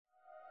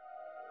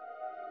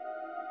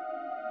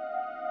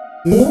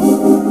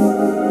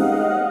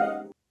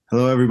Hello,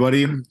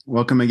 everybody.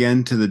 Welcome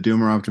again to the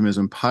Doomer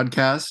Optimism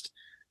podcast.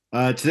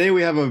 Today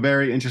we have a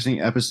very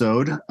interesting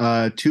episode.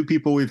 Two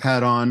people we've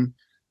had on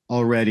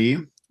already,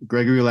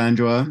 Gregory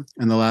Landua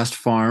and The Last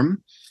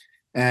Farm.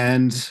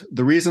 And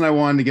the reason I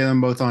wanted to get them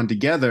both on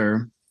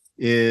together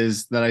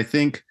is that I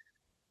think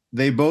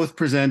they both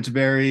present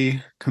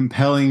very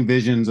compelling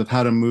visions of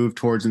how to move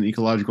towards an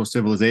ecological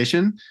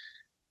civilization,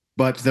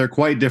 but they're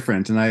quite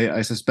different. And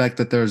I suspect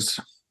that there's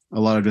a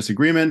lot of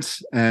disagreement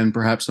and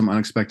perhaps some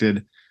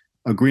unexpected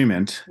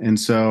agreement. And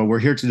so we're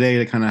here today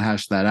to kind of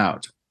hash that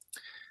out.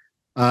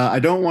 I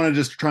don't want to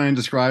just try and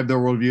describe their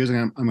worldviews, and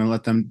I'm going to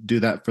let them do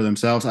that for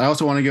themselves. I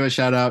also want to give a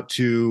shout out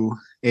to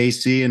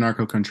AC,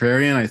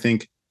 Anarcho-Contrarian. I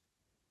think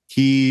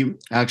he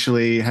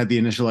actually had the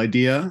initial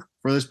idea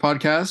for this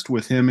podcast,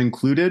 with him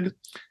included.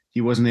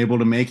 He wasn't able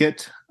to make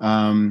it.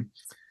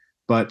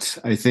 But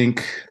I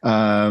think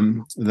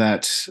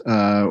that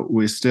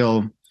we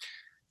still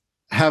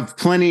have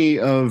plenty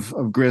of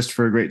grist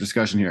for a great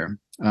discussion here.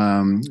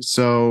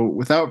 So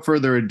without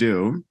further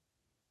ado,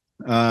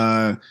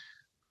 I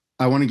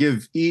want to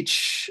give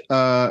each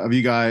of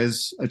you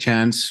guys a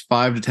chance,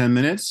 5 to 10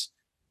 minutes,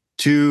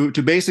 to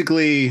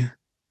basically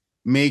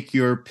make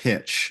your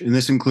pitch. And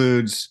this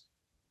includes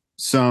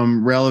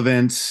some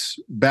relevant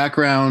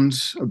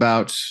background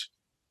about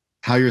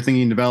how your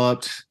thinking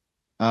developed,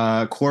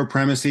 core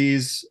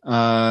premises,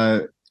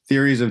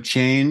 theories of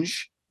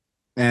change,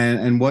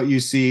 and what you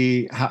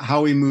see,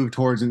 how we move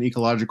towards an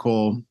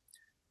ecological,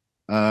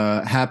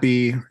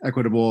 happy,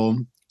 equitable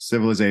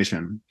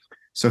civilization.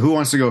 So who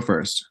wants to go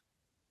first?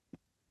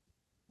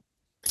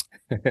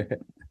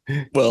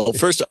 Well,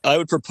 first, I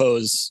would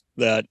propose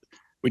that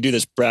we do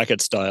this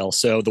bracket style.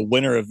 So the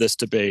winner of this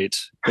debate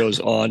goes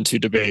on to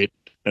debate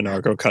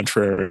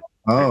anarcho-contrarian.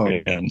 Oh,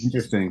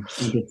 interesting.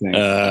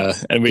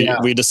 And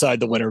we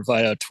decide the winner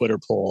via Twitter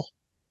poll.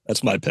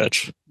 That's my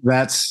pitch.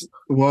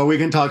 Well, we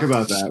can talk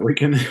about that. We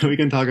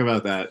can talk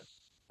about that.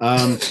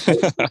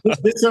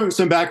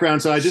 Some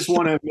background. So I just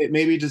want to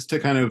maybe just to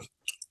kind of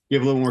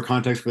give a little more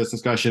context for this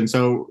discussion.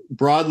 So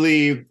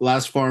broadly,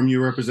 Last Farm,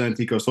 you represent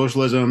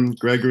eco-socialism.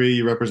 Gregory,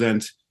 you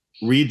represent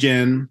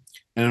Regen,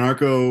 and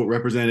Anarcho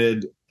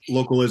represented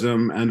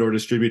localism and or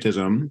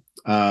distributism,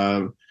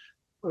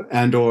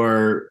 and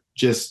or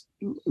just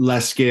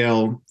less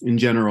scale in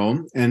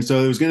general. And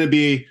so it was going to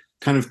be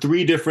kind of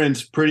three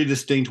different, pretty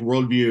distinct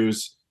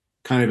worldviews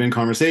kind of in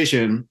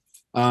conversation.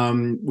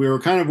 We were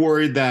kind of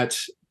worried that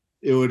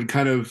it would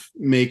kind of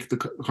make the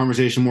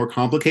conversation more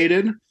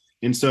complicated.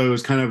 And so it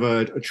was kind of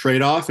a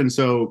trade-off. And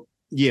so,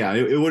 yeah,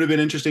 it would have been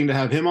interesting to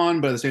have him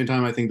on, but at the same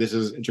time, I think this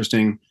is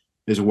interesting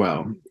as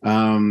well.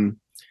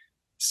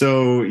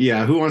 So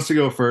yeah, who wants to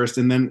go first?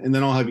 And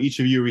then I'll have each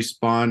of you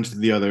respond to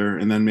the other,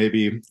 and then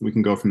maybe we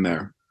can go from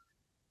there.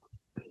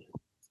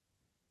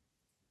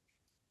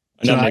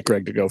 I nominate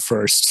Greg to go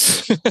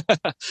first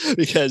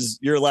because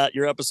your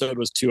episode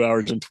was 2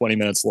 hours and 20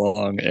 minutes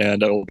long,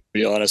 and I will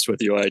be honest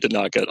with you, I did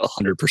not get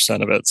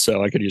 100% of it,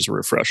 so I could use a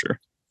refresher.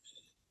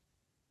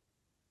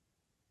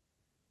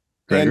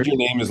 And your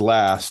name is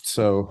last,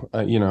 so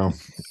I'm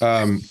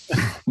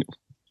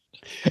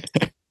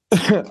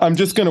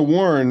just going to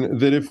warn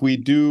that if we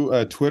do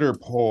a Twitter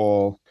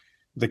poll,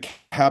 the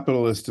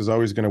capitalist is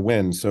always going to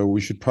win. So we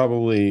should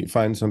probably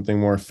find something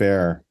more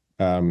fair,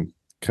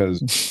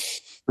 because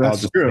I'll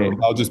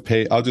just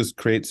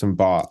create some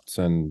bots,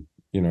 and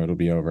it'll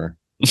be over.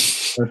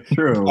 That's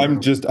true. I'm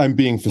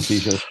being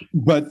facetious,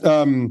 but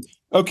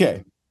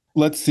okay,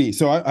 let's see.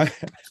 So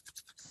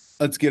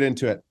let's get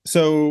into it.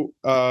 So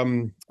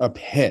a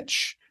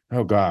pitch.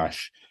 Oh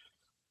gosh.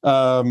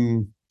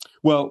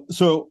 Well,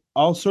 so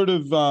I'll sort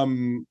of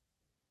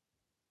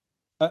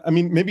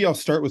maybe I'll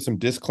start with some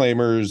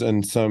disclaimers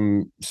and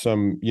some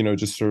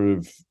just sort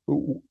of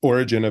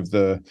origin of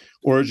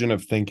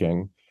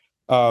thinking.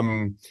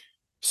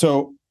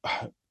 So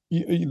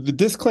the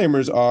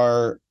disclaimers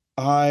are,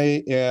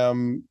 I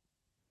am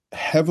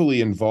heavily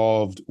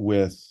involved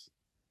with,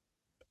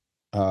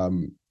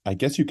 I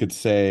guess you could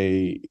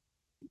say,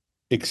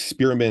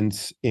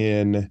 experiments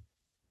in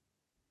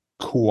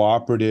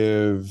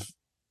cooperative,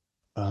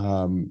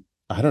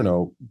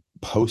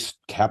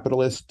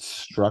 post-capitalist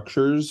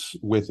structures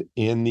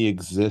within the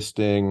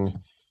existing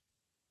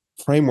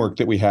framework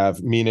that we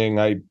have, meaning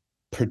I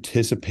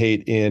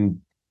participate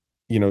in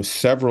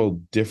several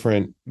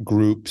different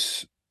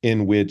groups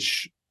in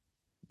which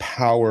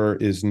power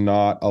is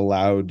not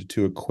allowed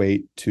to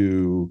equate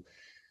to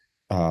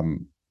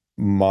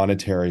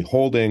monetary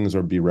holdings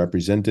or be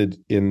represented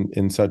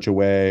in such a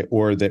way,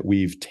 or that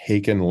we've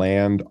taken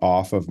land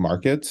off of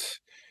markets.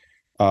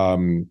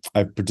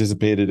 I've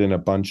participated in a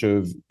bunch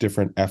of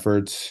different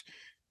efforts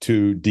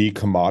to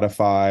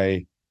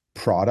decommodify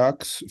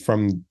products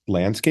from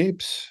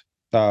landscapes,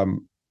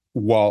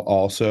 while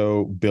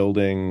also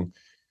building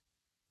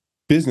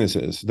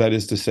businesses. That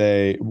is to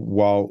say,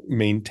 while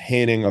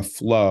maintaining a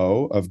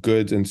flow of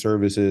goods and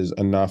services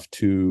enough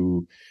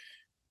to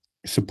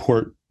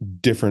support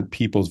different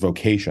people's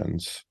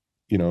vocations,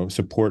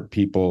 support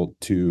people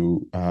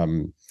to,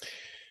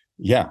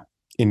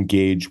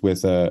 engage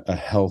with a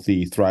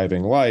healthy,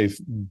 thriving life,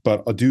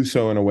 but I'll do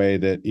so in a way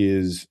that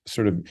is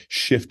sort of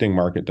shifting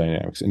market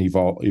dynamics and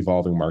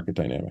evolving market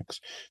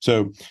dynamics.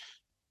 So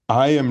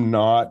I am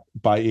not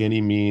by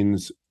any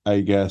means,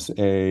 I guess,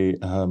 a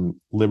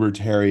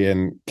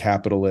libertarian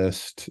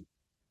capitalist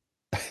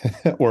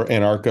or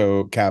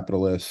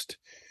anarcho-capitalist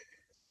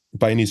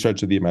by any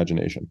stretch of the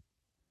imagination.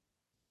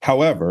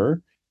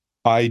 However,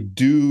 I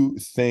do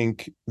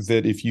think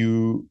that if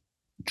you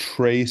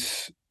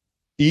trace,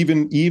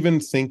 even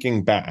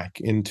thinking back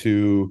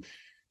into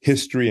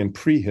history and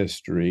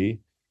prehistory,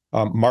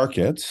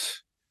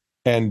 markets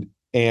and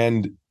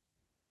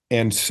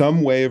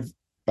some way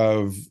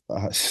of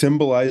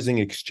symbolizing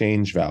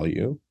exchange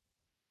value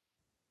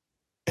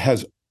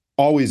has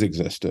always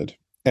existed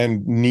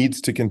and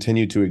needs to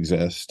continue to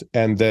exist,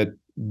 and that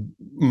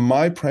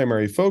my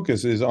primary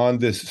focus is on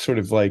this sort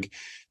of like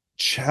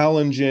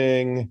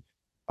challenging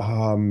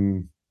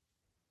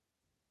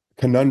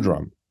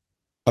conundrum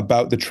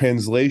about the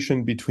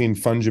translation between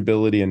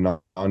fungibility and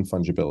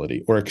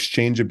non-fungibility, or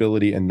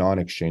exchangeability and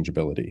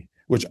non-exchangeability,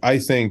 which I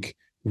think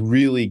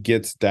really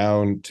gets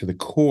down to the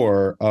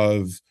core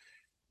of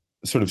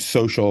sort of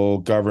social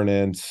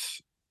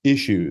governance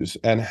issues,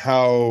 and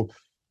how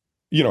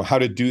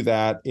to do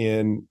that,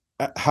 in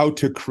how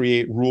to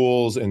create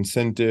rules,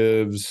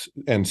 incentives,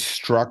 and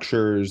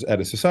structures at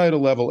a societal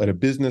level, at a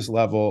business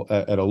level,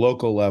 at a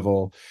local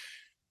level,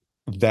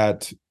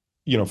 that,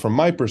 from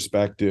my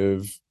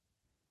perspective,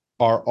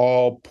 are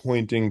all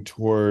pointing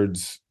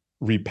towards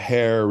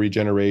repair,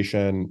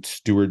 regeneration,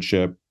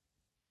 stewardship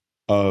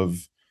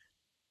of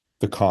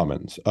the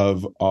commons,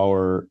 of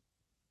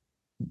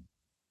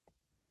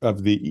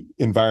the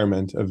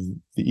environment, of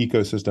the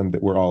ecosystem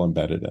that we're all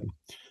embedded in.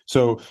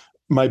 So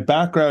my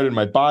background and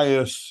my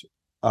bias,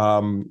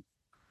 I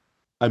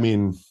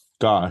mean,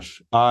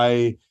 gosh,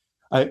 I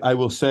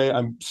will say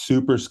I'm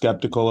super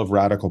skeptical of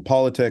radical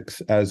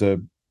politics as a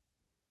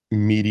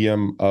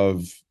medium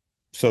of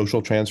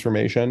social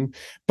transformation,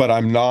 but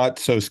I'm not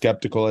so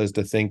skeptical as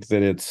to think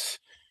that it's,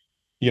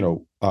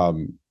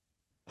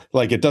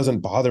 like, it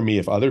doesn't bother me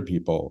if other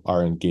people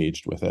are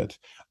engaged with it.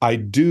 I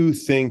do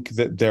think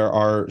that there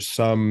are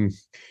some,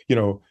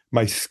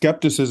 my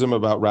skepticism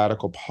about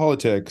radical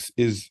politics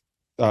is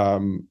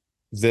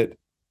that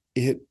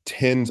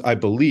I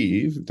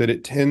believe that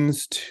it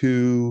tends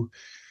to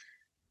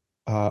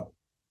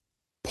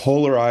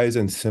polarize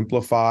and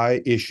simplify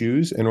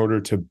issues in order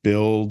to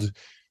build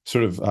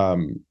sort of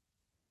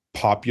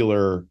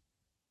popular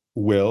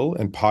will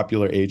and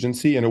popular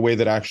agency in a way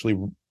that actually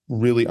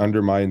really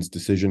undermines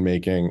decision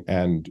making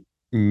and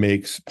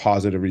makes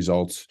positive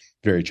results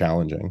very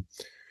challenging.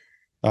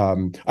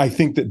 I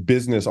think that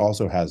business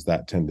also has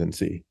that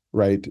tendency,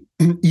 right?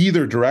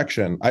 Either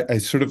direction, I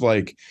sort of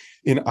like,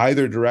 in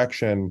either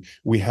direction,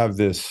 we have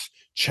this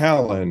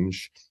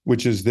challenge,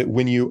 which is that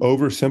when you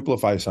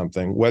oversimplify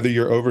something, whether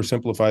you're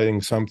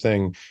oversimplifying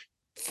something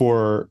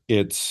for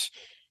its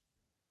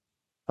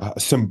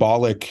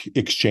symbolic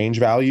exchange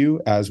value,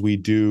 as we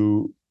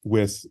do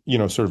with,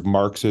 sort of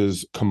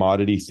Marx's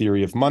commodity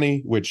theory of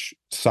money, which,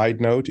 side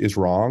note, is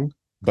wrong,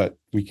 but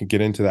we can get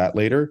into that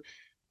later.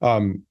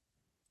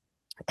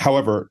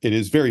 However, it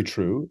is very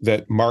true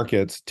that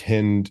markets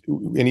tend,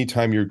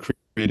 anytime you're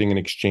creating an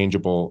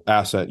exchangeable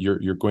asset,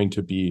 you're going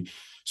to be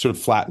sort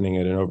of flattening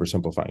it and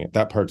oversimplifying it.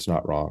 That part's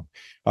not wrong.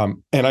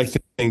 And I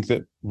think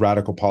that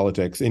radical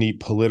politics, any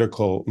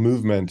political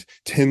movement,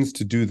 tends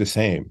to do the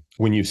same.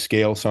 When you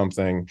scale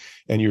something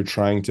and you're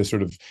trying to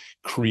sort of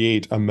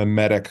create a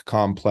mimetic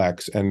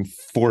complex and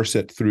force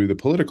it through the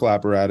political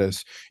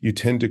apparatus, you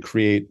tend to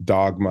create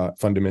dogma,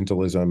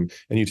 fundamentalism,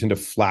 and you tend to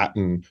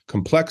flatten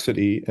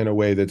complexity in a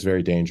way that's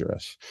very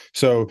dangerous.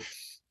 So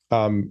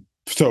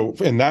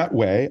in that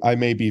way, I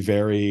may be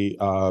very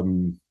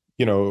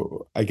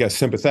I guess,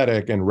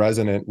 sympathetic and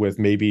resonant with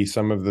maybe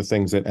some of the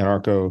things that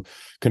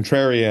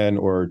anarcho-contrarian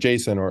or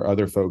Jason or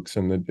other folks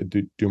in the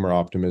doomer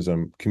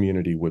optimism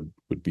community would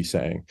be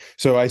saying.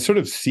 So I sort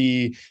of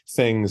see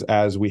things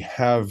as we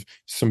have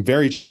some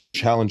very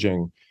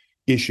challenging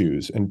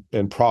issues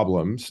and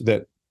problems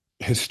that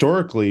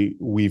historically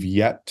we've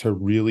yet to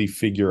really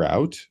figure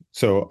out.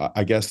 So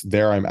I guess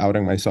there I'm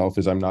outing myself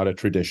as I'm not a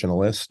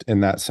traditionalist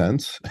in that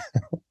sense.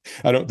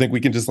 I don't think we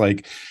can just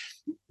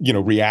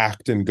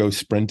react and go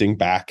sprinting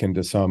back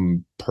into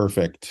some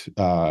perfect,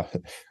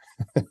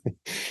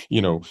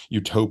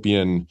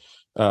 utopian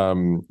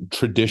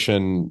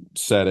tradition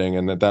setting,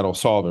 and that'll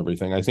solve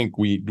everything. I think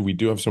we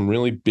do have some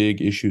really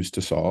big issues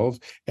to solve,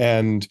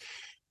 and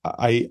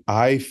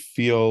I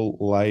feel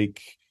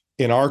like,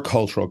 in our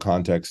cultural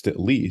context, at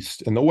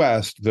least in the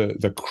West,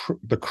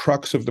 the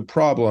crux of the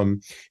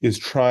problem is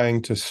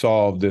trying to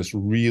solve this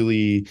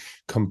really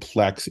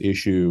complex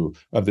issue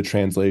of the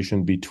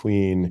translation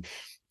between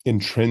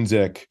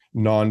intrinsic,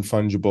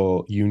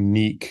 non-fungible,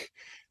 unique,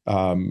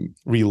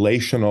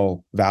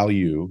 relational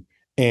value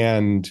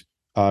and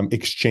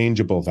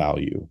exchangeable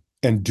value,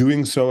 and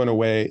doing so in a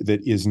way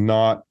that is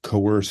not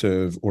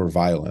coercive or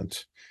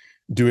violent,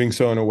 doing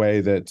so in a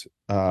way that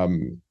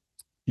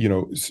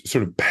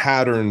sort of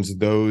patterns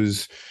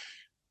those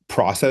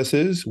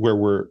processes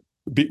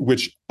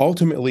which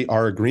ultimately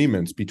are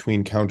agreements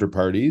between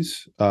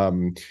counterparties,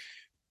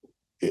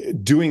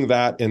 doing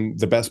that in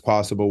the best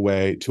possible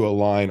way to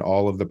align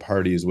all of the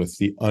parties with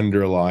the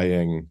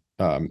underlying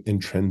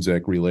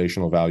intrinsic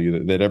relational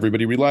value that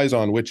everybody relies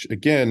on, which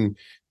again,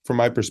 from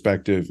my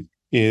perspective,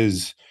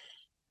 is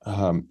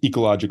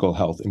ecological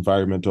health,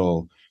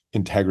 environmental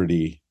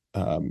integrity,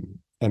 and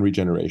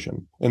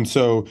regeneration. And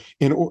so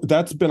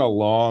that's been a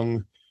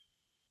long,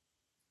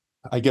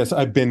 I guess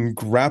I've been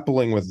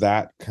grappling with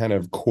that kind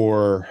of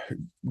core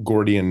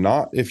Gordian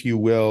knot, if you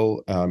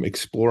will,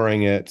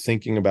 exploring it,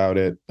 thinking about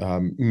it,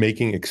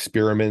 making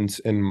experiments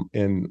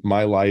in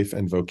my life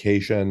and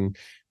vocation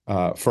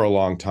for a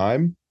long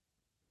time.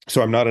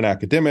 So I'm not an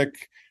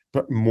academic,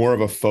 but more of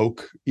a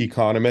folk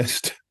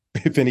economist,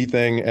 if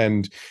anything.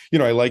 And,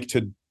 I'd like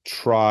to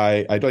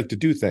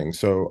do things.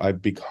 So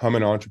I've become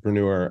an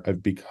entrepreneur.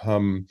 I've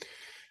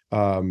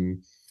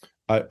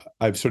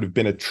sort of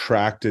been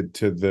attracted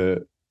to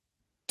the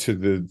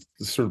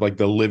sort of like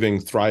the living,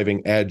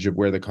 thriving edge of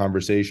where the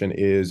conversation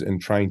is, and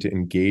trying to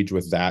engage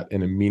with that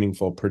in a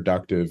meaningful,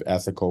 productive,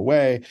 ethical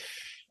way.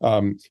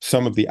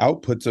 Some of the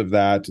outputs of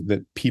that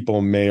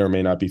people may or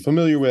may not be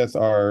familiar with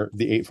are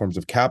the 8 forms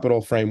of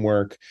capital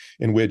framework,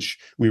 in which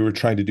we were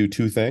trying to do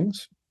 2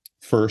 things.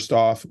 First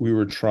off, we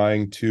were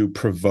trying to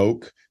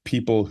provoke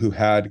people who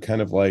had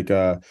kind of like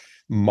a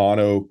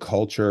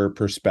monoculture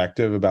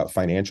perspective about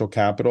financial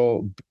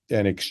capital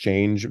and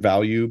exchange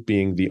value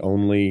being the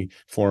only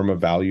form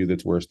of value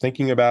that's worth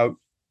thinking about.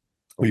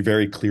 We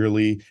very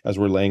clearly, as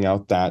we're laying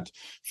out that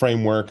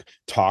framework,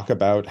 talk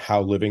about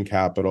how living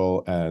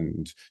capital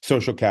and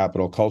social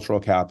capital,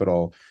 cultural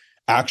capital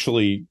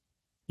actually,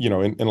 in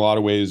a lot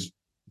of ways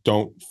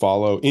don't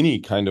follow any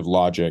kind of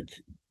logic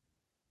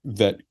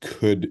that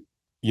could,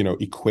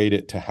 equate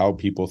it to how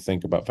people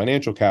think about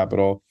financial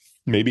capital.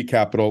 Maybe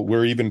capital,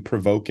 we're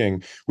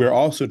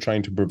also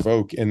trying to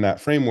provoke in that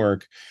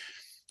framework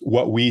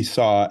what we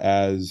saw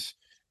as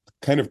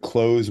kind of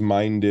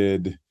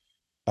close-minded,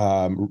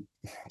 I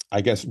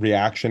guess,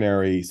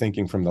 reactionary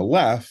thinking from the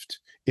left,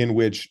 in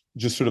which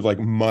just sort of like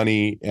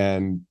money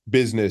and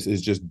business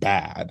is just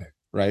bad,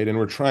 right? And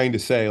we're trying to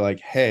say like,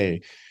 hey,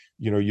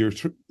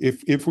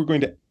 if we're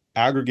going to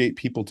aggregate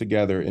people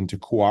together into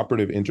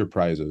cooperative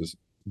enterprises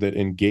that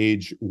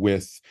engage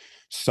with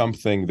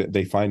something that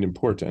they find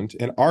important.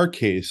 In our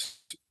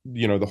case,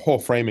 the whole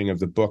framing of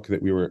the book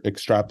that we were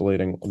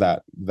extrapolating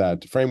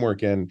that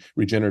framework in,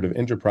 regenerative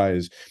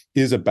enterprise,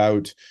 is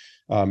about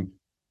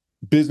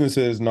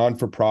businesses,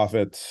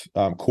 non-for-profits,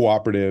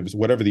 cooperatives,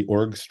 whatever the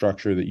org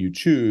structure that you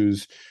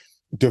choose,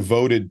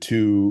 devoted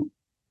to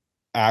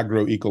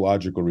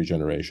agroecological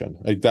regeneration.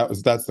 Like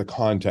that's the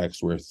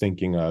context we're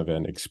thinking of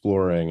and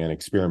exploring and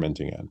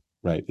experimenting in,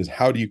 right? Is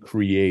how do you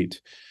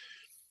create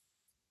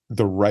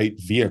the right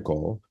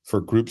vehicle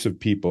for groups of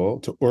people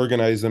to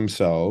organize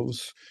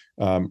themselves,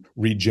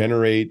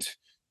 regenerate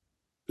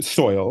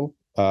soil,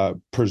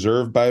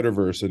 preserve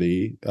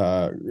biodiversity,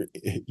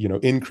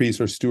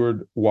 increase or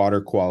steward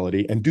water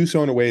quality, and do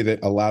so in a way that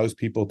allows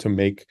people to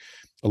make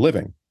a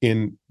living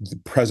in the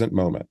present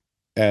moment,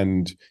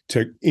 and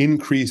to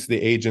increase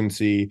the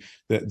agency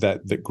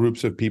that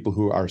groups of people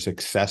who are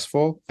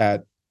successful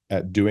at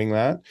doing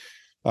that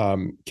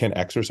can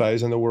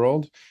exercise in the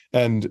world.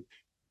 And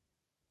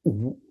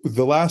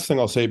the last thing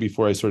I'll say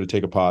before I sort of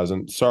take a pause,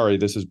 and sorry,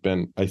 this has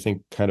been, I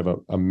think, kind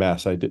of a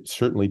mess. I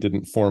certainly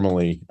didn't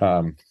formally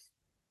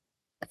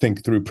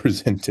think through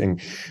presenting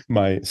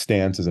my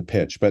stance as a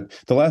pitch. But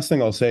the last thing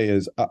I'll say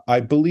is I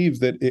believe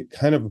that it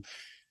kind of,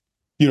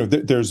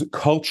 there's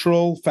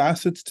cultural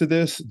facets to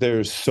this.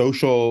 There's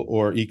social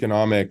or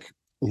economic,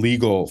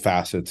 legal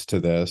facets to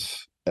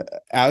this,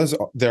 as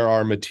there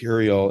are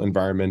material,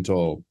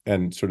 environmental,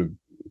 and sort of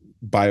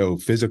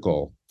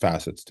biophysical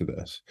facets to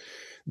this.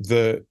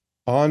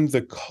 On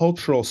the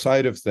cultural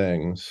side of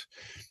things,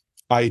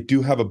 I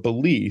do have a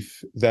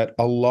belief that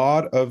a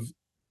lot of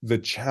the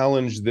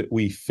challenge that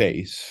we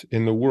face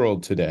in the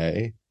world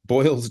today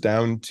boils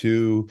down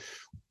to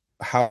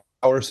how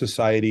our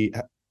society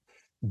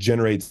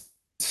generates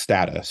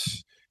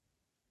status,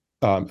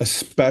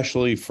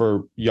 especially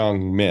for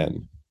young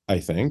men, I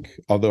think.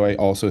 Although I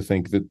also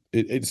think that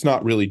it's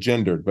not really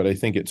gendered, but I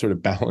think it sort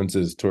of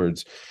balances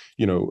towards,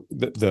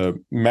 the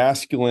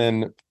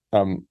masculine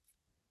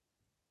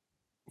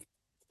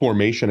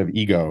formation of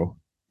ego,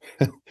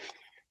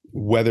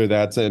 whether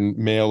that's in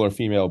male or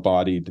female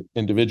bodied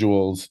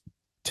individuals,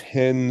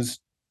 tends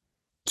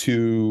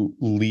to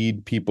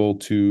lead people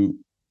to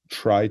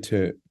try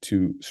to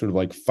sort of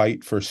like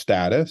fight for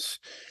status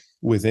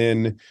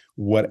within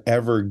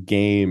whatever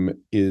game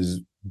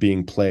is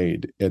being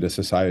played at a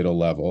societal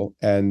level.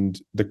 And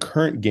the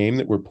current game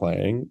that we're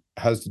playing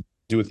has to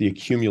do with the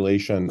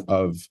accumulation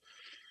of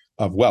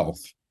wealth,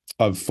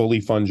 of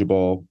fully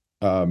fungible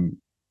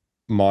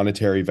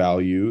monetary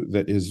value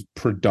that is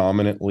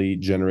predominantly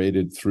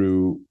generated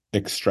through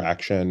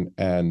extraction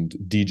and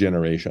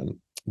degeneration,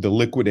 the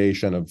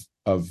liquidation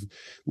of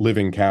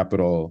living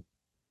capital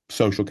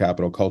social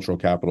capital, cultural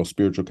capital,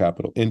 spiritual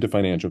capital into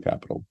financial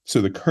capital.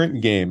 So the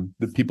current game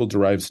that people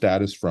derive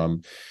status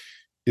from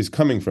is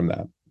coming from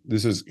that.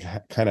 This is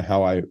kind of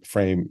how I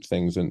frame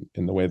things in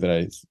the way that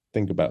I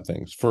think about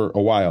things for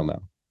a while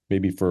now,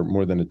 maybe for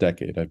more than a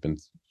decade. I've been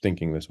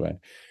thinking this way.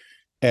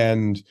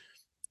 And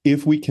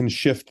if we can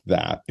shift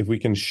that, if we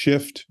can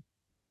shift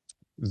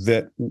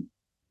that,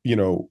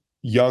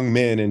 young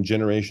men and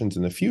generations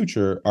in the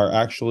future are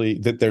actually,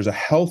 that there's a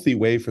healthy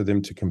way for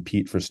them to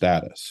compete for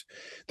status.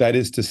 That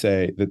is to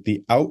say that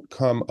the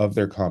outcome of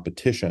their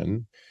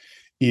competition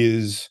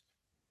is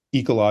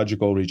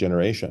ecological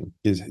regeneration,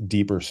 is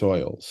deeper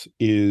soils,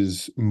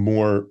 is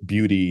more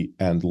beauty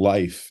and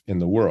life in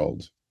the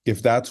world.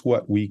 If that's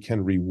what we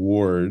can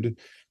reward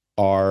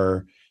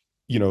our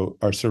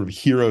sort of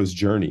hero's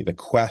journey, the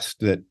quest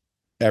that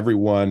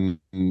everyone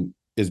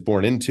is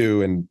born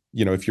into, and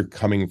if you're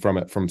coming from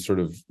it from sort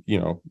of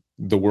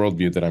the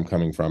worldview that I'm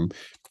coming from,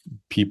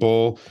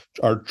 people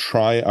are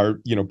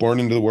born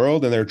into the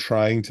world and they're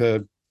trying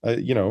to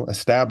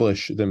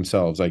establish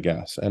themselves, I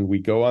guess, and we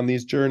go on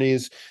these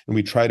journeys and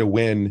we try to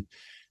win,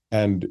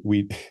 and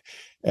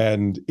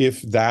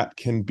if that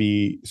can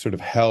be sort of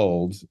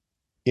held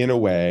in a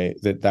way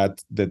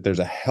that there's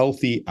a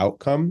healthy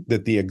outcome,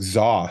 that the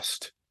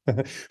exhaust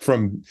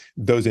from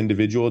those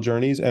individual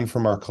journeys and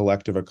from our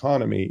collective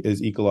economy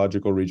is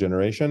ecological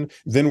regeneration,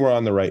 then we're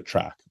on the right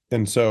track.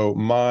 And so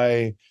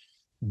my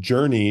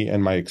journey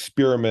and my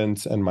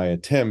experiments and my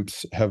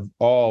attempts have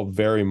all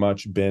very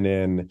much been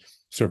in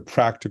sort of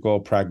practical,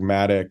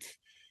 pragmatic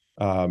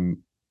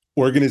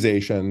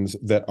organizations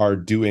that are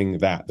doing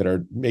that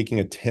are making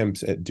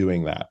attempts at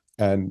doing that.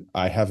 And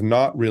I have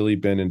not really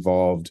been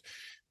involved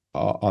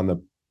on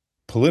the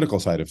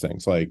political side of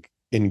things, like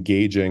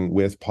engaging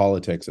with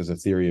politics as a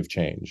theory of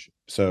change.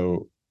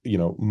 So,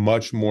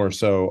 much more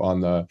so on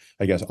the,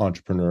 I guess,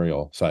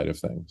 entrepreneurial side of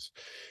things.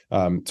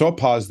 So I'll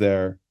pause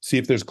there, see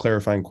if there's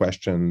clarifying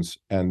questions,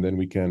 and then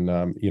we can,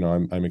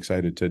 I'm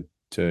excited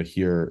to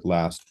hear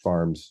Last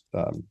Farm's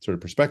sort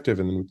of perspective,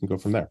 and then we can go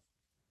from there.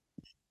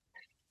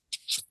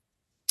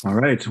 All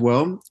right.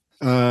 Well,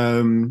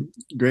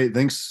 great.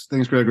 Thanks,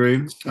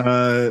 Gregory.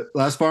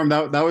 Last Farm,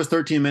 that was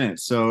 13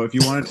 minutes. So if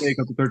you want to take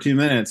up to 13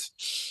 minutes,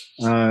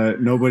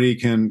 nobody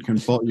can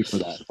fault you for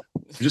that.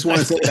 I just want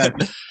to say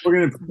that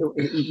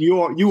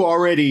you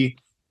already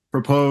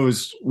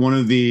proposed one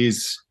of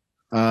these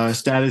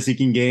status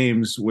seeking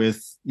games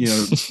with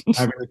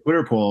having a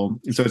Twitter poll,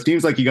 and so it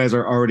seems like you guys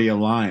are already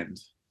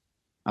aligned.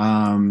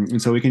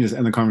 And so we can just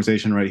end the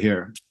conversation right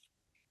here.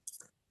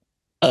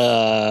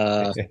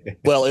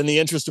 Well, in the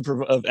interest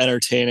of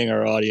entertaining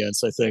our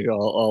audience, I think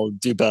I'll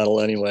do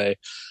battle anyway.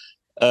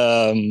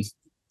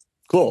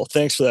 Cool.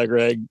 Thanks for that,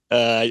 Greg.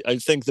 I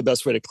think the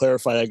best way to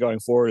clarify that going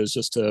forward is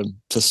just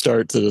to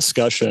start the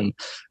discussion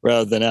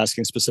rather than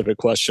asking specific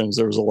questions.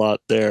 There was a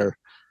lot there.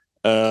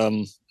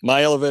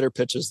 My elevator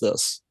pitch is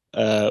this.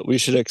 We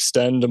should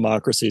extend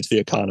democracy to the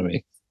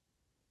economy.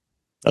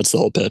 That's the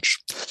whole pitch.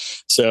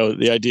 So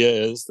the idea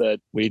is that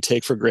we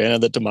take for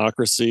granted that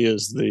democracy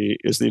is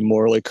the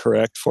morally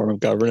correct form of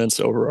governance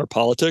over our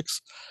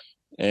politics.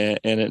 And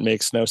it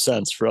makes no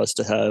sense for us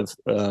to have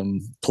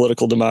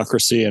political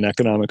democracy and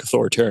economic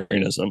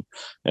authoritarianism.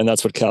 And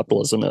that's what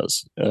capitalism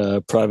is.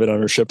 Private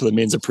ownership of the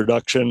means of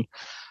production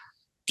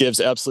gives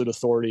absolute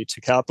authority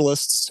to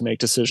capitalists to make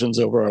decisions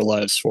over our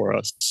lives for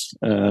us.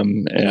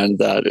 And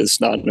that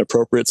is not an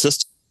appropriate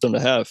system to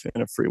have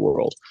in a free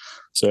world.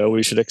 So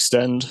we should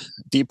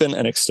deepen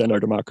and extend our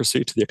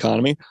democracy to the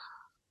economy.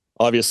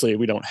 Obviously,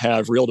 we don't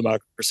have real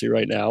democracy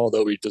right now,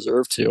 although we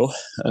deserve to.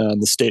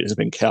 The state has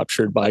been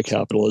captured by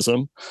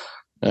capitalism.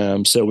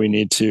 So we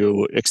need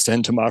to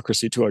extend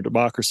democracy to our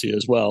democracy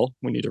as well.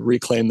 We need to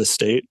reclaim the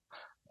state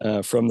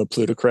from the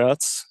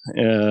plutocrats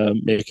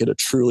and make it a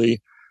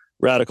truly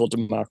radical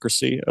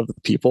democracy of the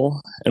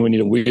people. And we need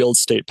to wield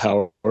state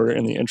power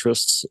in the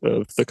interests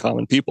of the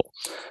common people.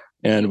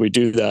 And we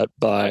do that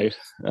by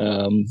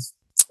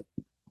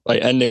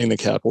ending the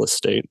capitalist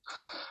state,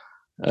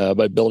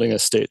 by building a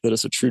state that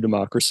is a true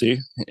democracy,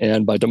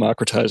 and by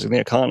democratizing the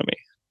economy.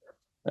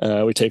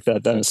 We take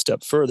that then a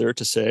step further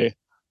to say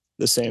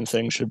the same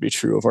thing should be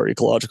true of our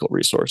ecological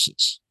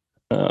resources,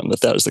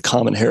 that is the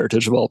common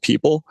heritage of all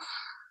people,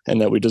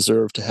 and that we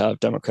deserve to have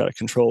democratic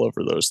control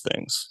over those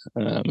things,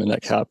 and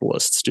that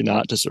capitalists do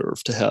not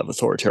deserve to have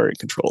authoritarian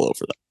control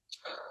over them.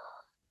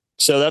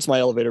 So that's my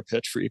elevator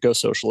pitch for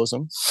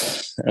eco-socialism.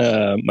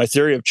 My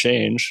theory of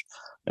change,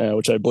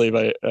 which I believe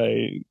I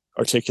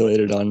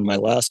articulated on my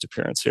last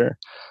appearance here,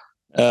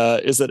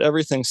 is that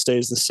everything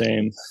stays the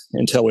same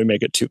until we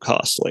make it too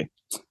costly.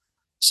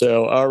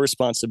 So our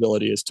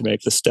responsibility is to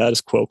make the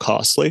status quo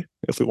costly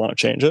if we want to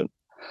change it,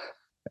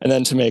 and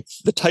then to make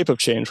the type of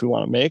change we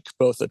want to make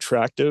both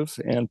attractive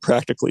and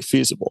practically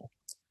feasible.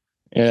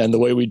 And the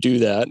way we do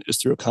that is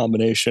through a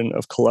combination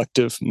of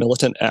collective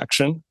militant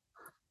action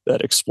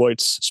that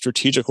exploits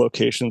strategic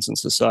locations in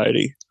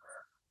society,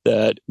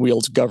 that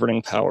wields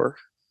governing power,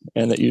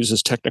 and that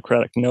uses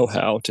technocratic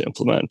know-how to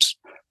implement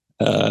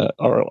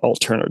our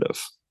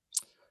alternative.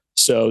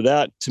 So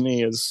that, to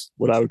me, is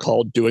what I would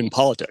call doing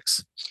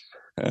politics.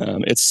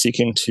 It's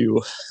seeking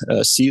to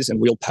seize and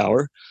wield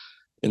power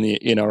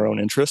in our own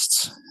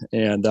interests,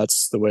 and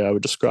that's the way I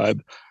would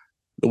describe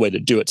the way to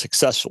do it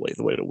successfully,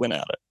 the way to win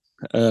at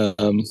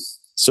it.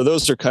 So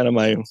those are kind of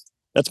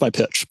that's my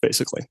pitch,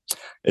 basically,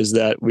 is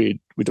that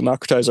we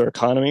democratize our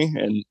economy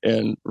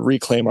and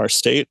reclaim our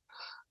state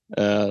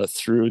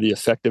through the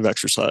effective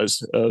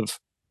exercise of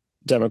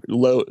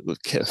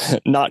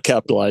not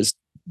capitalized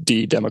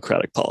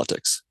democratic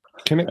politics.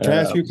 Can I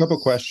ask you a couple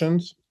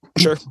questions?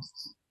 Sure.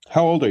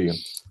 How old are you?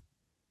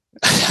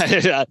 I'm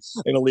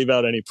going to leave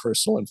out any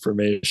personal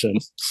information.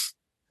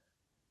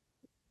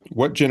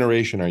 What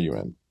generation are you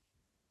in?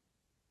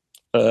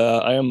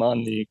 I am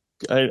on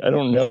I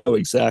don't know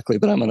exactly,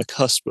 but I'm on the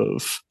cusp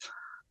of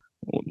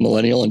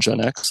millennial and Gen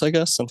X, I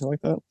guess, something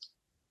like that.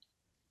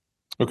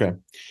 Okay.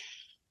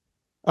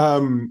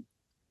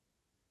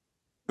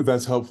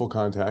 That's helpful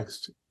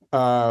context.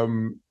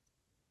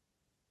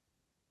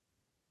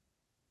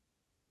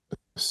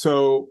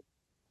 So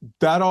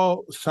that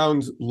all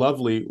sounds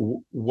lovely.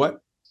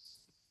 What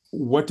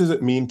does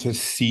it mean to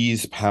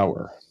seize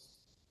power?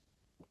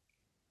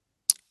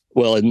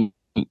 Well,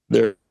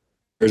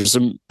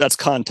 that's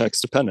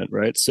context dependent,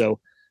 right? So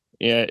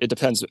yeah, it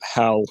depends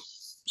how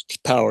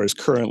power is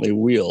currently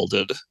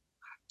wielded.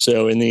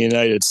 So in the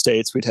United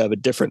States, we'd have a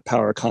different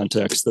power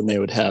context than they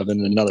would have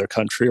in another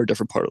country or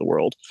different part of the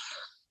world.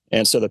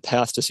 And so the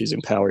path to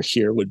seizing power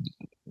here would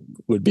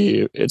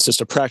be, it's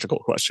just a practical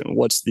question.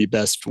 What's the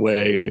best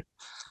way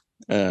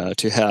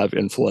to have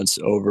influence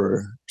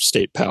over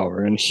state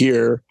power? And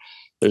here,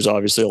 there's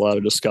obviously a lot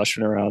of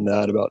discussion around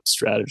that, about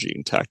strategy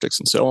and tactics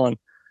and so on.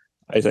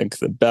 I think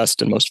the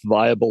best and most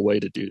viable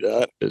way to do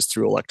that is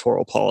through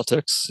electoral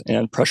politics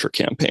and pressure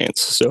campaigns.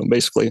 So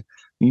basically,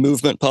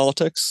 movement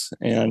politics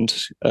and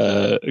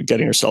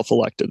getting yourself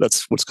elected.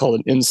 That's what's called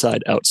an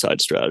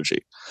inside-outside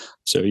strategy.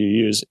 So you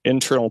use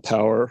internal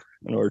power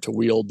in order to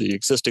wield the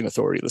existing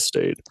authority of the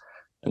state,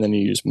 and then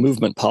you use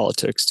movement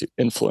politics to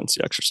influence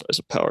the exercise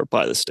of power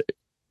by the state.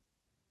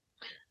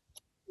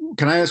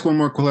 Can I ask one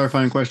more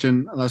clarifying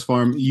question, Les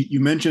Farm?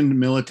 You mentioned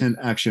militant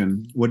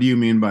action. What do you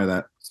mean by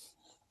that?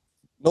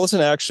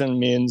 Militant action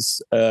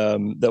means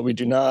that we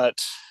do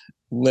not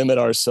limit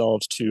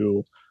ourselves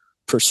to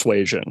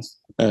persuasion.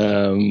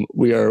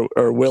 We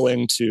are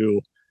willing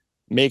to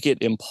make it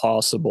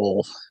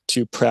impossible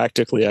to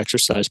practically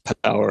exercise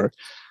power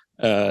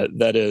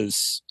that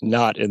is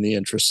not in the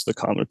interests of the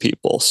common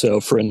people. So,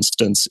 for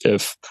instance,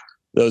 if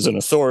those in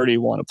authority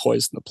want to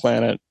poison the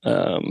planet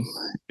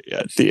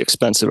at the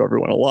expense of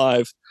everyone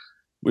alive,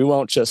 we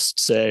won't just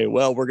say,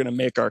 well, we're going to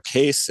make our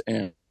case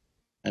and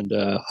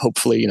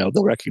hopefully,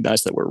 they'll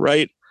recognize that we're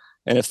right.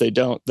 And if they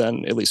don't,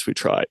 then at least we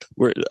tried.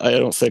 I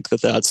don't think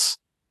that that's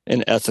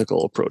an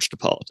ethical approach to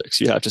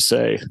politics. You have to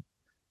say,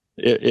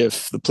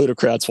 if the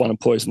plutocrats want to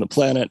poison the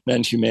planet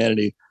and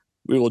humanity,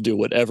 we will do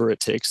whatever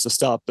it takes to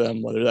stop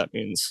them, whether that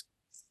means,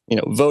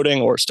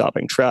 voting or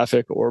stopping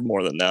traffic or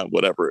more than that,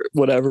 whatever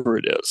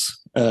it is.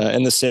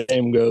 And the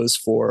same goes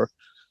for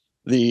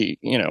the,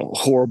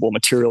 horrible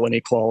material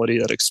inequality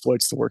that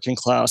exploits the working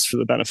class for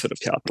the benefit of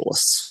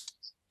capitalists.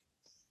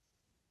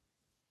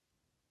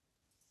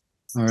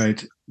 All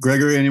right,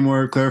 Gregory, any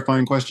more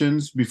clarifying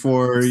questions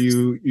before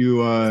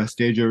you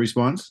stage your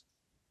response?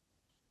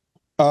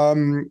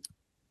 So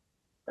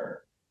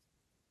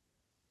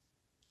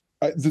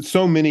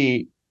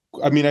many.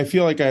 I mean, I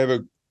feel like I have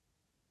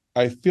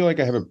a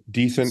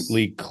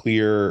decently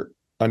clear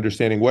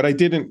understanding. What I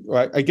didn't,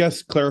 I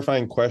guess,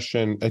 clarifying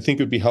question, I think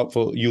would be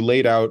helpful. You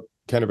laid out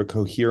kind of a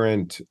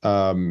coherent,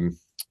 sort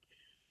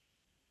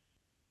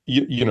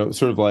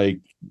of like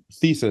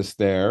thesis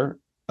there,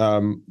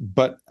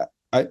 but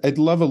I'd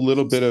love a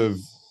little bit of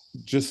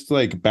just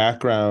like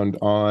background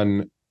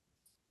on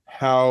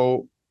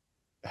how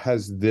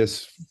has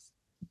this,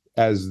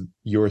 as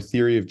your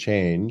theory of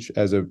change,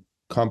 as a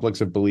complex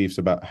of beliefs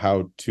about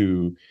how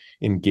to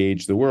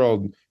engage the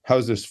world,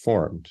 how's this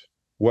formed?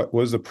 What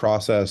was the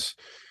process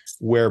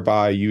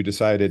whereby you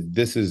decided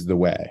this is the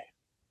way?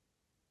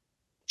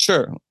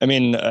 Sure. I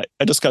mean, I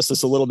discussed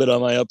this a little bit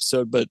on my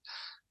episode, but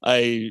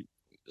I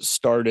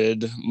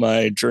started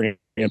my journey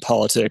in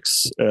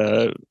politics,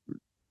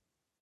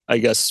 I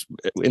guess,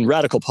 in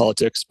radical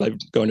politics by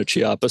going to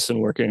Chiapas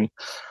and working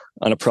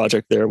on a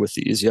project there with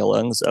the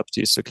EZLN, the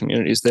Zapatista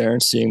communities there,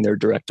 and seeing their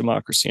direct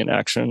democracy in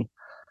action.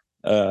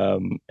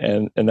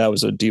 And that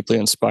was a deeply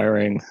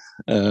inspiring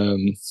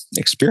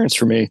experience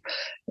for me.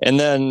 And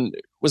then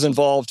was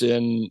involved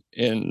in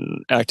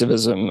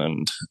activism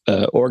and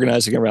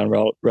organizing around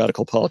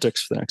radical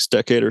politics for the next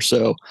decade or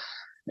so.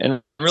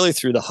 And really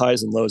through the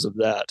highs and lows of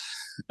that,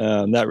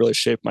 that really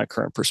shaped my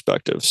current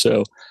perspective.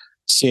 So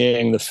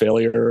seeing the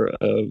failure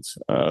of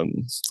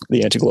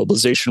the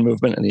anti-globalization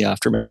movement in the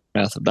aftermath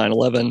of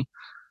 9/11,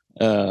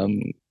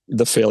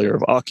 the failure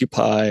of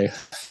Occupy,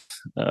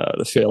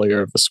 the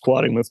failure of the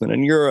squatting movement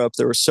in Europe.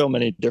 There were so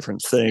many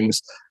different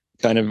things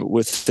kind of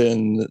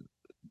within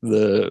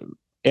the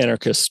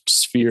anarchist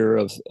sphere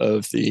of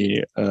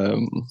the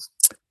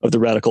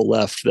radical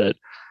left that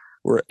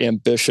were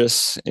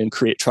ambitious in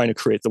trying to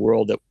create the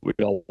world that we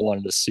all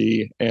wanted to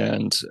see,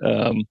 and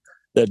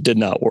that did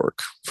not work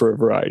for a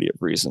variety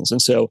of reasons.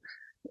 And so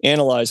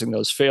analyzing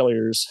those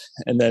failures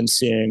and then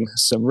seeing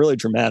some really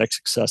dramatic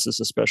successes,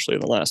 especially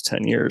in the last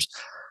 10 years.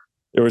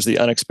 There was the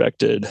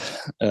unexpected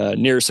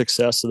near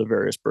success of the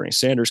various Bernie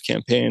Sanders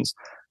campaigns.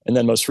 And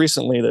then most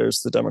recently,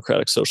 there's the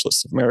Democratic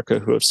Socialists of America,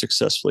 who have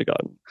successfully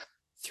gotten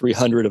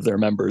 300 of their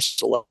members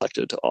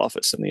elected to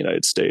office in the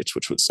United States,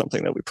 which was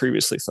something that we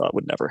previously thought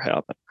would never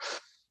happen.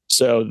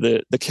 So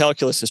the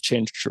calculus has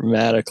changed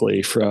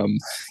dramatically from,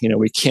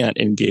 we can't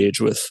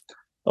engage with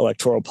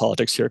electoral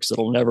politics here because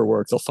it'll never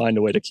work. They'll find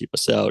a way to keep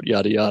us out,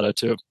 yada, yada,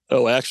 to,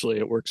 oh, actually,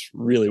 it works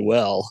really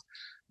well.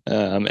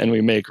 And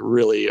we make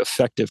really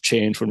effective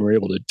change when we're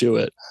able to do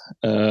it.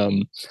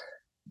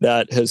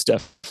 That has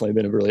definitely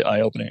been a really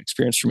eye-opening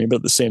experience for me. But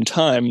at the same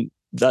time,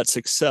 that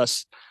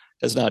success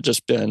has not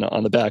just been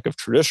on the back of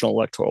traditional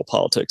electoral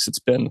politics. It's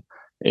been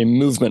a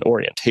movement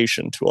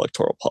orientation to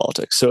electoral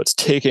politics. So it's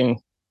taking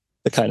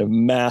the kind of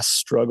mass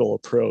struggle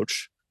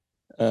approach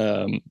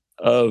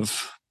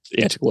of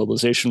the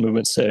anti-globalization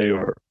movement, say,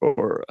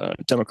 or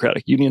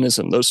democratic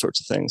unionism, those sorts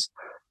of things,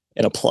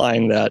 and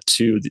applying that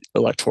to the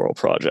electoral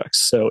projects.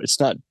 So it's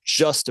not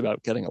just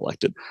about getting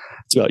elected.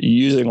 It's about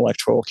using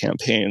electoral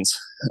campaigns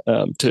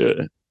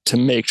to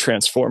make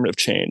transformative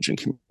change in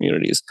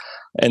communities.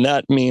 And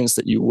that means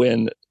that you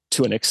win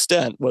to an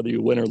extent, whether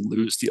you win or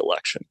lose the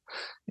election.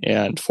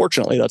 And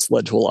fortunately, that's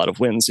led to a lot of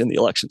wins in the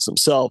elections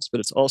themselves, but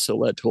it's also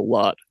led to a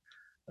lot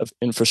of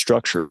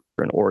infrastructure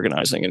and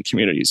organizing in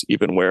communities,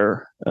 even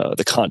where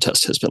the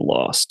contest has been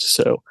lost.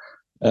 So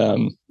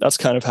that's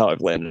kind of how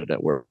I've landed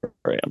at where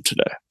I am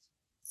today.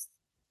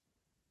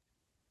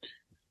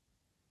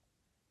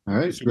 All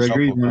right,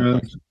 Gregory,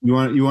 you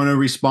want to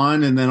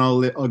respond, and then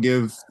I'll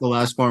give the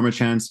last farm a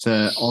chance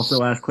to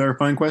also ask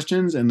clarifying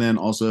questions, and then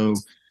also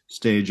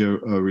stage a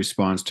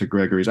response to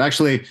Gregory's.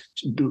 Actually,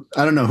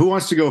 I don't know who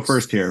wants to go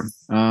first here.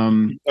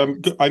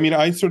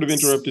 I sort of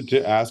interrupted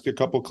to ask a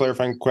couple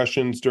clarifying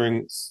questions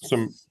during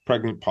some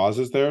pregnant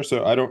pauses there,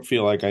 so I don't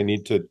feel like I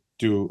need to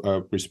do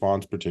a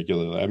response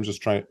particularly.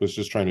 Was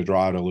just trying to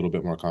draw out a little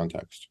bit more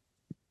context.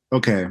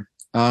 Okay.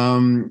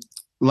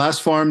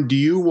 Last farm, do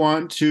you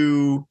want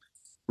to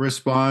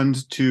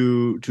respond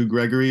to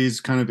Gregory's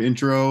kind of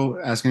intro,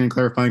 asking and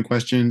clarifying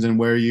questions, and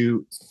where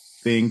you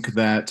think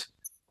that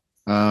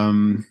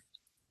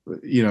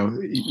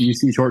you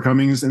see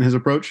shortcomings in his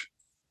approach?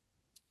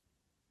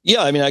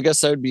 Yeah, I mean, I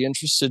guess I would be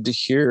interested to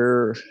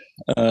hear.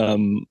 I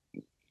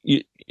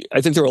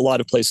think there were a lot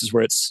of places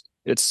where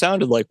it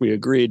sounded like we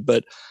agreed,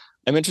 but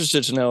I'm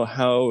interested to know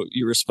how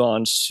you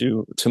respond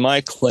to my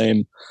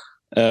claim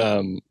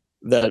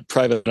that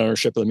private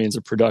ownership of the means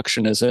of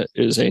production is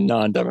a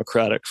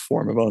non-democratic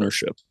form of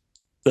ownership,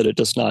 that it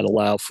does not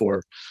allow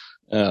for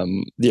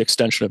the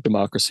extension of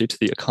democracy to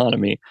the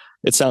economy.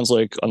 It sounds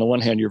like, on the one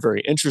hand, you're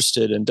very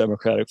interested in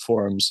democratic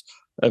forms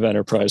of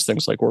enterprise,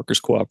 things like workers'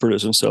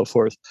 cooperatives and so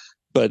forth,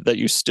 but that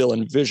you still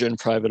envision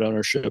private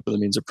ownership of the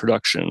means of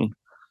production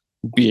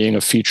being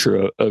a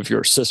feature of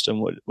your system,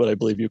 what I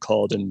believe you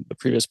called in the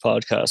previous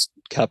podcast,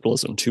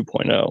 capitalism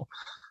 2.0.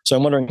 So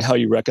I'm wondering how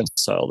you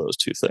reconcile those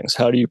two things.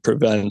 How do you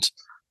prevent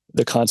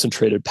the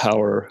concentrated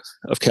power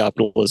of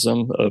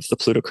capitalism, of the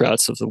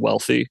plutocrats, of the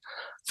wealthy,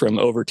 from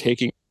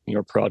overtaking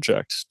your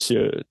project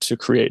to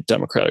create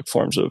democratic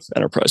forms of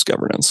enterprise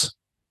governance?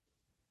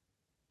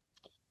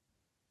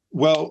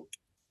 Well,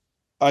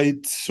 I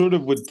sort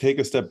of would take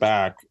a step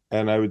back,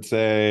 and I would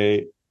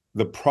say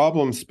the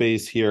problem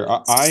space here,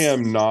 I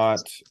am not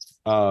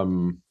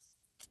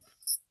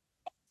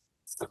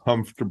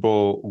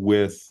comfortable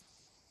with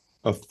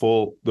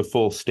the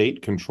full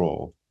state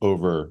control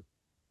over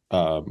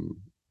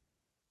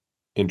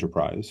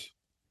enterprise.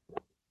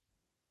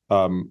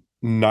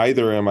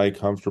 Neither am I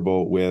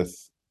comfortable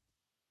with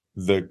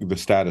the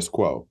status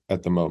quo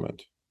at the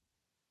moment.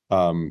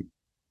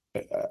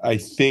 I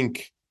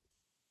think,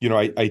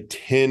 I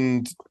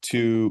tend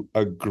to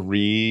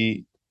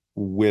agree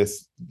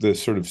with the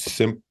sort of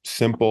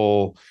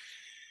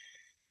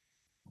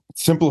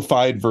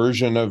simplified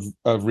version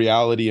of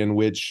reality in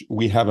which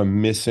we have a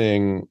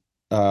missing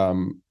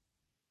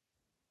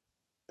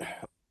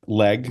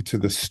leg to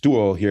the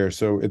stool here.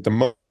 So at the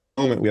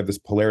moment, we have this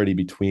polarity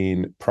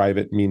between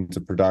private means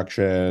of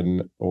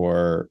production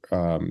or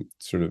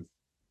sort of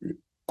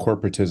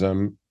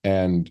corporatism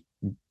and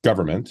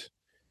government.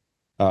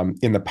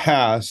 In the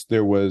past,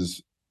 there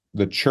was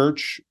the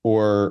church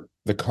or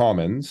the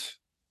commons,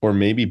 or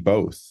maybe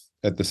both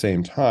at the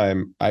same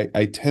time.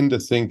 I tend to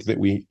think that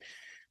we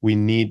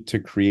need to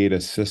create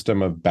a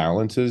system of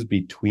balances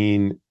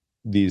between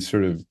these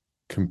sort of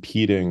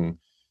competing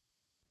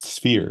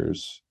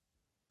spheres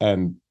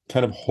and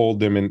kind of hold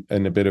them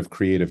in a bit of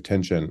creative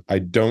tension. I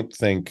don't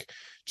think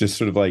just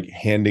sort of like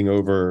handing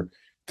over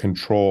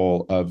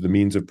control of the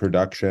means of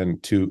production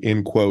to,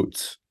 in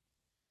quotes,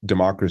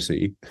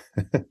 democracy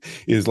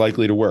is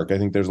likely to work. I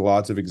think there's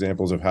lots of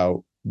examples of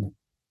how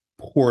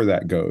poor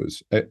that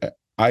goes.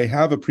 I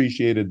have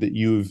appreciated that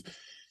you've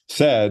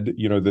said,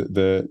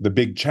 the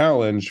big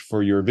challenge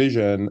for your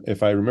vision,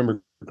 if I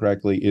remember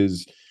correctly,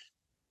 is,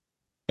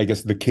 I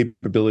guess, the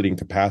capability and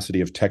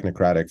capacity of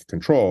technocratic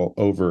control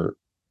over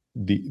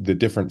the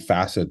different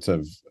facets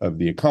of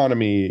the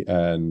economy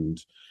and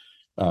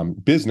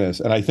business.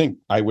 And I think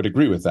I would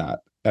agree with that.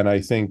 And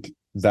I think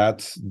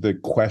that's the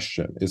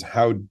question: is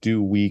how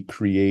do we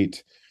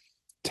create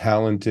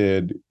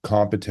talented,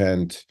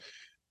 competent,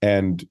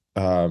 and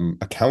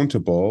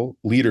accountable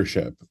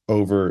leadership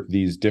over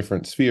these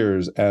different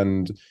spheres?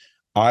 And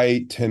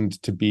I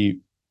tend to be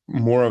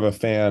more of a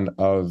fan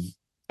of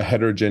a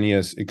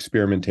heterogeneous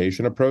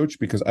experimentation approach,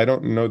 because I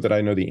don't know that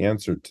I know the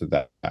answer to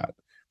that,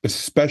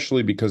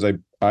 especially because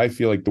I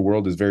feel like the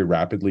world is very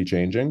rapidly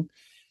changing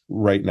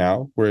right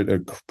now. We're at a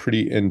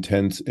pretty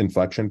intense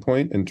inflection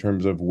point in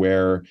terms of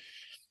where,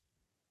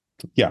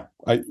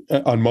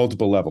 on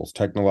multiple levels,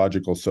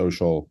 technological,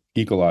 social,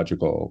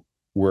 ecological,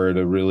 we're at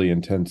a really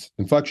intense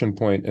inflection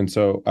point. And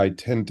so I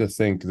tend to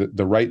think that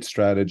the right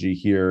strategy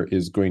here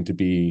is going to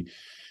be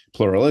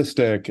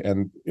pluralistic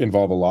and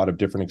involve a lot of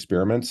different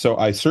experiments. So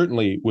I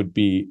certainly would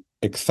be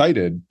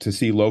excited to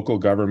see local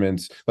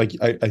governments, like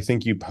I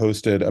think you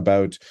posted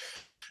about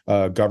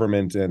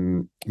government,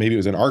 and maybe it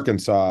was in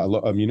Arkansas,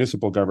 a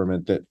municipal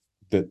government that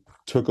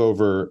took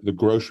over the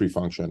grocery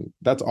function.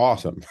 That's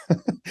awesome.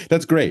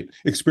 That's great.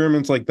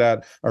 Experiments like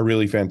that are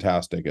really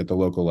fantastic at the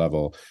local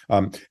level.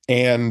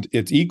 And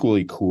it's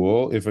equally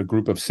cool if a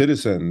group of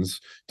citizens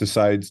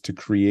decides to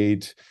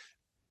create,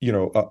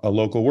 a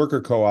local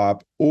worker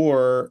co-op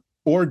or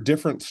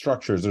different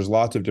structures. There's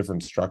lots of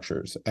different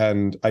structures.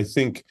 And I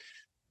think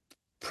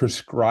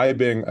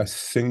prescribing a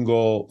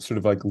single sort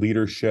of like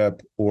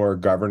leadership or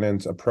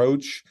governance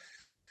approach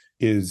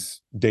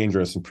is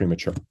dangerous and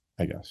premature,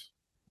 I guess.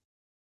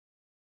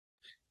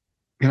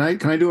 Can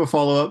I do a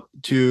follow-up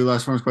to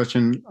last one's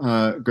question,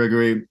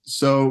 Gregory?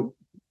 So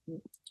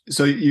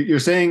you're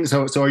saying,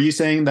 so are you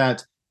saying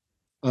that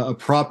a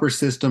proper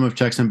system of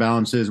checks and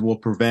balances will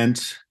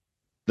prevent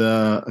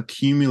the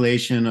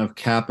accumulation of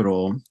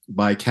capital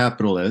by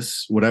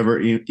capitalists, whatever,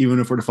 even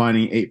if we're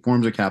defining 8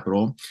 forms of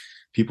capital,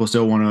 people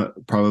still want to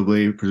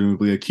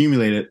presumably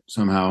accumulate it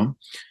somehow,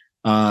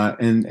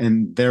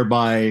 and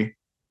thereby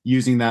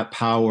using that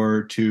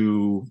power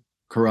to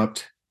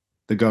corrupt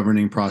the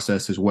governing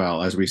process as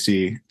well, as we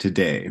see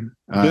today.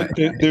 I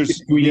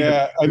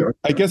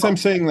guess I'm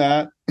saying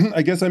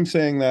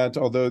that.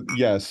 Although,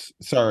 yes,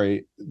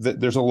 sorry,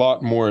 there's a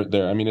lot more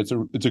there. I mean, it's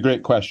a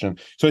great question.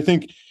 So I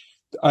think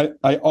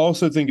I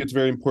also think it's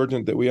very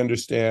important that we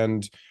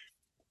understand,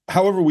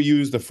 however we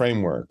use the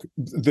framework,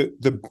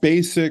 the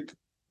basic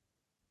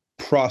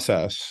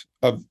process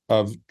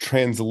of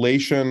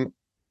translation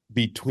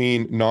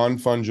between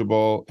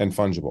non-fungible and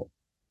fungible,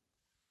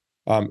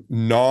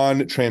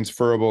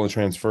 non-transferable and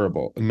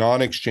transferable,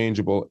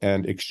 non-exchangeable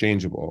and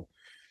exchangeable,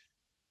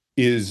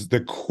 is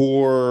the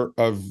core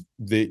of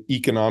the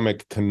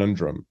economic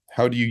conundrum.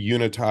 How do you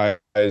unitize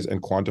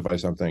and quantify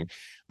something?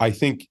 I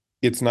think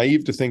it's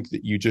naive to think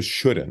that you just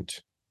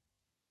shouldn't.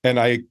 And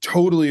I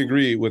totally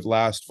agree with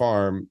Last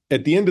Farm.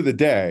 At the end of the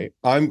day,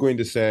 I'm going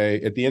to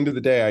say, at the end of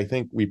the day, I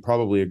think we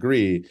probably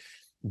agree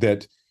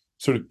that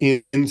sort of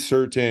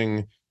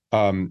inserting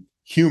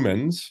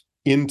humans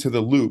into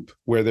the loop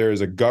where there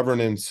is a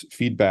governance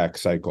feedback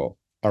cycle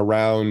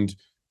around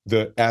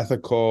the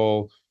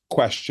ethical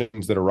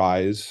questions that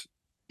arise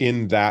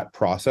in that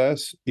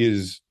process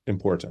is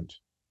important.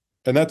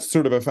 And that's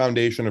sort of a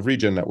foundation of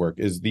Regen Network.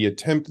 Is the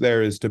attempt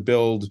there is to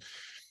build,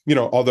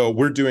 although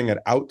we're doing it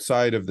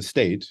outside of the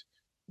state,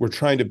 we're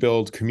trying to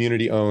build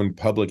community-owned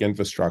public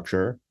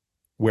infrastructure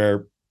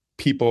where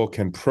people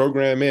can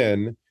program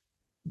in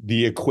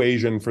the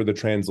equation for the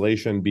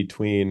translation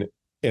between,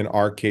 in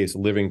our case,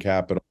 living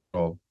capital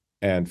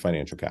and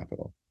financial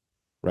capital,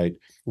 right?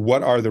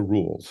 What are the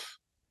rules?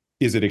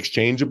 Is it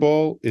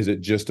exchangeable? Is it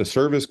just a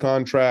service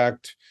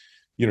contract?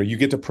 You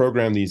get to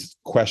program these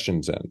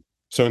questions in.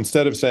 So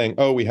instead of saying,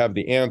 oh, we have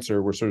the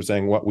answer, we're sort of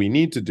saying what we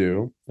need to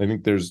do. I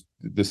think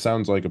this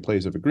sounds like a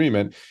place of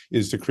agreement,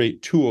 is to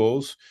create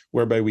tools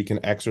whereby we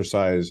can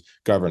exercise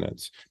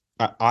governance.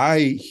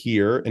 I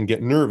hear and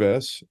get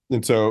nervous.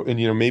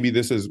 And maybe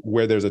this is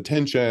where there's a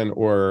tension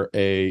or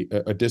a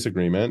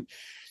disagreement.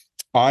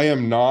 I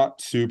am not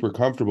super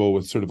comfortable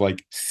with sort of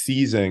like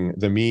seizing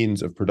the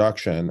means of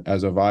production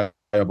as a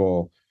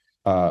viable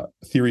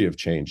theory of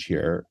change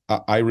here.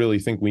 I really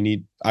think we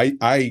need,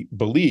 I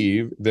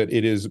believe that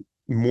it is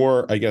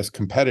more, I guess,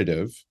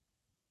 competitive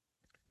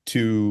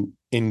to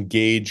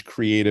engage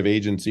creative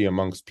agency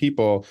amongst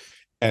people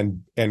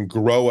and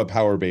grow a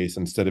power base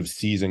instead of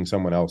seizing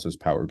someone else's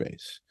power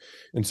base.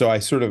 And so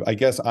I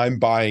guess I'm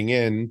buying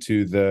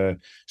into the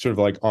sort of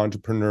like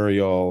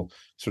entrepreneurial,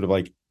 sort of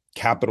like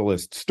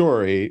capitalist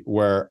story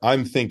where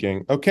I'm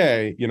thinking,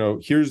 okay,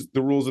 here's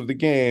the rules of the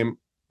game.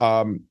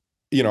 I'm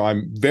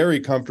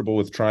very comfortable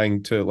with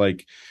trying to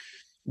like,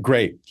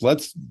 great,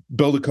 let's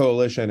build a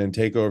coalition and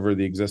take over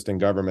the existing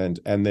government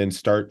and then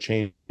start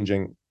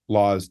changing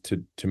laws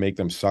to make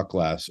them suck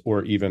less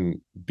or even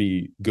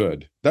be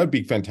good. That would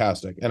be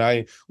fantastic. And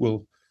I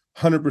will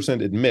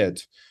 100%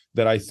 admit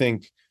that I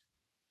think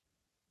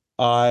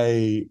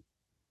I,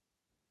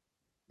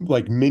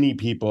 like many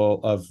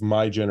people of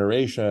my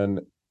generation,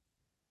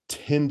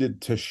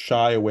 tended to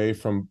shy away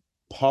from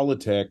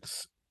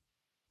politics,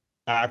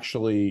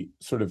 actually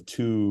sort of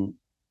to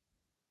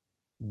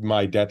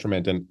my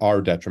detriment and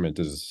our detriment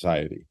as a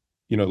society.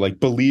 Like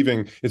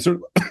believing it's sort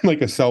of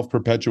like a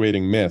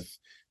self-perpetuating myth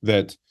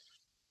that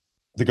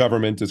the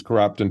government is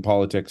corrupt and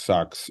politics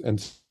sucks, and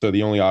so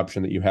the only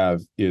option that you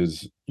have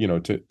is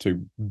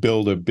to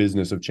build a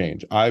business of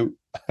change. I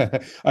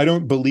I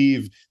don't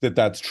believe that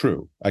that's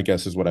true, I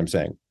guess is what I'm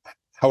saying.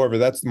 However,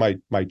 that's my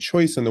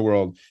choice in the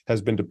world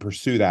has been to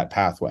pursue that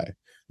pathway,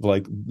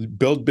 like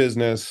build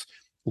business,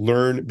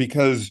 learn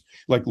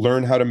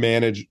how to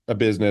manage a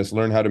business,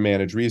 learn how to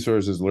manage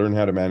resources, learn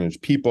how to manage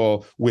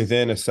people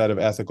within a set of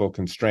ethical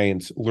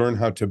constraints, learn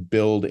how to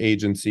build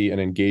agency and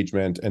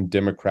engagement and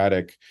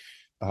democratic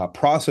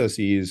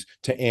processes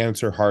to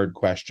answer hard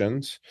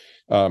questions.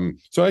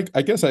 So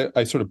I guess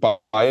I sort of buy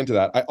into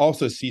that. I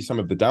also see some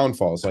of the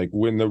downfalls, like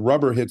when the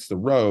rubber hits the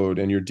road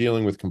and you're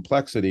dealing with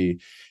complexity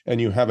and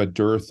you have a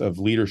dearth of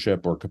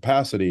leadership or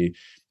capacity,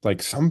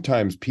 like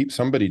sometimes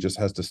somebody just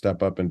has to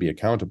step up and be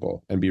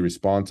accountable and be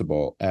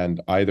responsible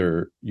and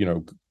either,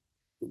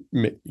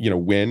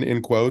 win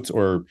in quotes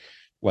or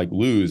like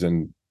lose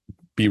and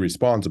be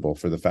responsible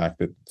for the fact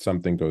that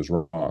something goes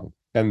wrong.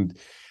 And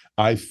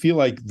I feel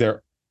like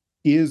there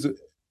is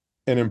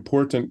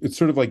it's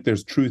sort of like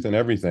there's truth in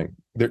everything.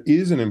 There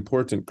is an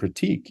important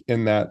critique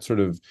in that sort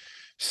of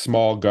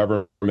small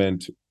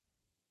government,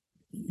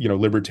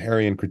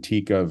 libertarian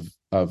critique of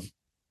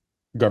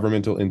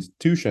governmental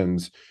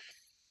institutions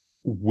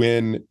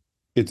when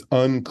it's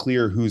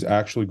unclear who's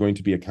actually going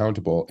to be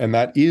accountable. And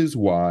that is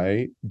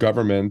why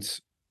governments,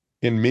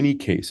 in many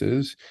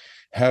cases,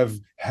 have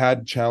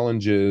had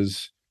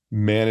challenges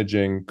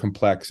managing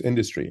complex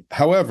industry.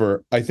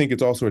 However, I think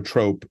it's also a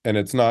trope and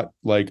it's not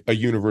like a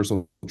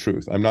universal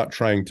truth. I'm not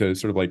trying to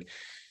sort of like,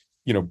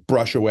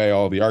 brush away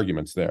all the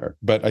arguments there,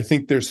 but I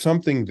think there's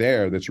something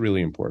there that's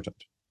really important.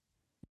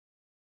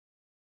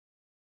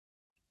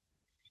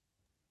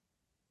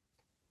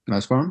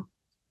 Nice one.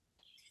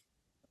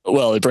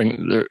 Well,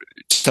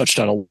 touched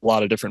on a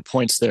lot of different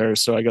points there.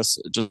 So I guess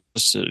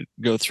just to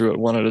go through it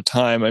one at a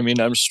time. I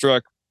mean, I'm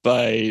struck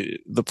by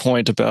the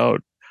point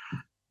about,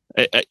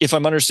 if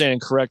I'm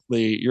understanding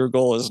correctly, your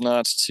goal is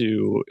not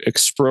to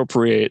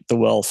expropriate the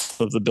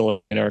wealth of the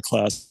billionaire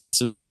class,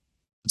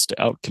 it's to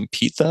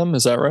outcompete them.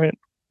 Is that right?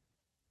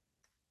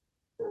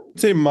 I'd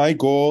say my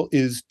goal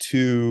is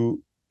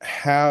to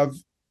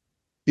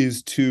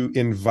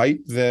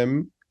invite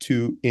them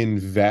to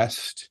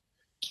invest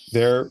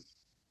their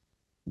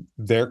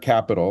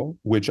capital,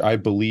 which I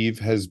believe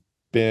has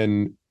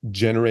been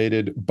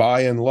generated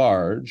by and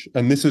large,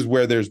 and this is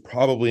where there's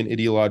probably an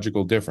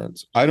ideological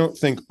difference. I don't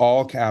think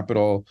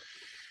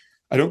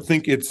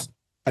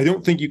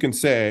you can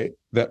say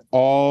that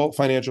all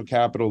financial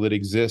capital that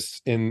exists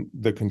in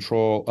the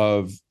control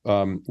of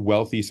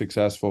wealthy,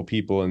 successful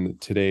people in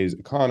today's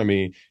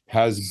economy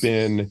has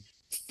been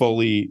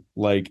fully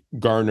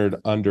garnered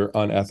under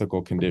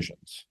unethical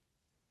conditions.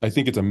 I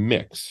think it's a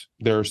mix.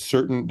 There's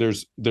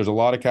a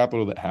lot of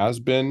capital that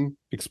has been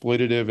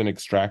exploitative and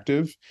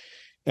extractive,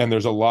 and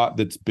there's a lot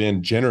that's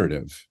been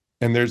generative,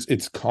 and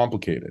it's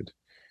complicated.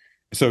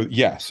 So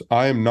yes,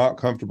 I am not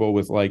comfortable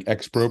with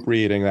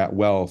expropriating that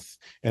wealth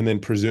and then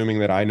presuming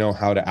that I know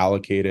how to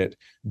allocate it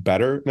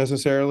better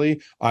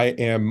necessarily. I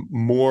am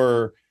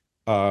more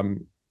I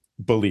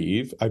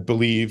believe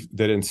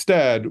that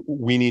instead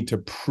we need to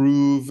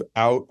prove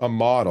out a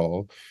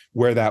model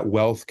where that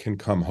wealth can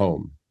come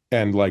home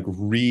and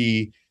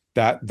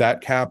that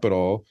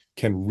capital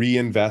can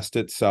reinvest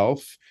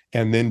itself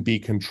and then be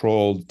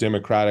controlled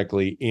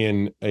democratically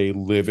in a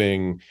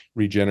living,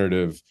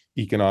 regenerative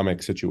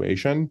economic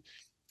situation.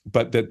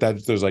 But that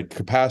there's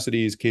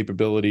capacities,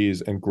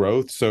 capabilities, and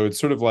growth. So it's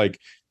sort of like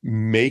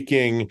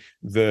making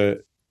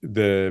the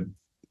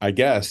I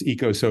guess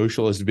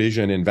eco-socialist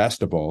vision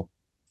investable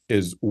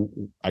is,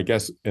 I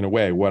guess, in a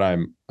way what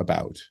I'm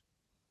about.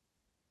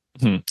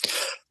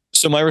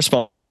 So my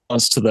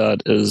response to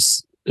that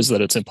is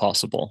that it's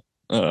impossible.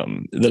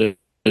 That it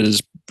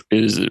is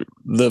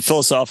the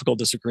philosophical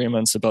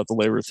disagreements about the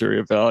labor theory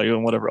of value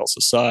and whatever else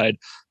aside,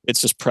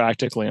 it's just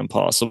practically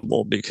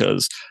impossible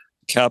because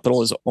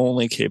capital is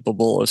only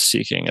capable of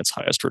seeking its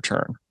highest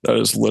return. That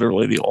is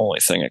literally the only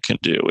thing it can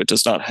do. It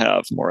does not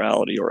have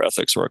morality or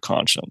ethics or a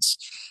conscience.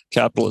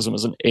 Capitalism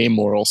is an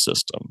amoral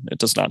system. It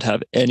does not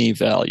have any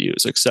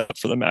values except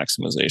for the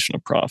maximization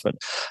of profit.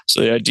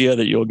 So the idea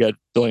that you'll get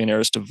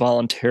billionaires to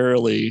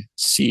voluntarily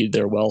cede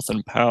their wealth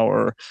and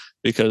power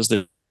because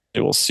they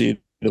will see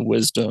the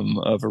wisdom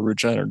of a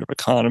regenerative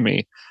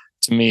economy,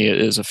 to me, it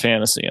is a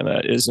fantasy, and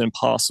that is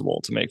impossible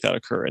to make that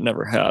occur. It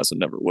never has, and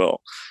never will.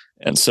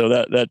 And so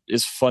that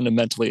is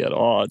fundamentally at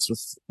odds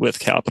with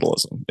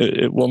capitalism.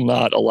 It will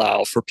not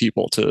allow for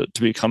people to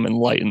become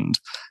enlightened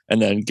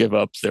and then give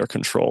up their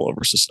control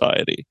over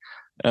society.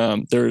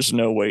 There's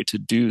no way to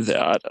do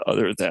that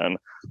other than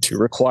to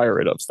require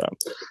it of them.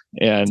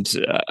 And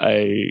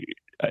I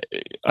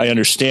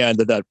understand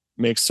that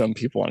makes some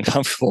people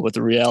uncomfortable, but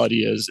the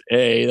reality is,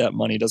 A, that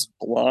money doesn't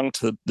belong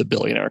to the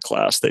billionaire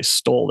class. They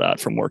stole that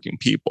from working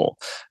people.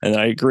 And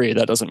I agree,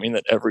 that doesn't mean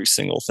that every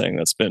single thing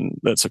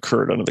that's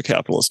occurred under the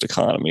capitalist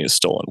economy is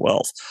stolen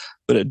wealth.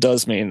 But it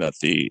does mean that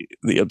the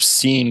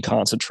obscene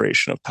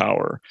concentration of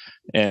power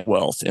and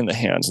wealth in the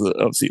hands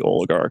of the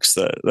oligarchs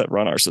that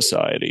run our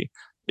society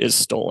is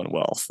stolen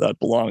wealth that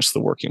belongs to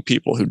the working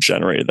people who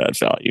generated that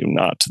value,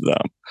 not to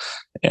them.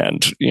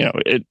 And,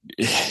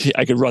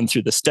 I could run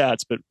through the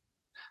stats, but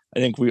I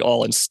think we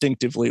all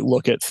instinctively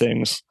look at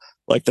things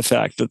like the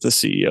fact that the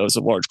CEOs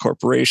of large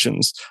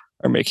corporations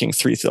are making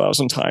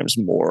 3,000 times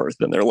more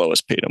than their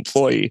lowest paid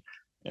employee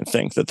and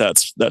think that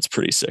that's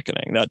pretty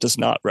sickening. That does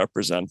not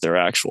represent their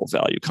actual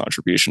value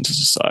contribution to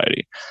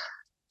society.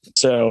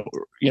 So,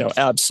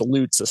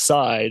 absolutes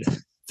aside,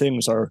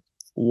 things are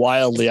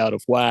wildly out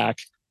of whack.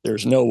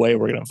 There's no way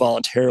we're going to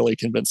voluntarily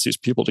convince these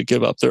people to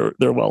give up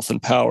their wealth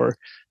and power.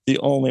 The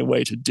only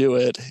way to do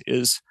it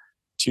is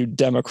to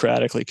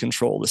democratically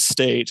control the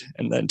state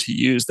and then to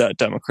use that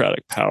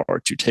democratic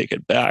power to take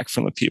it back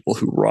from the people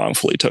who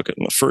wrongfully took it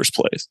in the first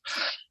place.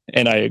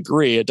 And I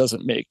agree, it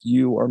doesn't make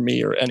you or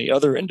me or any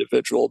other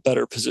individual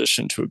better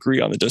positioned to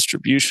agree on the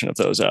distribution of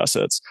those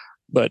assets.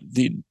 But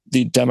the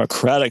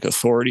democratic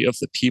authority of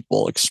the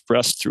people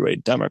expressed through a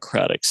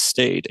democratic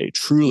state, a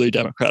truly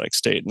democratic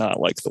state, not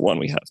like the one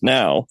we have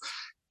now,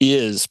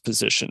 is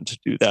positioned to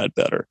do that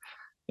better.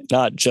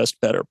 Not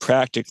just better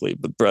practically,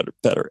 but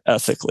better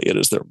ethically. It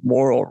is their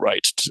moral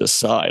right to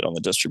decide on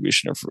the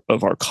distribution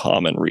of our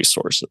common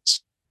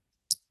resources.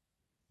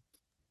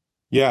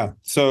 Yeah.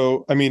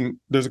 So,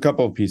 there's a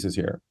couple of pieces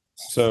here.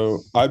 So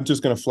I'm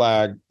just going to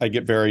flag, I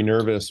get very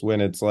nervous when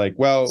it's like,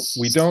 well,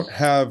 we don't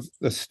have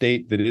a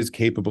state that is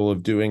capable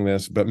of doing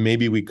this, but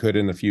maybe we could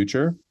in the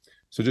future.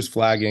 So just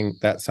flagging,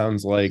 that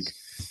sounds like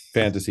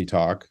fantasy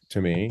talk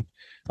to me.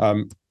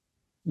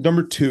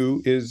 Number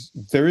two is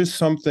there is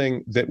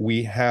something that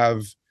we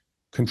have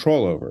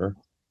control over,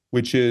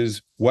 which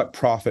is what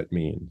profit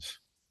means.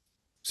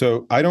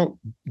 So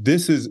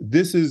this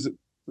is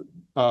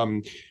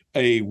a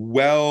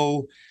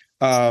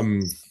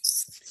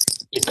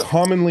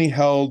commonly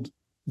held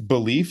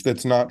belief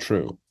that's not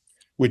true,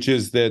 which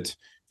is that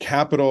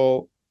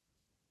capital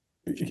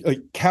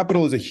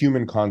is a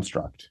human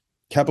construct.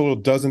 Capital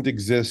doesn't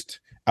exist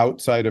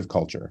outside of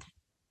culture.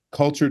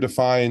 Culture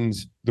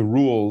defines the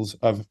rules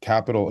of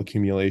capital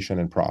accumulation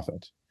and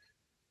profit.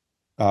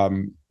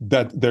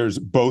 That there's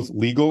both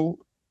legal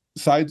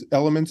side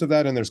elements of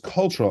that and there's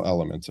cultural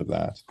elements of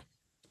that.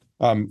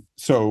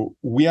 So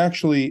we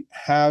actually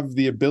have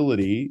the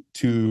ability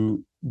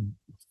to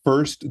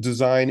first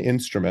design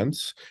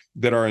instruments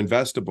that are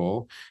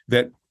investable,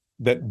 that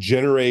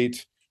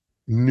generate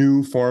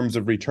new forms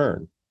of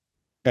return.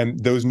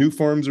 And those new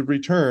forms of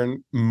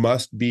return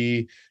must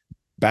be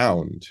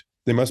bound.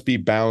 They must be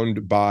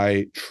bound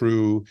by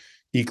true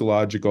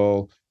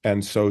ecological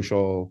and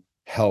social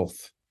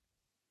health.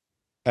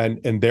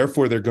 And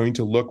therefore, they're going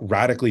to look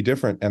radically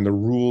different. And the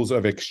rules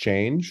of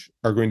exchange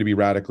are going to be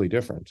radically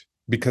different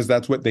because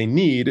that's what they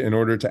need in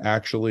order to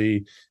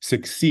actually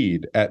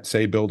succeed at,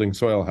 say, building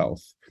soil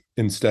health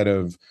instead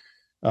of,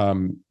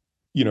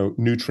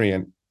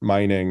 nutrient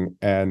mining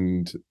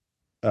and,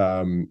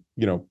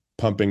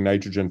 pumping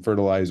nitrogen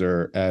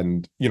fertilizer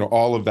and,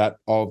 all of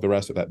the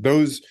rest of that.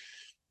 Those,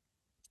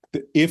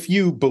 if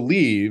you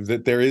believe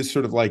that there is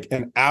sort of like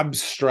an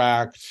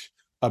abstract,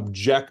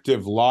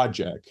 objective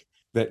logic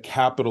that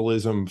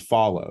capitalism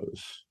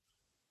follows,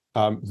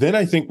 then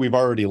I think we've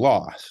already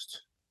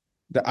lost.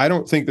 I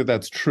don't think that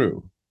that's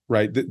true,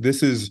 right?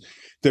 This is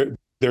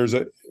there's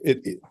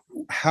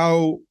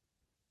how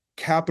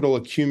capital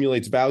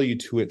accumulates value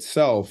to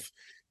itself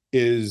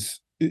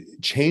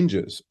it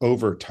changes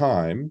over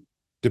time,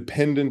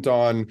 dependent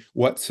on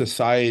what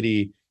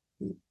society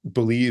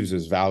believes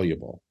is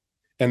valuable.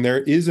 And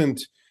there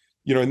isn't,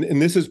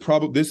 and this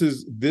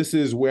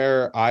is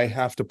where I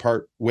have to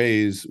part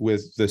ways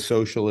with the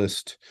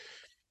socialist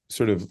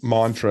sort of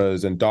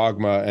mantras and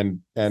dogma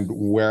and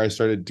where I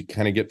started to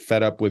kind of get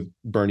fed up with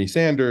Bernie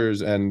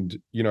Sanders and,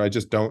 I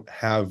just don't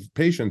have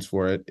patience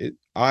for it.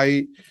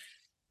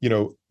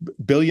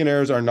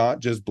 Billionaires are not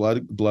just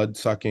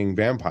blood-sucking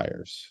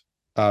vampires.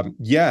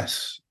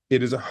 Yes,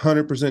 it is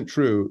 100%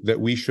 true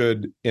that we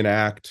should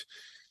enact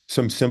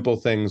some simple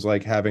things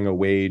like having a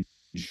wage.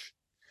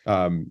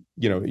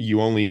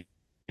 You only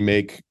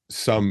make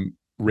some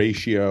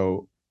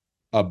ratio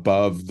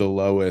above the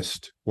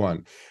lowest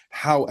one.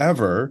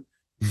 However,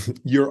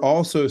 you're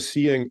also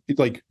seeing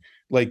like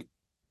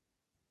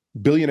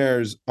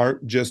billionaires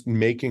aren't just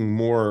making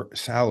more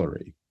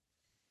salary.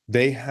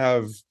 They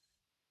have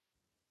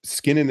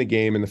skin in the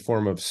game in the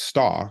form of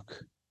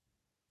stock.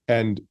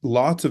 And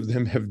lots of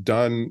them have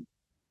gone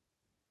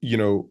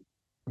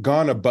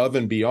above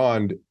and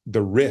beyond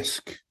the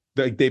risk.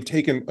 They've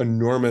taken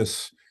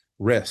enormous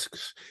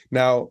risks.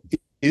 Now,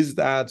 is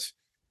that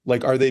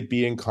are they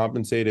being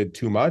compensated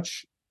too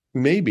much?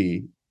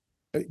 Maybe,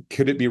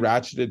 Could it be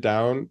ratcheted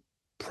down?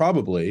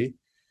 Probably.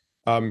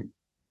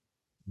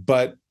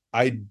 But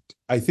I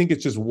think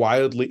it's just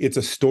it's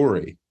a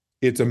story.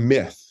 It's a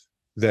myth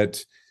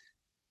that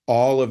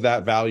all of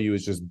that value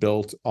is just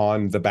built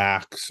on the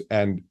backs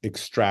and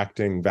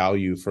extracting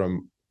value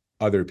from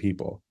other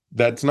people.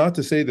 That's not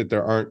to say that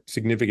there aren't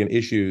significant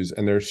issues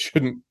and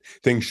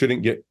things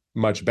shouldn't get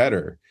much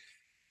better.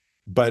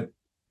 But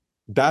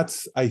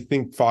that's, I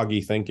think,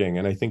 foggy thinking.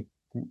 And I think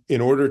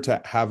in order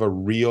to have a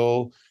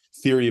real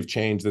theory of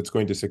change that's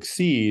going to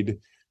succeed,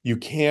 you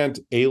can't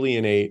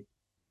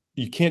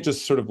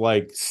just sort of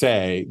like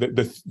say that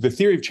the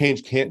theory of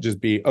change can't just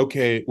be,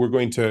 okay, we're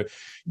going to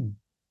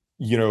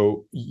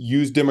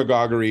use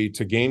demagoguery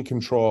to gain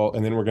control,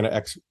 and then we're going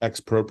to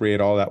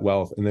expropriate all that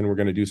wealth, and then we're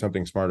going to do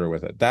something smarter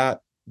with it.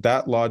 That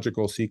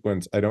logical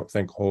sequence, I don't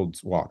think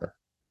holds water.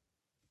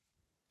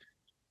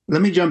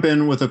 Let me jump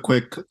in with a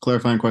quick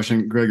clarifying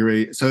question,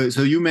 Gregory. So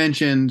you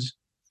mentioned,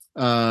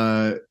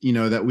 that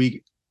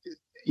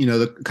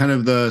the kind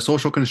of the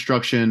social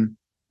construction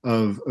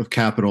of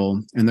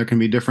capital, and there can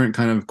be different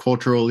kind of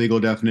cultural legal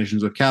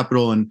definitions of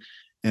capital and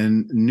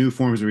new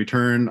forms of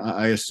return.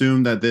 I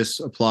assume that this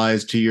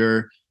applies to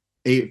your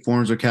 8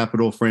 forms of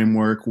capital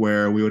framework,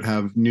 where we would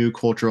have new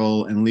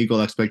cultural and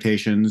legal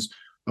expectations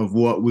of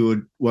what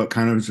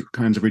kinds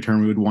of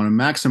return we would want to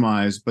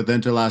maximize. But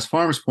then to Last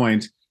Farm's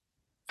point,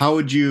 how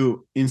would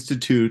you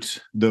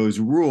institute those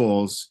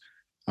rules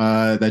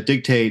that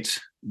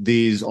dictate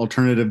these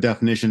alternative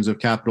definitions of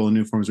capital and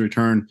new forms of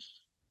return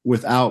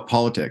without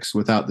politics,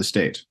 without the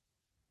state?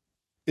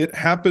 It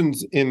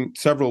happens in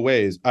several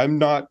ways. I'm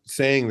not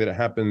saying that it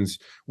happens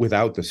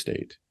without the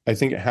state. I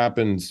think it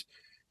has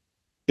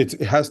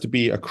to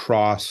be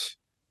across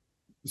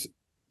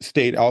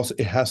state. Also,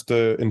 it has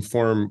to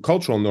inform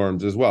cultural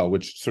norms as well,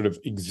 which sort of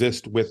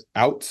exist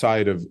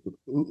outside of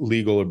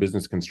legal or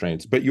business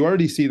constraints. But you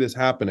already see this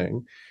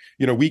happening.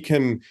 We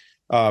can,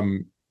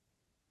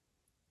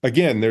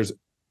 again, there's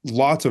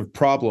lots of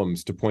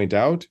problems to point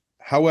out.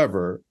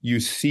 However, you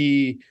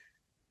see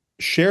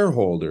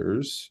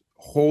shareholders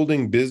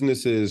holding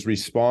businesses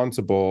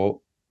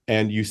responsible,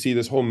 and you see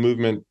this whole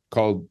movement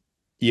called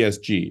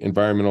ESG,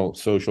 environmental,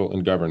 social,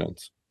 and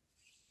governance,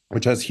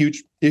 which has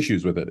huge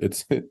issues with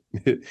it.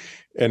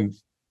 And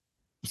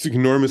it's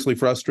enormously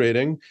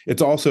frustrating.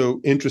 It's also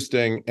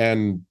interesting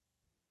and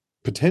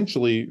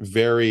potentially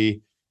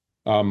very,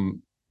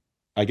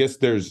 I guess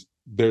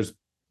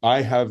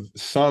I have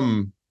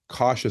some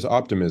cautious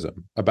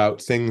optimism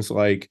about things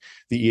like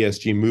the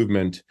ESG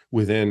movement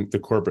within the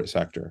corporate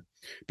sector,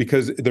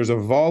 because there's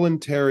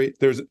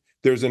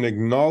an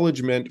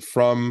acknowledgement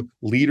from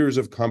leaders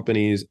of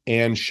companies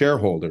and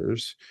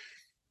shareholders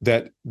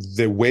that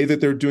the way that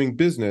they're doing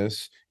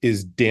business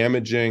is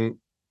damaging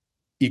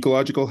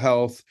ecological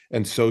health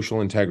and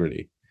social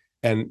integrity,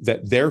 and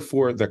that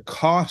therefore the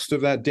cost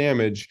of that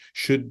damage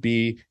should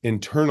be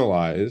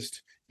internalized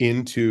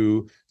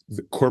into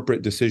the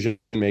corporate decision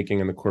making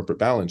and the corporate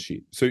balance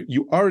sheet. So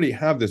you already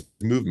have this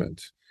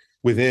movement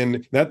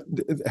within that.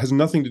 It has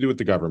nothing to do with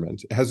the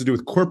government. It has to do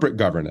with corporate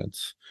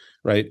governance,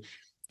 right?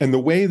 And the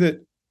way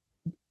that,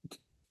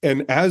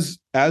 and as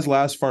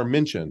Last Farm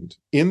mentioned,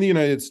 in the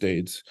United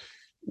States,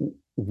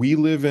 we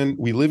live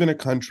in a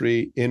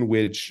country in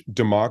which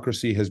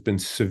democracy has been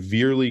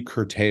severely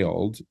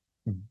curtailed.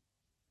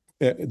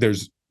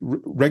 There's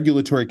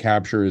regulatory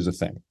capture is a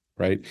thing,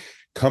 right?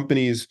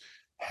 Companies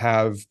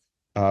have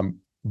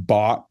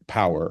bought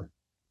power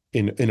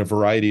in a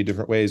variety of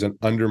different ways and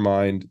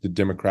undermined the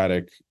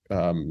democratic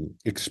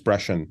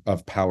expression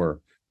of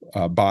power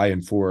by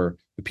and for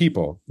the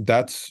people.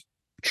 That's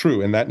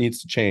true, and that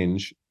needs to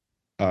change.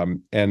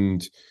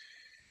 And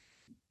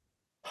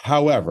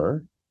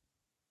however,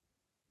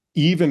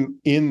 even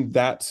in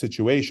that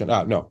situation,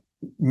 no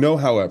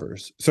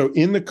howevers. So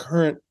in the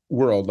current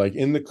world, like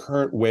in the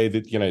current way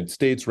that the United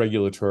States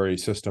regulatory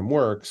system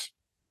works,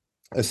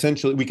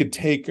 essentially we could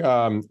take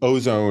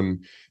ozone.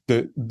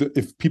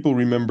 If people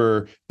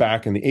remember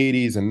back in the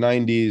 80s and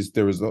 90s,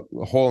 there was a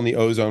hole in the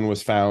ozone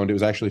was found. It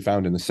was actually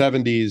found in the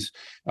 70s.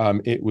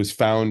 It was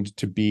found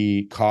to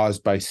be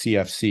caused by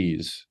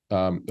CFCs,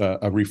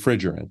 a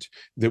refrigerant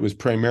that was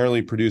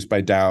primarily produced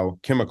by Dow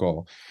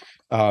Chemical,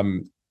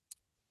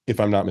 if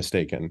I'm not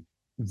mistaken.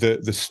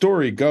 The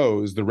story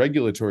goes, the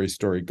regulatory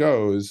story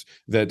goes,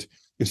 that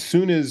as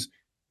soon as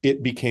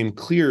it became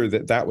clear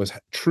that that was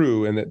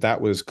true and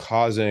that was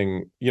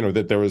causing,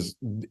 that there was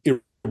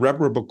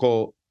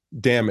irreparable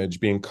damage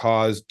being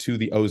caused to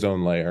the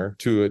ozone layer,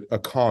 to a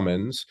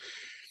commons,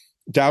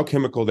 Dow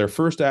Chemical, their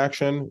first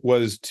action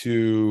was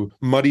to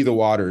muddy the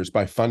waters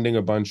by funding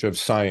a bunch of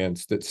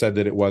science that said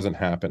that it wasn't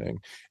happening.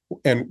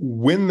 And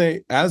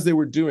as they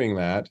were doing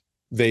that,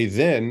 they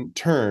then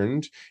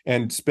turned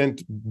and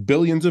spent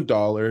billions of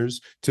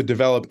dollars to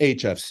develop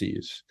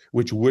HFCs,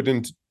 which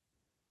wouldn't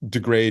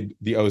degrade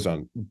the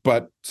ozone.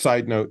 But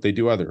side note, they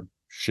do other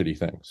shitty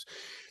things.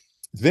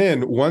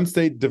 Then once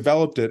they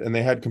developed it and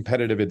they had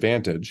competitive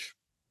advantage,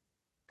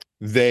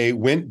 they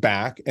went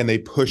back and they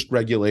pushed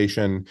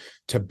regulation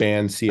to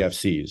ban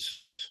CFCs.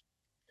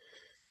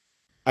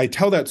 I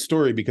tell that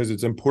story because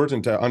it's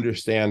important to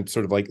understand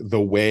sort of like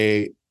the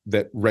way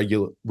that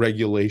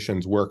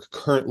regulations work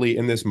currently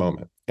in this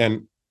moment.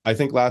 And I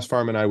think Last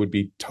Farm and I would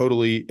be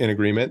totally in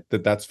agreement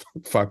that that's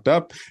fucked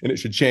up and it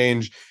should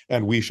change,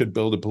 and we should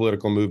build a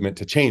political movement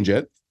to change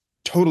it.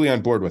 Totally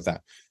on board with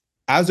that.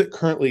 As it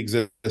currently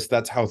exists,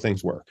 that's how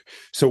things work.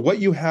 So what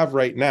you have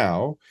right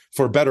now,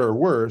 for better or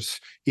worse,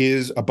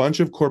 is a bunch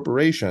of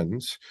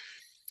corporations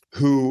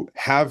who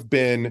have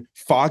been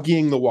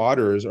foggying the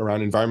waters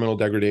around environmental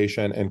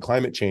degradation and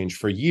climate change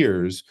for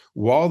years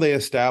while they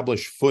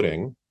establish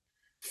footing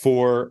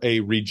for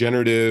a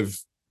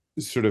regenerative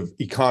sort of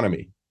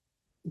economy.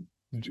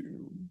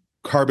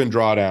 Carbon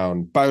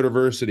drawdown,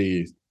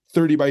 biodiversity,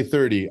 30 by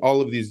 30,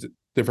 all of these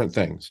different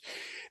things.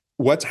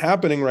 What's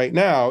happening right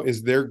now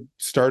is they're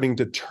starting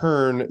to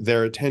turn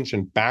their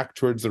attention back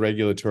towards the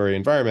regulatory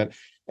environment.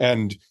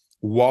 And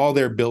while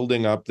they're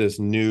building up this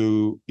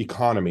new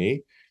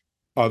economy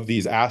of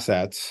these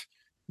assets,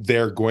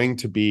 they're going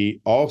to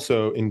be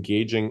also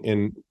engaging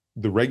in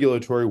the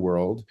regulatory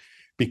world,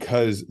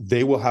 because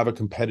they will have a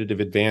competitive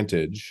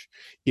advantage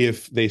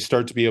if they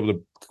start to be able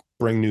to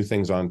bring new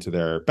things onto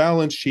their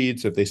balance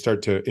sheets, if they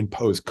start to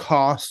impose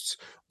costs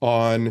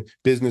on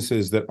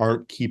businesses that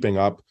aren't keeping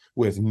up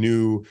with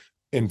new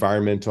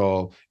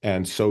environmental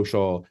and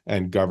social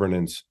and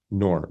governance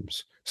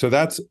norms. So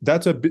that's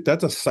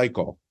a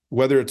cycle.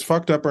 Whether it's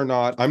fucked up or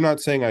not, I'm not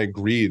saying I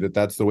agree that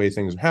that's the way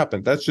things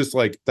happen. That's just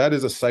like, that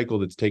is a cycle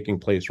that's taking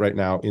place right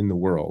now in the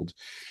world.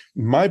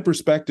 My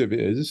perspective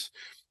is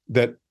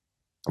that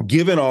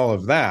given all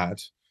of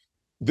that,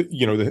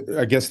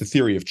 I guess the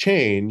theory of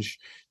change,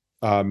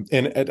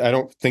 and I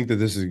don't think that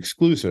this is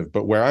exclusive,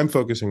 but where I'm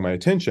focusing my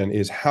attention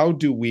is how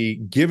do we,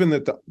 given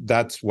that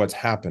that's what's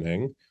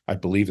happening, I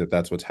believe that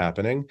that's what's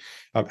happening,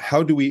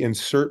 how do we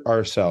insert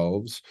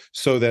ourselves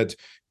so that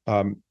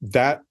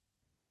that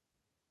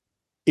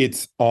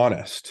it's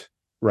honest,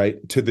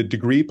 right? To the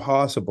degree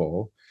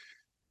possible,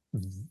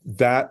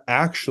 that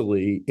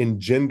actually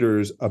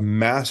engenders a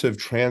massive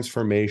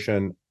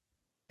transformation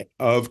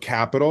of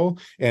capital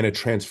and a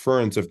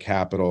transference of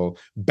capital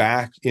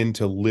back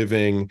into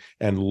living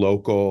and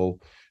local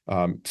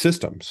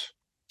systems.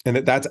 And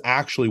that's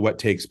actually what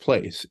takes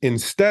place,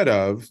 instead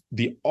of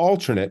the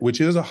alternate, which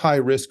is a high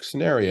risk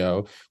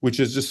scenario, which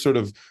is just sort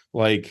of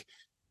like,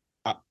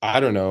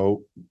 I don't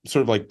know,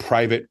 sort of like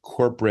private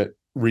corporate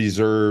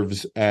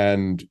reserves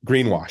and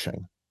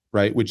greenwashing,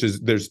 right? Which is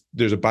there's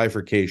a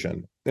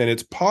bifurcation. And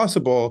it's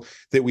possible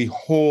that we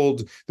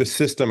hold the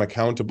system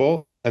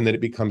accountable and that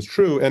it becomes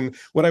true. And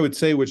what I would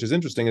say, which is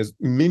interesting, is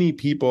many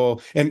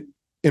people, and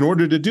in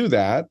order to do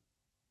that,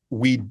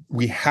 we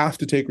have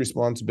to take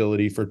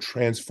responsibility for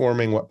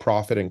transforming what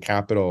profit and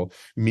capital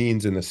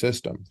means in the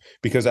system.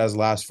 Because as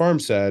Last Farm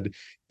said,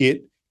 if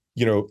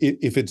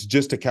it's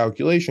just a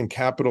calculation,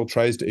 capital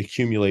tries to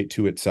accumulate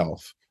to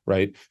itself,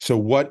 right? So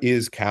what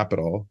is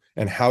capital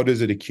and how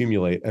does it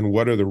accumulate and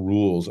what are the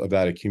rules of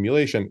that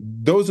accumulation?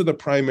 Those are the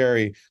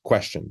primary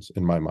questions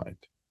in my mind.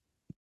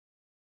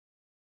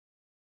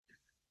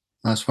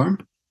 Last Farm?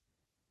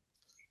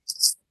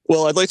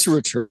 Well, I'd like to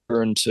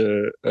return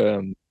to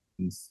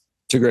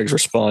Greg's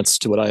response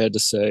to what I had to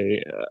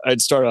say.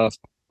 I'd start off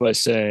by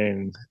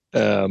saying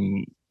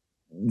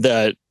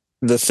that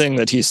the thing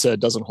that he said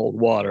doesn't hold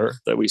water,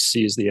 that we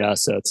seize the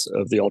assets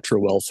of the ultra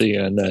wealthy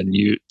and then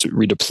you to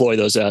redeploy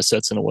those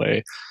assets in a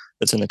way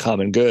that's in the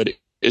common good,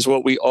 is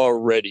what we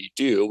already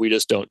do. We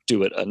just don't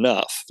do it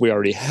enough. We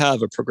already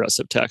have a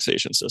progressive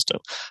taxation system.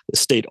 The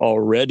state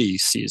already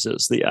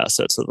seizes the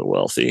assets of the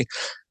wealthy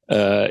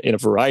in a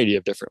variety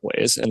of different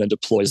ways, and then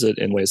deploys it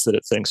in ways that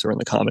it thinks are in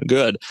the common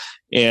good.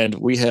 And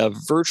we have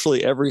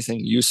virtually everything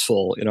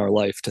useful in our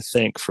life to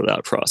thank for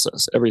that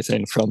process.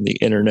 Everything from the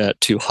internet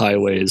to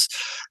highways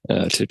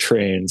to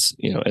trains,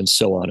 and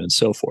so on and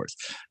so forth.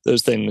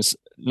 Those things,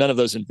 none of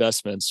those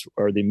investments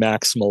are the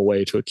maximal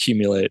way to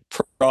accumulate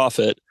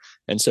profit.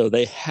 And so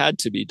they had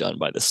to be done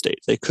by the state.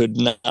 They could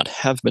not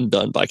have been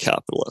done by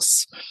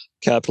capitalists.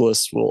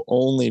 Capitalists will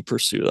only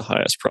pursue the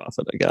highest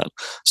profit again.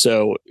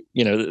 So,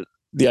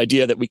 the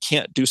idea that we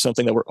can't do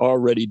something that we're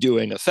already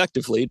doing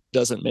effectively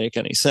doesn't make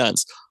any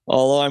sense.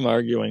 All I'm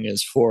arguing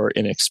is for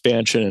an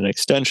expansion and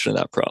extension of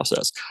that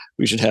process.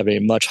 We should have a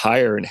much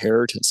higher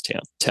inheritance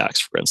tax,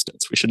 for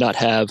instance. We should not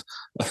have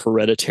a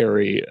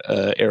hereditary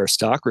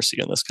aristocracy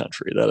in this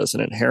country. That is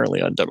an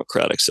inherently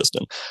undemocratic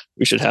system.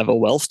 We should have a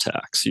wealth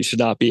tax. You should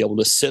not be able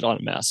to sit on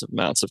massive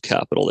amounts of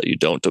capital that you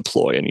don't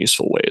deploy in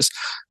useful ways.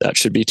 That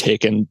should be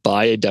taken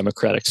by a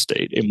democratic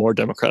state, a more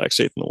democratic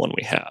state than the one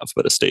we have,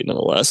 but a state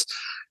nonetheless,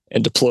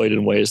 and deployed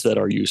in ways that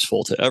are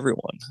useful to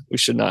everyone. We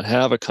should not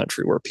have a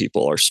country where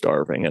people are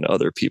starving and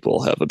other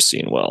people have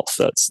obscene wealth.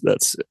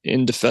 That's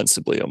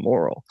indefensibly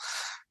immoral.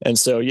 And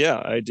so,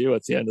 yeah, I do.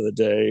 At the end of the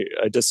day,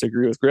 I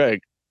disagree with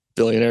Greg.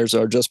 Billionaires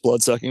are just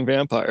blood-sucking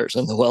vampires,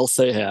 and the wealth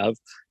they have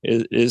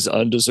is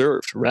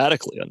undeserved,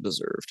 radically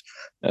undeserved.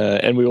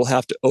 And we will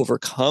have to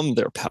overcome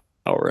their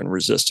and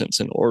resistance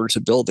in order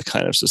to build the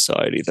kind of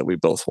society that we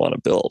both want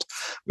to build.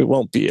 We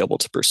won't be able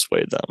to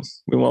persuade them.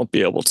 We won't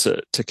be able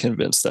to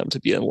convince them to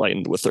be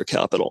enlightened with their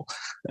capital.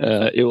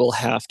 It will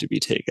have to be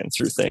taken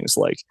through things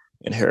like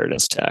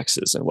inheritance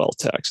taxes and wealth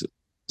taxes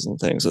and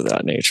things of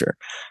that nature,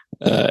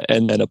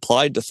 and then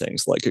applied to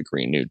things like a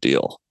Green New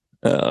Deal,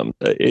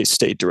 a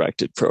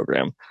state-directed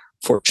program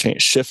for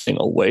shifting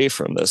away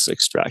from this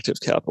extractive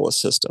capitalist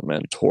system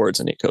and towards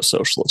an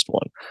eco-socialist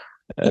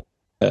one.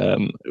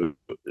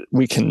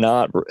 We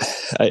cannot.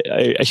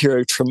 I hear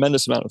a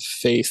tremendous amount of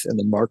faith in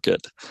the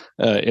market,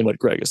 in what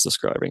Greg is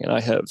describing, and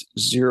I have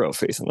zero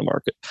faith in the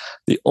market.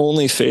 The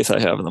only faith I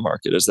have in the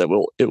market is that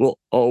it will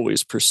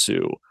always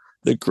pursue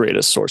the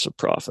greatest source of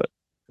profit,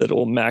 that it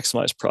will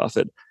maximize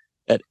profit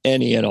at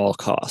any and all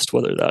cost,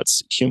 whether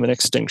that's human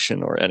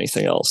extinction or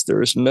anything else.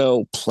 There is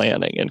no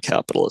planning in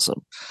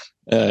capitalism.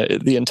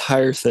 The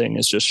entire thing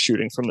is just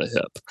shooting from the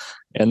hip,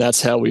 and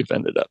that's how we've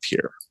ended up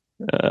here.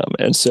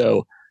 And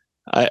so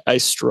I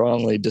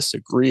strongly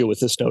disagree with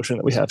this notion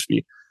that we have to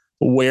be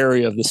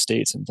wary of the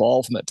state's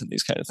involvement in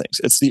these kind of things.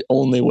 It's the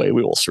only way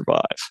we will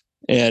survive.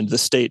 And the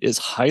state is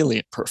highly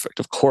imperfect,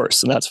 of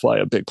course. And that's why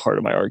a big part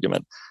of my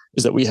argument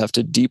is that we have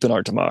to deepen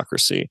our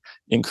democracy,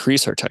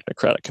 increase our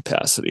technocratic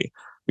capacity.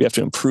 We have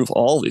to improve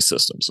all these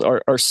systems.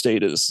 Our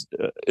state is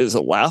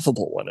a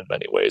laughable one in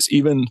many ways,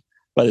 even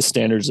by the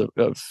standards of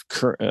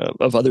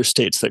other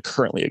states that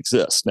currently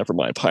exist, never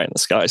mind pie in the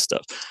sky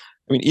stuff.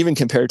 I mean, even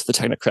compared to the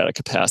technocratic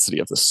capacity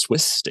of the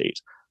Swiss state,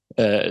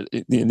 the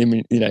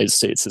United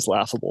States is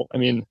laughable. I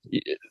mean,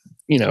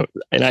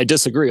 and I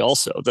disagree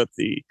also that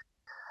the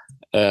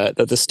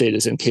state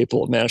is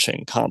incapable of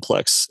managing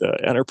complex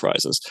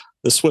enterprises.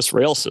 The Swiss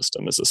rail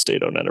system is a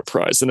state-owned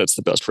enterprise, and it's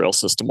the best rail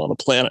system on the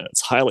planet.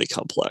 It's highly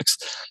complex.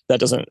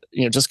 That doesn't,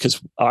 just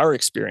because our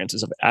experience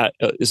is of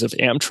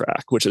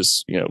Amtrak, which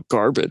is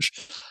garbage,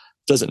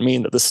 doesn't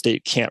mean that the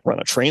state can't run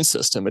a train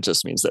system. It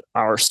just means that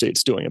our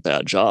state's doing a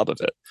bad job of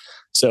it.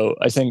 So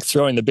I think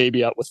throwing the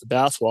baby out with the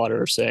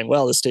bathwater, saying,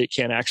 well, the state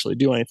can't actually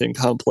do anything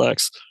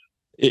complex,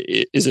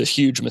 is a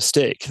huge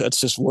mistake. That's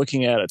just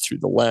looking at it through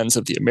the lens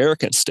of the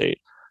American state,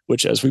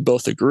 which, as we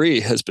both agree,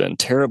 has been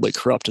terribly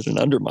corrupted and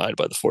undermined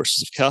by the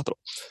forces of capital.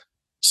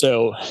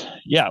 So,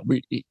 yeah,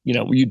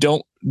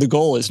 the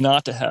goal is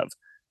not to have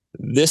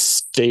this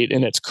state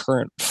in its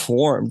current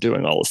form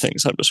doing all the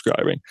things I'm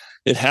describing.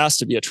 It has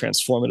to be a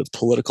transformative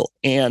political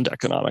and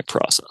economic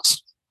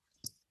process.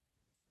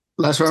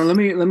 Last round, let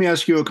me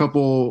ask you a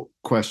couple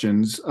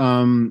questions.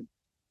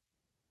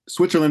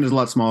 Switzerland is a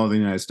lot smaller than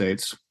the United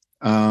States.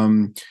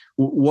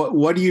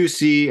 What do you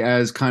see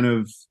as kind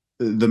of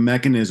the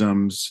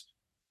mechanisms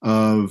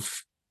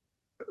of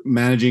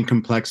managing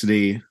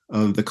complexity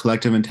of the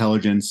collective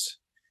intelligence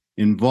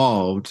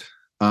involved?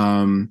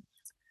 What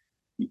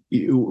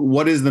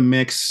is the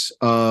mix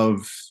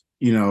of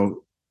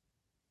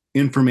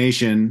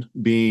information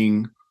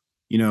being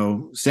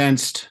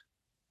sensed,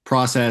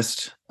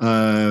 processed,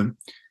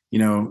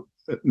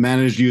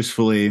 managed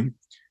usefully,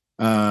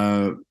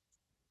 in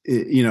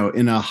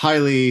a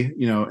highly,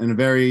 in a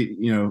very,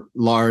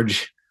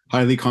 large,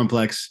 highly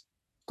complex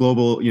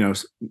global,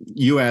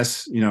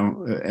 U.S.,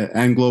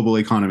 and global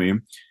economy.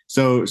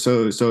 So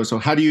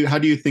how do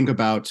you think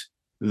about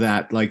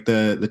that? Like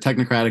the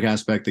technocratic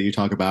aspect that you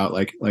talk about,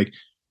 like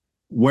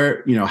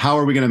where, how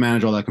are we going to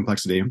manage all that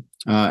complexity?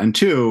 And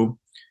two,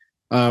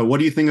 what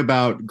do you think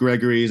about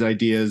Gregory's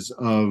ideas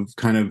of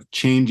kind of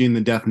changing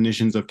the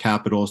definitions of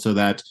capital so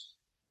that,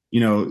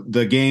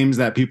 the games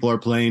that people are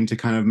playing to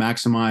kind of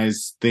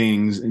maximize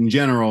things in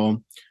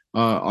general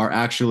are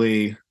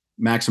actually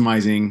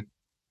maximizing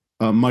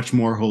a much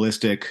more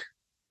holistic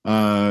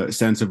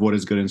sense of what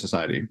is good in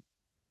society?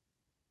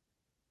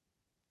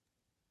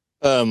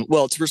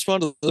 Well, to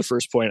respond to the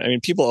first point, I mean,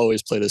 people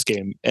always play this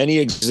game. Any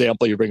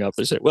example you bring up,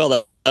 they say,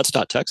 well, that's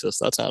not Texas.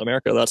 That's not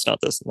America. That's not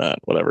this and that,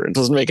 whatever. It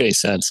doesn't make any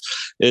sense.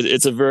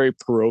 It's a very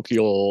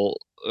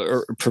parochial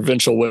or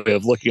provincial way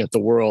of looking at the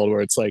world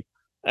where it's like,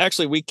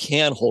 actually, we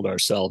can hold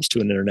ourselves to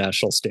an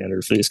international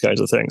standard for these kinds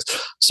of things.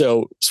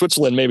 So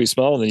Switzerland may be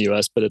smaller than the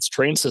U.S., but its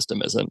train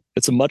system isn't.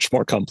 It's a much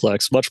more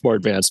complex, much more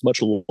advanced,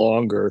 much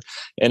longer.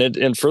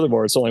 And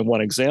furthermore, it's only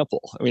one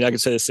example. I mean, I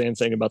could say the same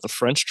thing about the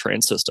French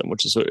train system,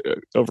 which is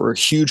over a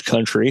huge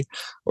country,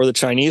 or the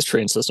Chinese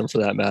train system for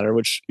that matter,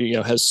 which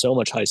has so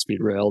much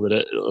high-speed rail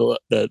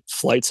that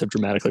flights have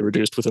dramatically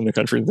reduced within the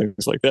country and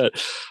things like that.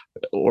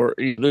 Or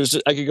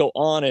I could go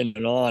on and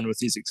on with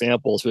these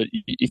examples, but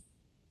you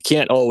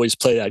can't always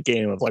play that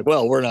game of like,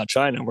 well, we're not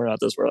China, we're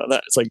not this, we're not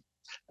that. It's like,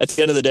 at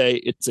the end of the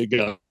day, it's a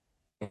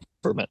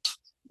government,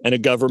 and a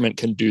government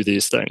can do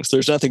these things.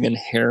 There's nothing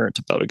inherent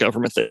about a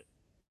government that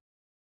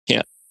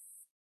can't.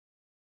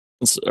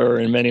 Or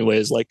in many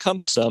ways, like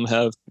some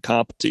have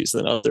competencies,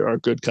 then there are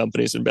good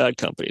companies and bad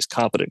companies.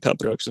 Competent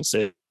companies can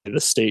say the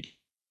state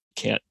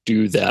can't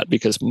do that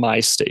because my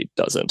state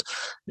doesn't.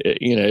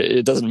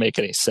 It doesn't make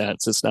any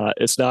sense. It's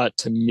not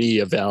to me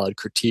a valid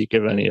critique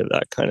of any of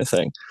that kind of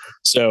thing.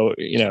 So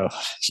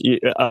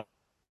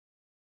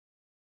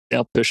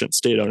efficient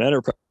state-owned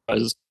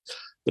enterprises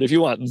But if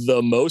you want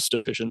the most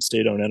efficient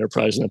state-owned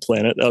enterprise on the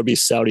planet, that would be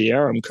Saudi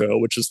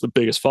Aramco, which is the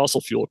biggest fossil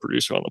fuel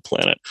producer on the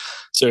planet.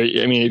 So,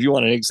 I mean, if you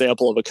want an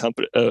example of a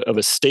company, of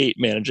a state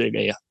managing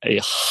a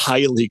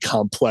highly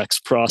complex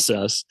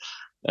process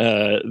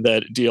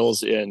that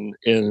deals in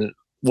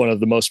one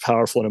of the most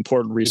powerful and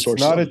important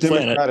resources on the planet. It's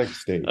not a democratic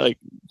state. Like,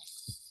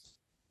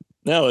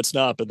 no, it's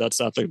not, but that's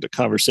not the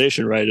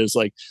conversation, right? Is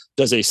like,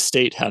 does a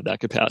state have that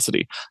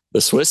capacity?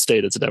 The Swiss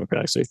state is a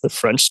democratic state. The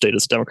French state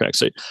is a democratic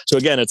state. So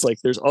again, it's like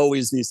there's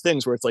always these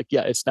things where it's like,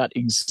 yeah, it's not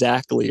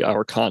exactly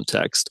our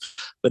context,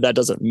 but that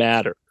doesn't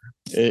matter.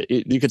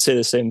 You could say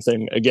the same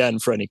thing again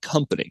for any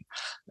company.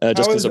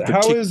 Just because a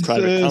particular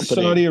private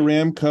company. Saudi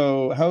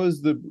Aramco? How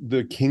is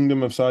the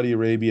Kingdom of Saudi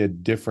Arabia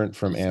different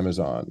from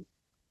Amazon?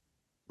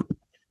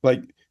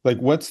 Like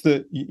what's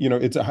the, you know,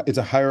 it's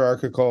a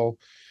hierarchical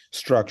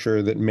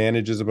structure that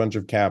manages a bunch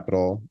of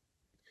capital,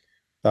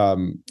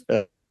 and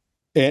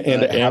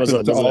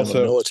Amazon doesn't have a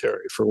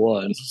military for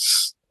one,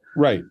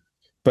 right?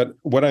 But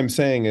what I'm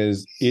saying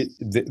is,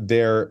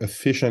 they're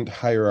efficient,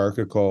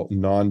 hierarchical,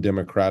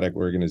 non-democratic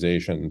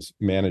organizations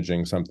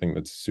managing something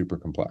that's super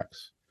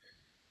complex.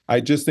 I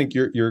just think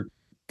you're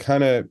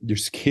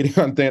skating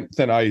on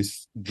thin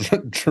ice,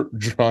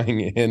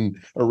 drawing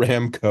in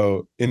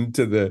Aramco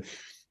into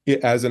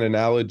as an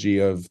analogy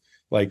of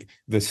like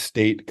the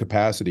state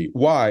capacity.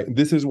 Why?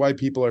 This is why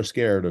people are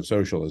scared of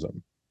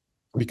socialism.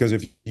 Because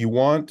if you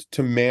want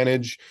to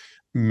manage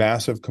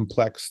massive,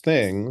 complex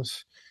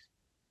things,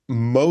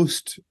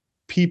 most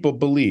people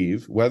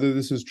believe, whether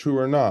this is true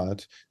or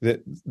not,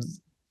 that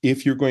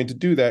if you're going to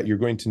do that, you're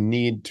going to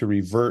need to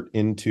revert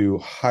into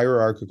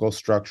hierarchical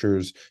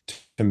structures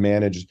to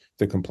manage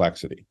the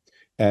complexity.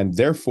 And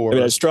therefore, I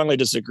mean, I strongly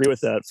disagree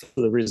with that for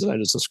the reason I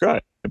just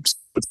described.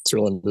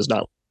 Switzerland is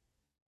not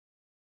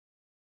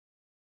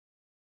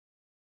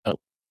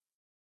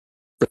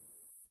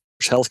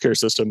healthcare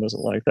system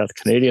isn't like that. The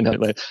Canadian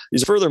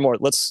is. Furthermore,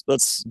 let's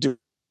do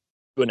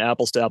an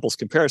apples to apples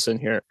comparison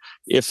here.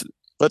 If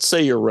let's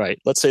say you're right,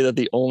 let's say that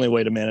the only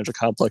way to manage a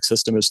complex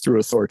system is through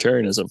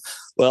authoritarianism.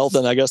 Well,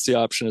 then I guess the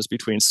option is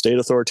between state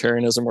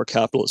authoritarianism or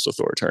capitalist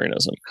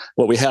authoritarianism.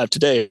 What we have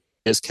today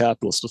is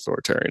capitalist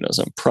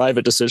authoritarianism,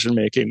 private decision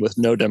making with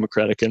no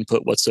democratic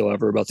input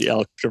whatsoever about the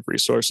allocation of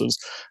resources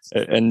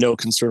and no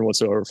concern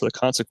whatsoever for the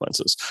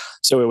consequences.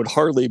 So it would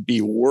hardly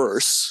be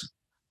worse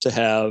to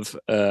have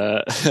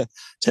a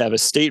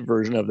state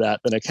version of that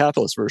than a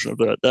capitalist version of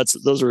that.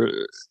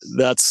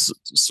 That's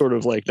sort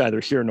of like neither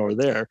here nor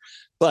there.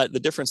 But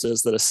the difference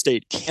is that a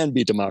state can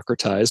be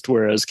democratized,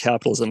 whereas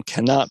capitalism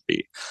cannot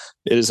be.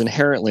 It is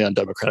inherently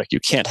undemocratic.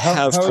 You can't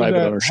have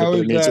private ownership of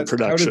the means of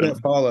production. How does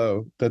that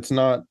follow?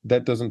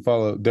 That doesn't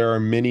follow. There are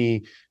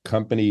many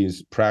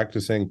companies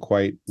practicing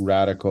quite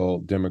radical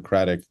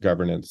democratic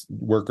governance,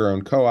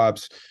 worker-owned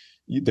co-ops.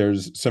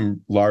 There's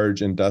some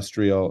large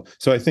industrial.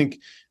 So I think,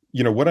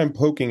 you know, what I'm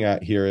poking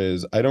at here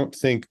is, I don't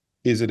think,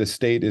 is it a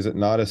state, is it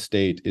not a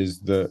state, is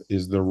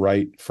the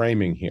right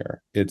framing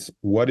here. It's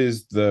what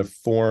is the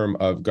form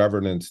of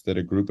governance that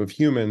a group of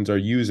humans are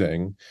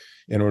using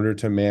in order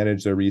to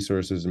manage their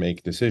resources,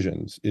 make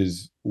decisions,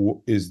 is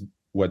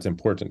what's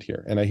important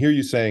here. And I hear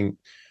you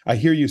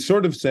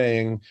sort of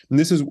saying,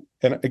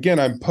 and again,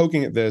 I'm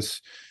poking at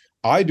this,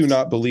 I do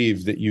not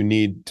believe that you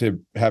need to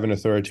have an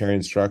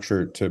authoritarian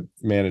structure to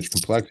manage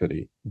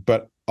complexity,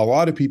 but a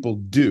lot of people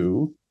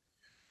do.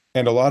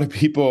 And a lot of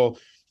people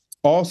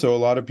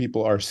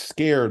are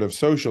scared of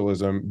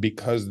socialism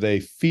because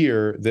they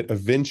fear that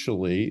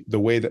eventually the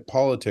way that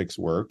politics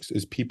works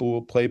is people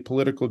will play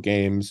political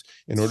games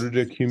in order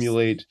to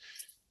accumulate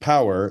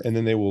power, and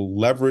then they will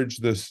leverage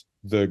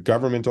the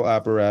governmental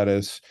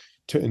apparatus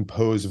to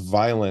impose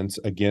violence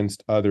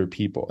against other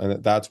people,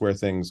 and that's where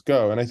things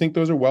go. And I think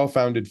those are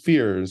well-founded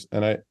fears,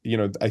 and I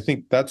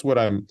think that's what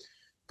I'm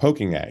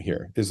poking at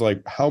here, is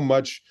like, how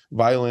much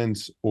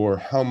violence or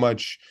how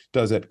much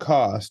does it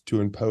cost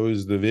to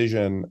impose the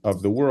vision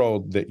of the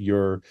world that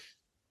you're,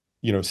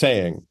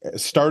 saying,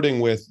 starting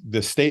with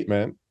the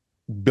statement,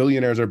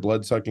 billionaires are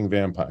blood-sucking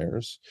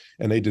vampires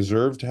and they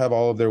deserve to have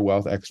all of their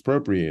wealth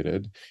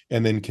expropriated,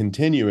 and then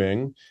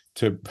continuing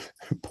to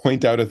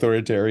point out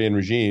authoritarian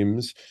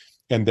regimes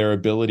and their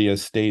ability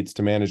as states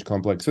to manage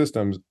complex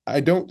systems,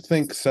 I don't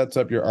think sets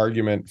up your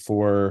argument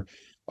for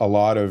a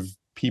lot of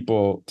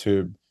people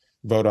to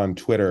vote on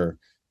Twitter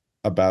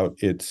about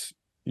its,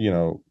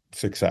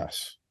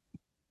 success.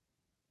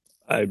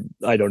 I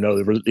don't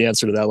know the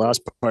answer to that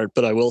last part,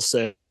 but I will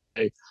say,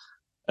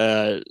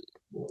 sorry,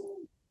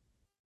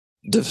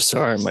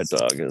 my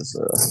dog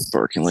is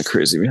barking like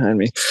crazy behind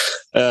me.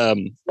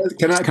 Can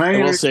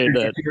I will say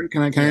that?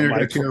 Can I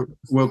interject you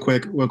real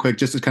quick,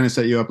 just to kind of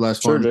set you up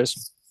last sure, one?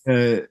 Jason.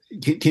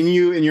 Can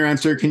you, in your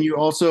answer, can you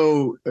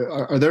also,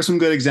 are there some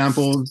good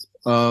examples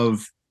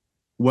of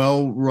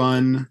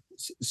well-run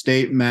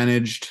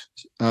state-managed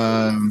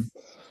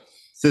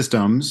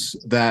systems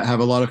that have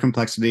a lot of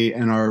complexity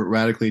and are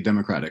radically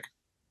democratic?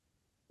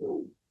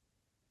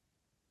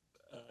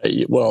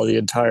 Well, the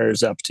entire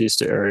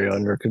Zapatista area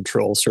under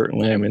control,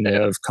 certainly. I mean, they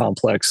have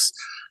complex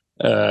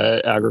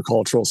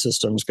agricultural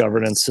systems,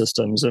 governance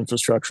systems,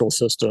 infrastructural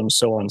systems,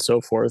 so on and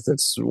so forth.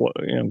 It's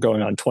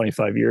going on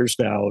 25 years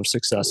now of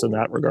success in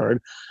that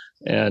regard.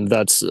 And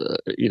that's, a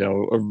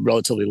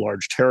relatively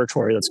large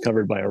territory that's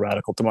covered by a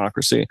radical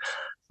democracy.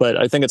 But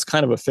I think it's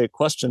kind of a fake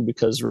question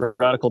because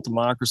radical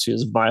democracy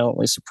is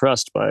violently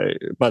suppressed by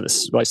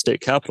state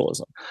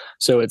capitalism.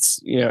 So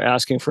it's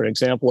asking for an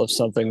example of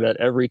something that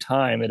every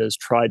time it has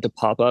tried to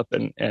pop up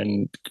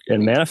and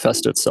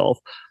manifest itself,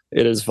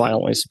 it is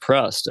violently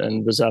suppressed.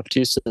 And the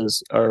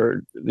Zapatistas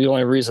are the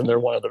only reason they're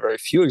one of the very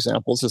few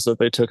examples is that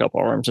they took up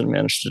arms and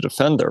managed to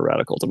defend their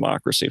radical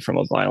democracy from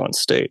a violent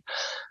state.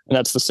 And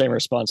that's the same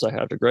response I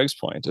have to Greg's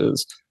point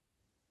is,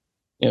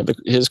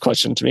 his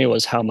question to me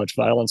was, how much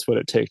violence would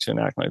it take to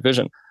enact my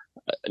vision?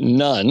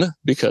 None,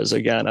 because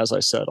again, as I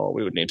said, all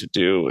we would need to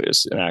do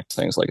is enact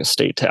things like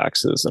estate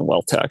taxes and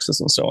wealth taxes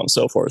and so on and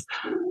so forth.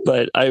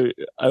 But I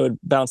would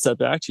bounce that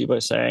back to you by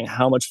saying,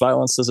 how much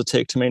violence does it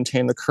take to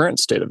maintain the current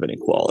state of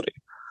inequality?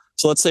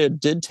 So let's say it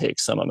did take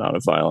some amount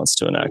of violence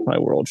to enact my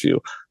worldview.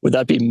 Would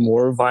that be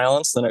more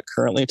violence than it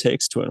currently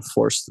takes to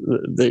enforce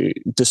the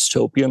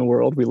dystopian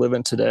world we live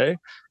in today?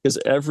 Because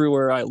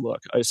everywhere I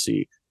look, I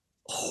see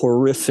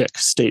horrific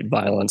state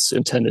violence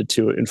intended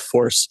to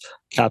enforce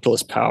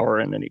capitalist power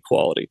and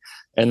inequality.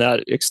 And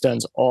that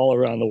extends all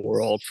around the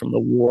world, from the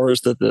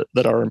wars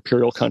that our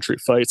imperial country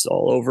fights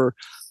all over,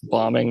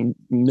 bombing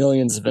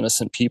millions of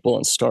innocent people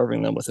and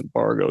starving them with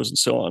embargoes and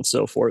so on and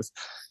so forth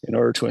in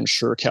order to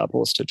ensure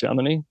capitalist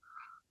hegemony.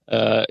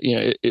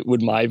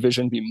 Would my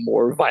vision be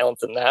more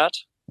violent than that?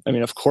 I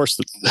mean, of course,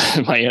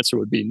 my answer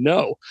would be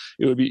no.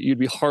 You'd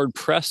be hard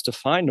pressed to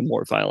find a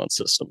more violent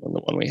system than the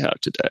one we have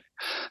today.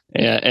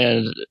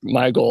 And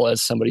my goal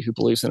as somebody who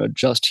believes in a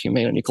just,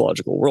 humane, and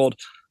ecological world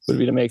would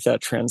be to make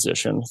that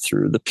transition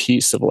through the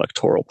peace of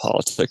electoral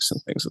politics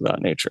and things of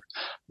that nature,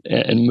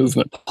 and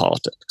movement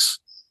politics.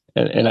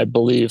 And I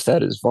believe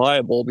that is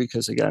viable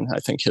because, again, I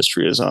think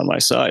history is on my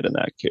side in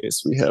that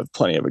case. We have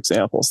plenty of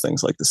examples,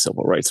 things like the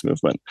civil rights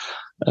movement,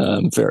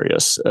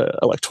 various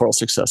electoral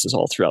successes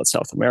all throughout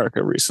South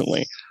America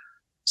recently,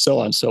 so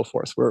on and so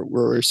forth, where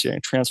we're seeing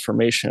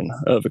transformation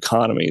of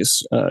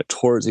economies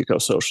towards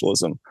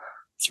eco-socialism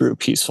through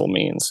peaceful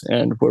means.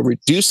 And where we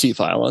do see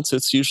violence,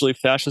 it's usually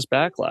fascist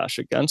backlash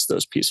against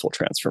those peaceful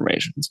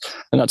transformations.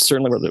 And that's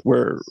certainly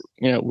where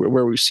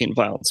we've seen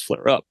violence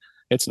flare up.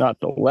 It's not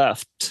the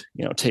left,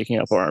 taking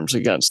up arms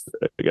against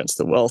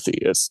the wealthy.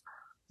 It's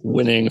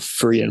winning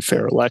free and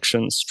fair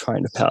elections,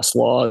 trying to pass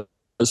laws,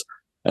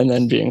 and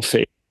then being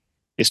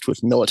faced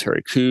with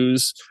military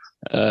coups,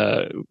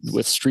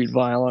 with street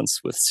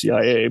violence, with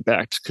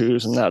CIA-backed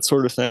coups, and that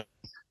sort of thing.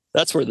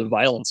 That's where the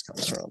violence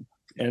comes from.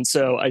 And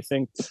so I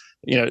think,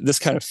 this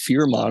kind of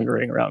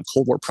fear-mongering around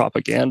Cold War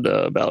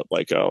propaganda about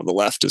the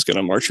left is going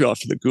to march you off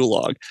to the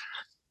gulag,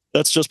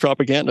 that's just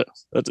propaganda.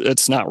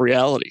 It's not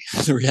reality.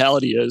 The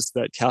reality is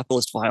that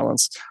capitalist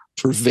violence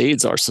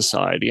pervades our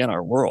society and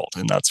our world,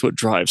 and that's what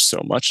drives so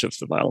much of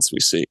the violence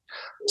we see.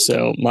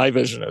 So my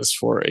vision is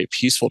for a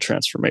peaceful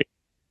transformation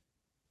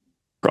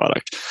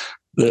product.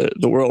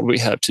 The world we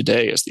have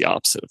today is the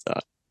opposite of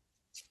that.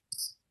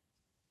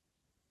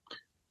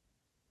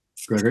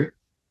 Gregory?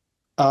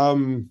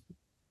 Look,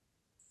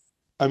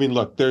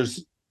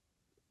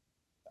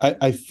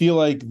 I feel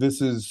like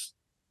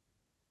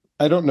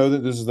I don't know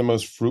that this is the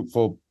most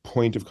fruitful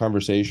point of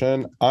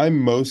conversation. I'm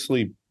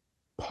mostly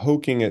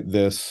poking at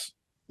this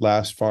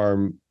last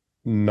farm,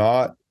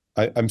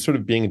 I'm sort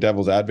of being a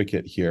devil's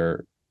advocate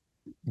here,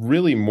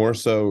 really more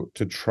so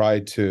to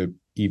try to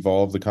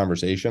evolve the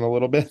conversation a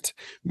little bit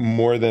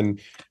more than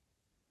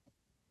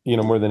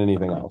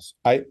anything else.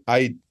 I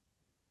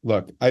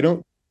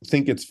don't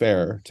think it's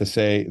fair to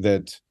say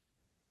that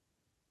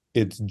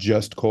it's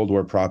just Cold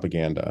War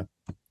propaganda.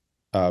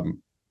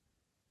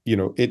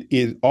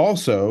 It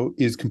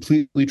is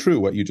completely true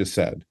what you just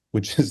said,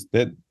 which is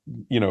that,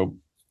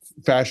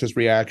 fascist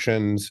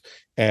reactions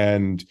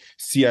and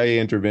CIA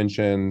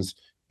interventions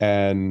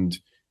and,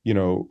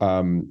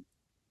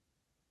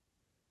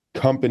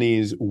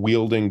 companies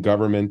wielding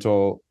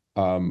governmental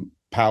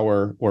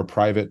power or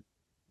private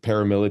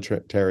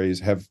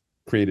paramilitaries have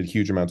created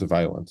huge amounts of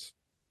violence.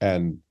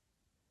 And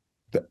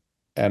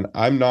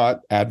I'm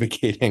not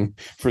advocating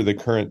for the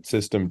current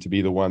system to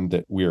be the one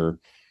that we're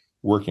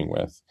working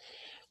with.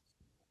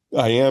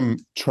 I am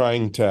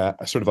trying to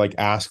sort of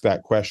ask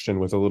that question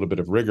with a little bit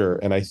of rigor.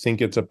 And I think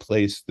it's a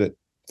place that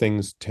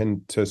things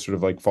tend to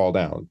sort of fall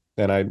down.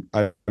 And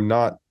I'm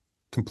not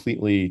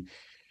completely,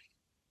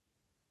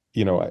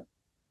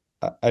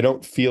 I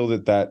don't feel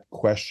that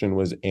question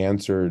was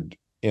answered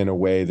in a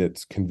way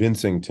that's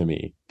convincing to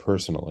me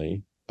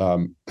personally.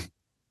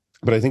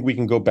 But I think we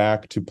can go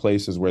back to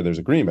places where there's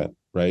agreement,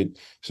 right?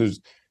 So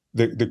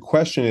the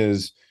question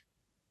is,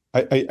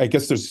 I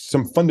guess there's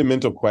some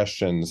fundamental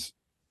questions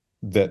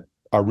that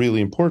are really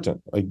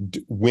important.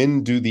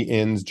 When do the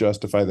ends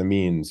justify the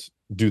means?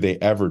 Do they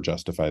ever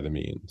justify the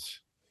means?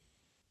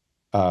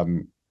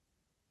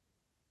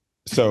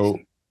 So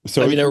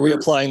So I mean, are we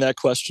applying that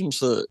question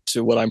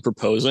to what I'm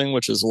proposing,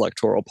 which is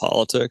electoral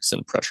politics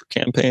and pressure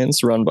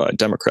campaigns run by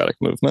democratic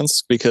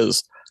movements?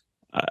 Because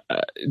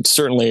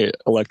certainly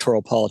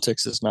electoral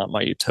politics is not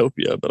my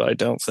utopia, but I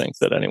don't think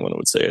that anyone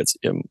would say it's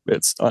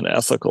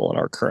unethical in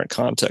our current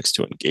context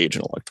to engage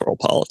in electoral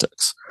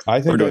politics.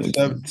 I think I've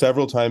said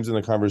several times in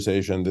the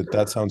conversation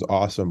that sounds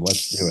awesome.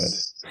 Let's do it.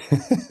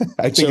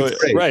 I think it's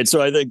great. Right.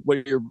 So I think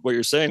what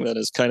you're saying then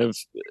is kind of,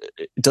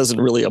 it doesn't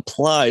really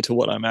apply to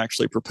what I'm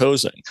actually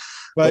proposing.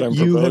 But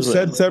you have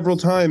said several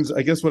times,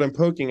 I guess what I'm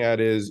poking at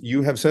is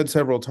you have said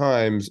several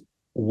times,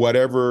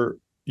 whatever,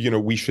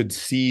 we should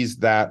seize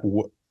that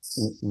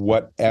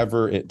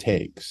whatever it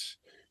takes,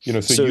 so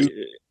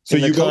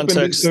you've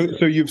context,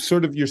 so you've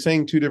you're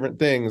saying two different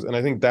things. And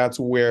I think that's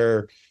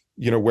where,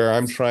 where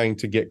I'm trying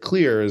to get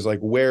clear is like,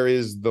 where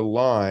is the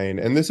line?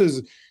 And this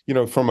is,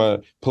 from a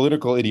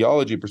political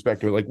ideology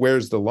perspective, like,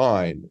 where's the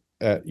line?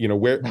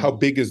 How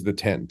big is the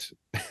tent?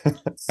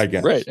 I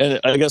guess. Right. And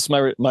I guess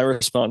my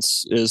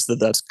response is that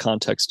that's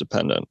context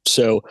dependent.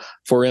 So,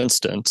 for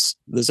instance,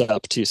 the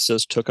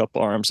Zapatistas took up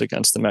arms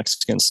against the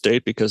Mexican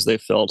state because they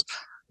felt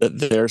that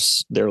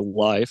their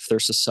life, their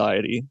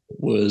society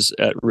was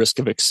at risk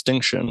of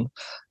extinction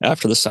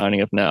after the signing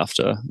of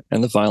NAFTA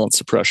and the violent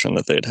suppression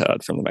that they'd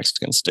had from the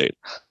Mexican state.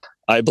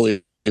 I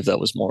believe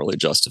that was morally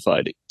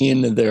justified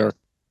in their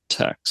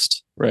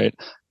text, right?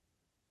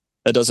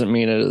 That doesn't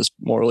mean it is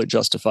morally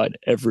justified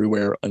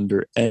everywhere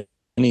under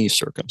any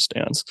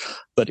circumstance,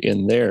 but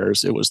in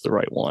theirs, it was the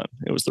right one.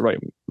 It was the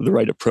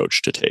right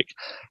approach to take.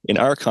 In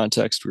our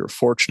context, we were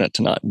fortunate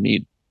to not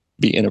need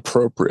be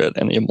inappropriate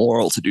and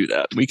immoral to do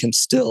that. We can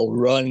still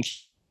run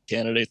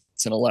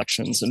candidates in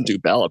elections and do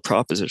ballot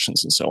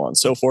propositions and so on and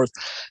so forth.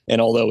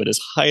 And although it is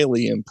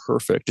highly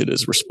imperfect, it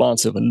is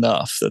responsive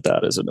enough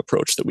that is an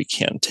approach that we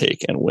can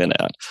take and win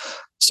at.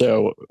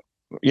 So,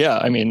 yeah,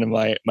 I mean,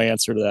 my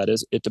answer to that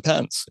is it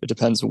depends. It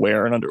depends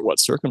where and under what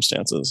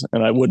circumstances.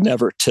 And I would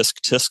never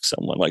tisk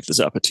someone like the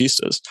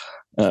Zapatistas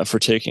for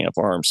taking up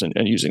arms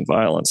and using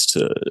violence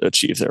to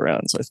achieve their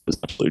ends. I think it's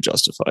absolutely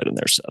justified in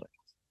their setting.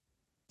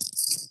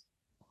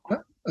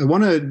 I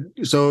want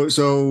to,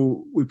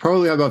 so we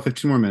probably have about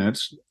 15 more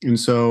minutes. And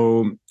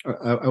so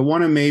I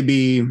want to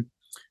maybe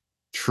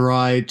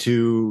try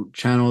to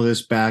channel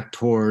this back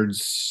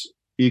towards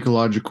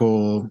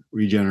ecological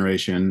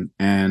regeneration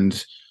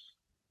and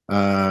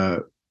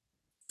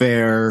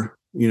fair,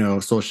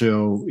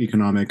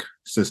 socio-economic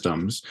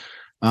systems.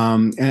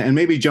 And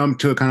maybe jump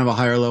to a kind of a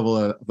higher level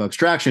of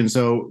abstraction.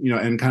 So,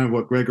 and kind of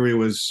what Gregory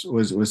was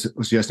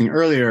suggesting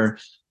earlier,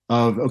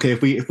 of, okay,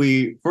 if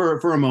we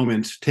for a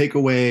moment take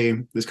away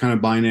this kind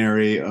of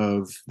binary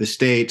of the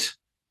state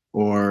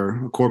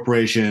or a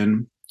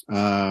corporation,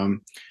 or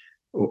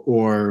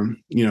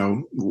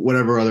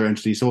whatever other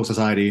entity, civil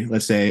society,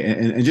 let's say,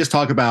 and just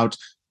talk about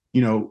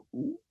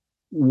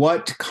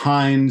what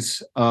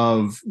kinds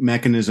of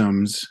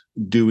mechanisms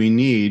do we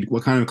need,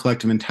 what kind of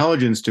collective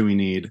intelligence do we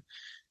need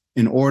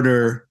in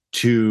order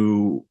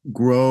to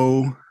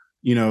grow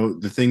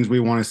the things we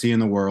want to see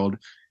in the world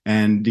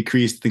and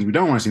decrease the things we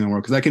don't want to see in the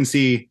world. Because I can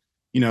see,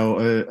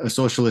 a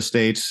socialist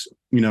state,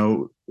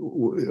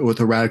 with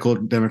a radical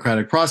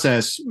democratic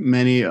process,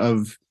 many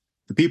of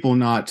the people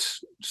not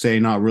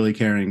really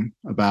caring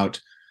about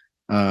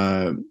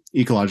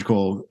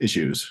ecological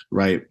issues,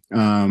 right?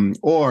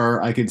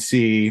 Or I could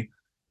see,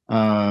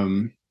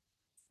 of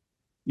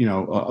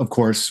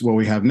course, what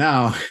we have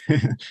now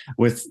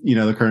with,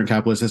 the current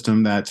capitalist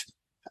system that,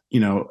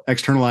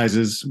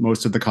 externalizes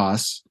most of the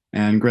costs,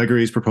 and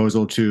Gregory's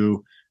proposal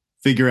to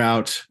figure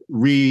out,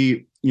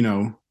 recalibrate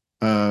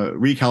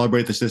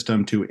the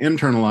system to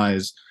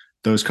internalize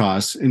those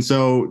costs. And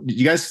so,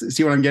 you guys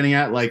see what I'm getting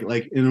at? Like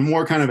in a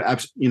more kind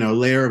of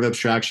layer of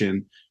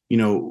abstraction,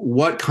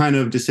 what kind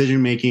of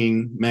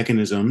decision-making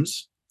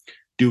mechanisms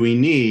do we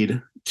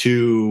need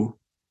to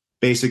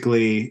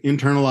basically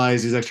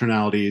internalize these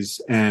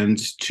externalities and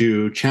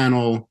to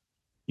channel,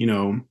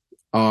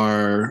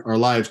 our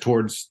lives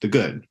towards the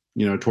good,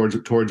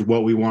 towards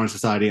what we want in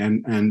society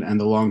and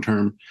the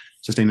long-term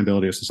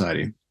sustainability of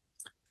society.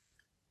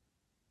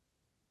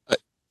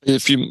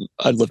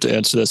 I'd love to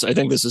answer this. I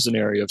think this is an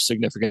area of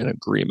significant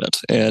agreement,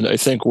 and I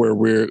think where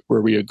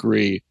we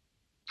agree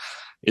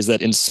is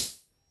that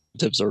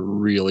incentives are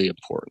really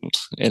important,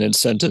 and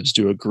incentives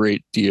do a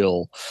great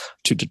deal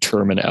to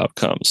determine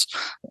outcomes.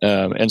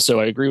 And so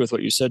I agree with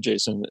what you said,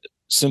 Jason.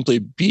 Simply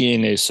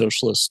being a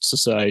socialist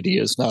society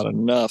is not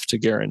enough to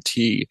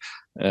guarantee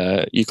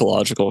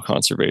ecological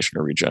conservation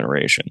or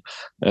regeneration.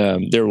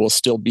 There will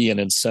still be an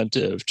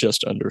incentive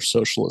just under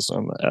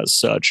socialism as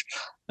such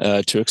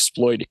to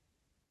exploit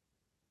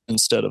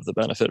instead of the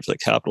benefit of the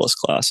capitalist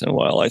class. And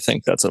while I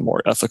think that's a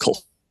more ethical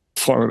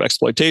form of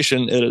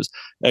exploitation, it is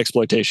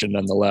exploitation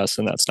nonetheless,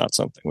 and that's not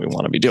something we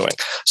want to be doing.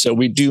 So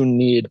we do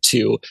need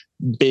to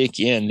bake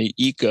in the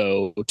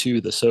eco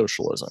to the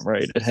socialism,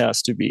 right? It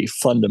has to be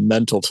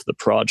fundamental to the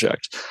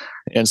project.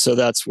 And so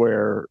that's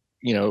where,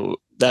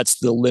 that's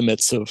the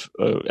limits of,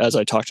 as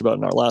I talked about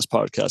in our last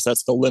podcast,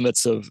 that's the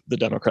limits of the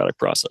democratic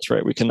process,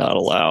 right? We cannot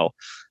allow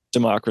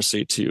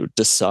democracy to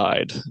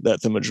decide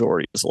that the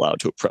majority is allowed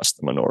to oppress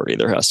the minority.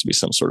 There has to be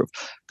some sort of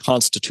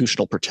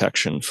constitutional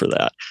protection for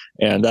that.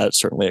 And that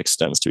certainly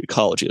extends to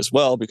ecology as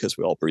well, because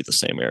we all breathe the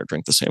same air,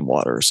 drink the same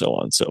water, so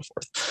on and so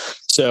forth.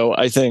 So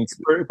I think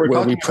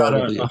where we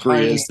probably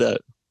agree is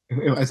that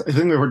I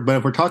think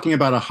if we're talking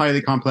about a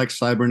highly complex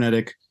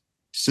cybernetic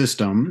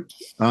system,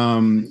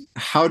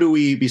 how do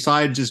we,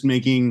 besides just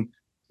making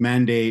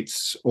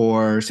mandates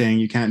or saying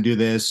you can't do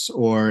this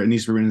or it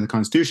needs to be written in the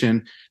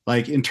Constitution,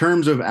 like in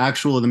terms of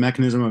the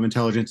mechanism of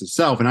intelligence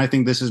itself? And I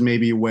think this is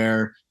maybe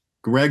where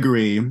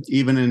Gregory,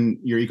 even in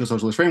your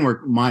eco-socialist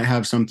framework, might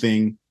have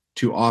something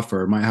to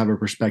offer, might have a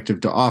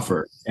perspective to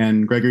offer.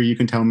 And Gregory, you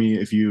can tell me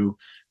if you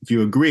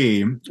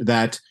agree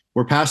that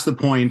we're past the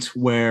point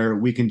where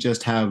we can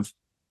just have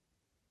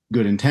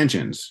good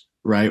intentions,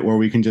 right? Or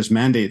we can just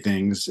mandate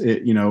things.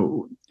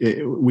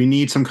 We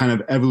need some kind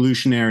of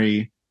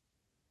evolutionary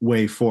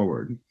way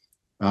forward.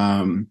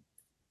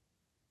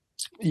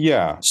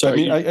 Yeah. So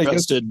I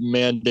guess did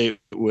mandate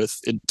with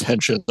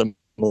intention. I'm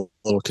a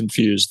little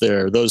confused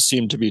there. Those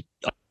seem to be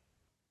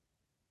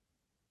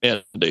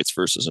mandates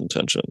versus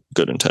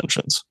good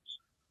intentions.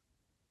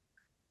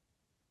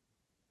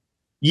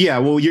 Yeah,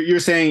 well, you're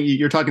saying,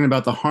 you're talking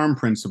about the harm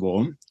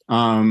principle.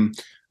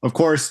 Of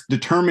course,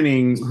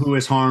 determining who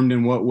is harmed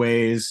in what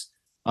ways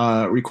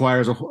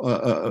requires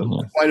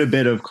quite a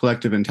bit of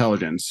collective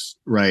intelligence,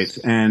 right?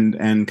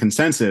 And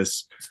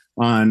consensus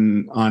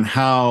on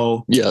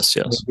how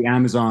the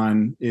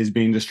Amazon is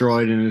being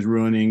destroyed and is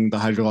ruining the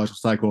hydrological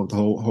cycle of the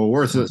whole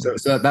Earth.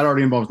 So that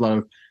already involves a lot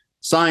of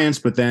science,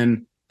 but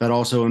then that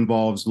also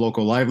involves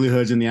local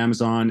livelihoods in the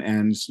Amazon.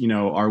 And,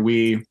 are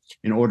we,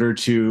 in order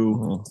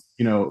to,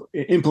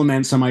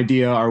 implement some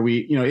idea, are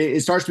we,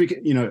 it starts to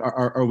be,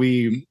 are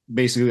we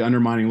basically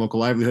undermining local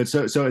livelihoods?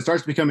 So it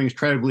starts becoming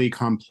incredibly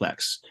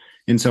complex.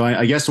 And so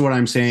I guess what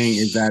I'm saying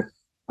is that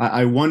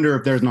I wonder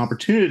if there's an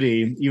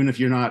opportunity, even if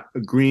you're not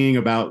agreeing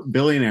about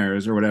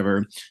billionaires or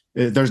whatever,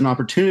 there's an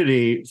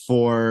opportunity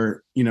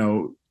for,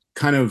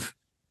 kind of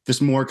this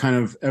more kind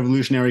of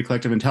evolutionary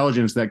collective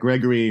intelligence that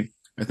Gregory,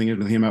 I think, has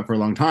been thinking about for a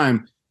long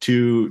time,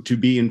 to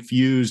be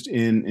infused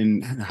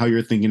in how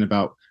you're thinking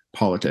about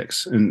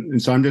politics.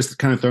 And so I'm just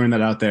kind of throwing that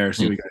out there,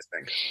 see what you guys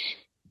think.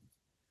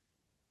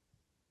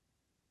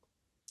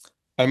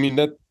 I mean,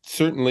 that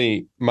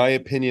certainly, my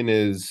opinion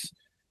is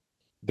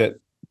that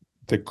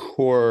the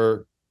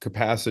core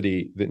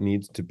capacity that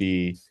needs to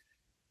be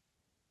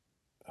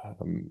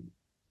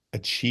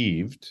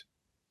achieved,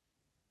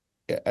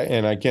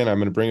 and again, I'm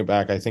going to bring it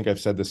back, I think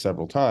I've said this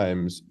several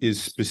times, is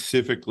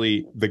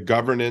specifically the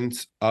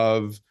governance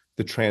of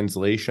the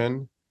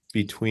translation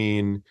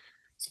between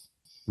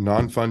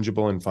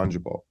non-fungible and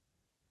fungible,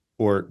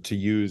 or to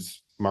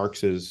use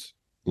Marx's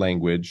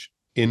language,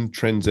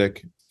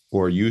 intrinsic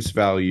or use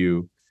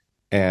value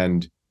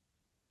and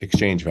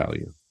exchange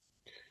value.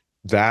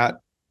 That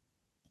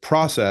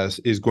process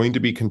is going to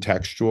be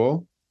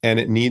contextual, and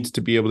it needs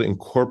to be able to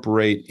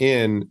incorporate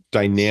in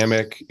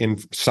dynamic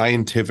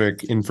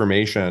scientific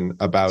information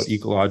about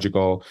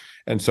ecological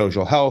and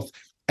social health,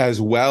 as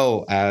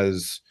well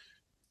as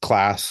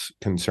class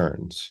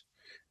concerns.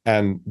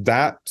 And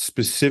that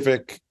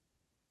specific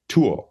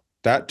tool,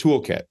 that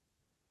toolkit,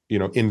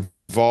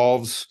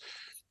 involves,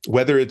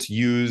 whether it's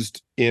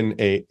used in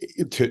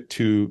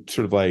to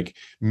sort of like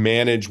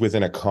manage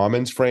within a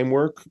commons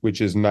framework, which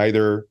is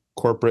neither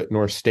corporate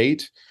nor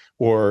state,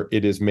 or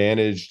it is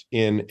managed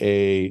in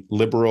a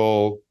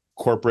liberal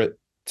corporate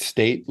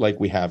state like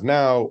we have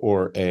now,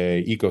 or a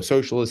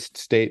eco-socialist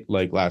state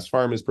like Last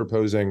Farm is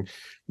proposing,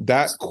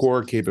 that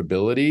core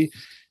capability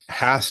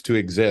has to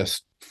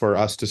exist for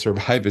us to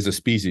survive as a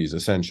species,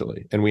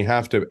 essentially. And we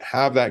have to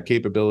have that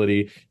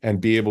capability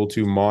and be able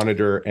to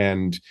monitor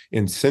and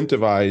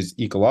incentivize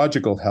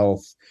ecological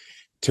health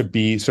to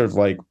be sort of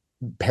like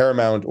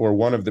paramount, or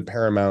one of the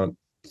paramount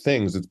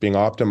things that's being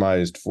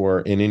optimized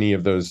for in any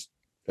of those,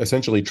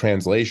 essentially,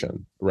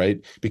 translation, right?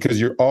 Because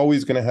you're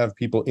always going to have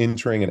people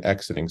entering and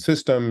exiting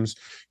systems.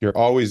 You're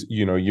always,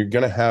 you're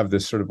going to have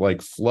this sort of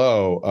like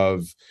flow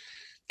of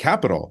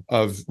capital,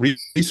 of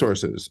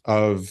resources,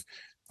 of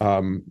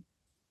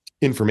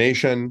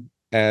information,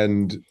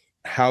 and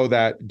how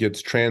that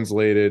gets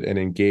translated and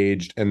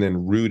engaged and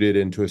then rooted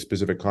into a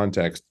specific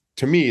context.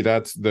 To me,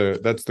 that's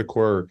the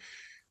core.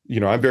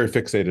 I'm very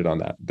fixated on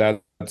that.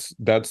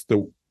 That's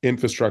the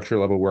infrastructure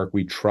level work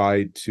we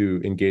try to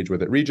engage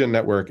with at Regen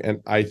Network,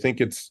 and I think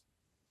it's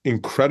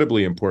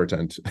incredibly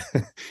important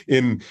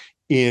in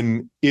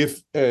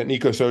if an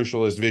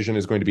eco-socialist vision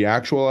is going to be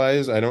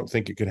actualized. I don't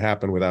think it could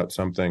happen without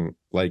something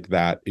like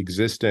that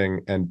existing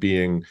and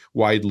being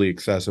widely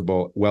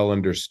accessible, well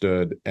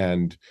understood,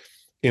 and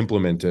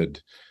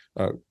implemented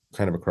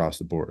kind of across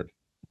the board.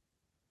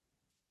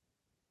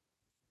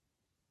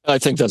 I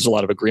think there's a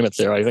lot of agreement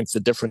there. I think the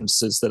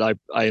difference is that I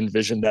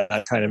envision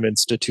that kind of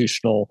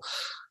institutional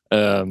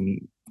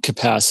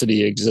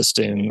capacity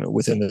existing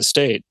within the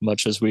state,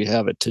 much as we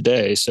have it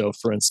today. So,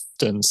 for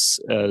instance,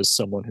 as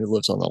someone who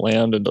lives on the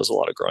land and does a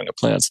lot of growing of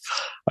plants,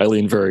 I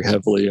lean very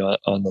heavily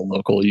on the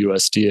local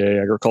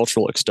USDA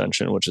agricultural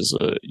extension, which is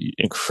an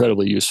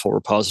incredibly useful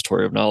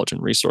repository of knowledge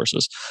and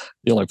resources.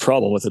 The only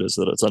problem with it is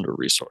that it's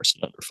under-resourced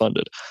and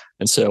underfunded.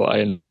 And so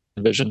I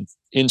envision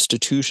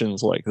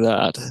institutions like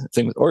that,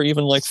 things, or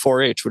even like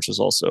 4-H, which is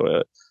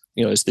also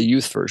is the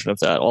youth version of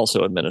that,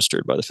 also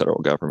administered by the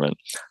federal government.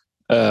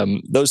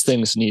 Those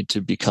things need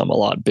to become a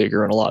lot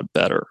bigger and a lot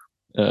better.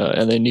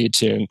 And they need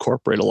to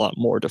incorporate a lot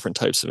more different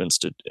types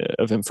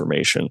of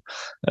information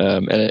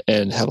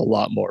and have a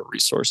lot more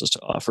resources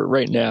to offer.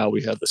 Right now,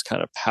 we have this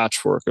kind of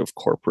patchwork of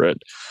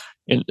corporate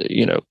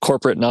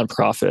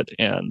nonprofit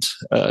and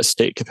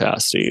state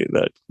capacity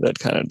that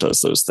kind of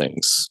does those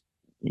things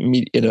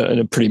in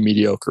a pretty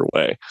mediocre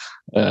way.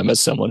 As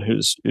someone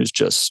who's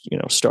just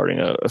starting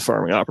a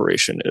farming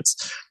operation,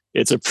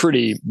 it's a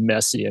pretty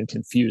messy and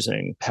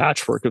confusing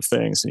patchwork of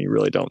things, and you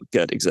really don't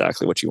get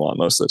exactly what you want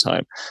most of the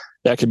time.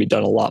 That could be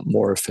done a lot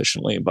more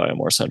efficiently by a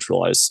more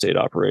centralized state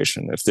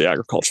operation. If the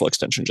agricultural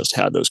extension just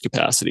had those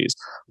capacities,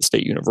 the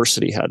state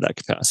university had that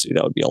capacity,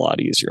 that would be a lot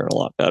easier and a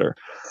lot better.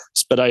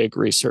 But I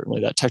agree,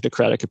 certainly, that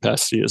technocratic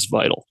capacity is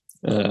vital.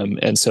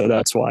 And so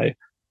that's why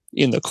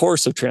in the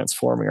course of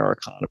transforming our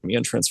economy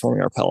and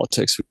transforming our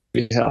politics,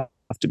 we have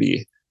to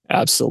be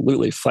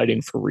absolutely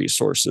fighting for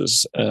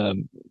resources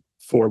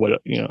for what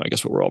I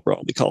guess what we're all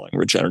broadly calling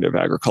regenerative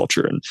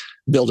agriculture, and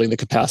building the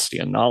capacity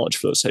and knowledge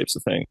for those types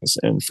of things,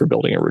 and for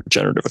building a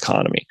regenerative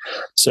economy.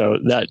 So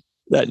that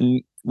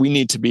we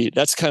need to be,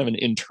 that's kind of an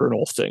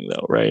internal thing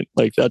though, right?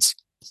 Like that's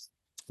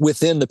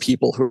within the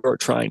people who are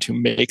trying to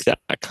make that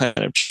kind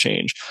of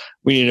change.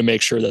 We need to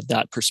make sure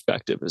that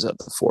perspective is at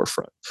the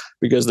forefront,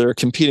 because there are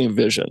competing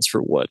visions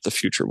for what the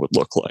future would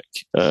look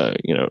like,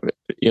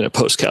 in a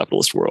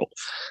post-capitalist world.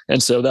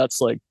 And so that's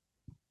like,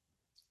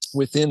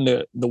 within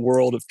the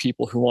world of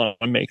people who want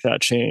to make that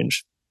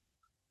change,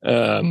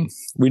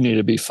 we need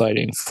to be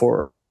fighting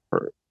for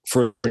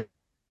an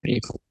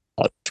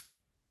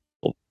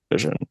ecological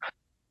vision.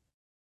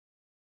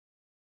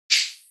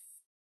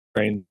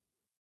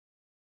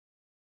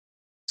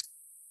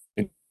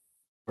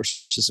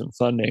 Resources and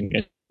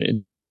funding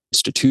and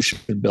institution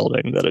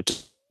building that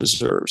it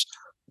deserves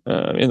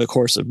in the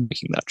course of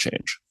making that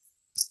change.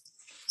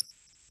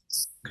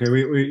 Okay,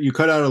 you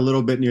cut out a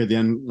little bit near the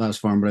end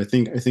last farm, but I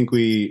think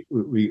we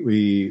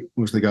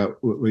mostly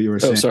got what you were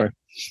saying. Oh, sorry.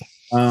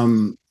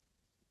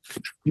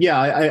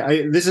 Yeah,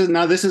 this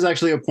is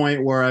actually a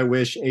point where I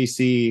wish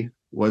AC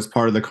was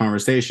part of the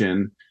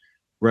conversation,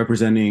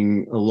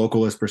 representing a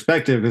localist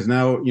perspective, because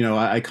now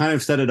I kind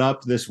of set it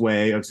up this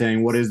way of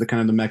saying what is the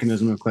kind of the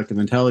mechanism of collective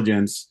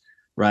intelligence,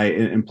 right,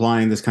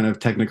 implying this kind of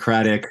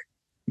technocratic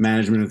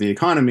management of the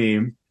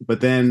economy.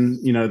 But then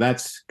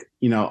that's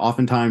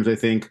oftentimes I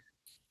think.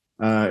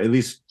 At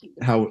least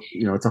how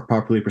it's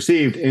properly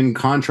perceived, in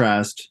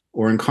contrast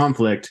or in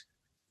conflict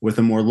with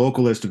a more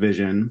localist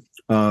vision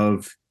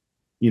of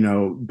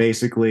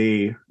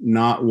basically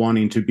not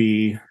wanting to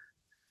be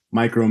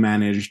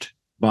micromanaged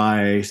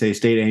by, say,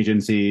 state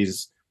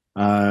agencies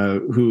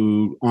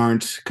who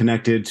aren't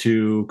connected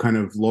to kind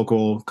of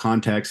local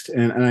context.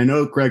 And I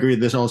know, Gregory,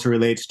 this also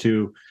relates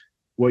to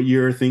what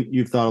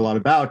you've thought a lot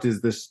about, is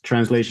this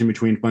translation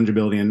between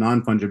fungibility and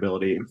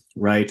non-fungibility,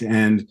 right?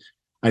 And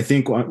I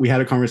think we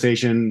had a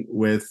conversation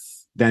with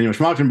Daniel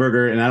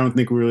Schmachtenberger, and I don't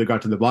think we really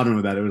got to the bottom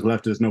of that. It was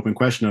left as an open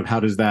question of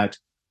how does that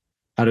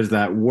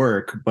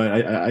work?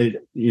 But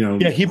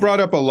he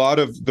brought up a lot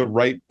of the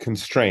right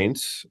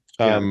constraints.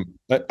 Yeah.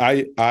 It's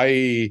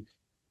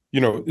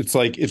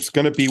like it's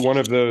going to be one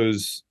of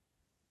those.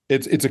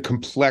 It's a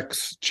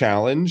complex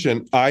challenge,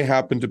 and I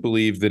happen to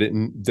believe that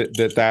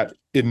that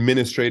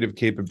administrative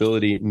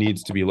capability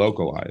needs to be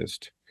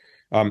localized.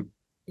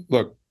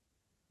 Look,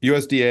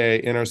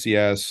 USDA,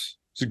 NRCS.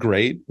 It's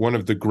great. One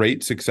of the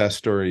great success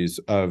stories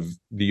of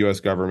the U.S.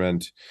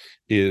 government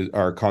is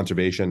our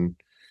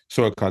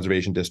soil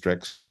conservation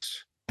districts,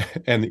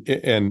 and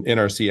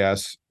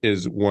NRCS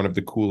is one of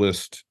the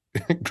coolest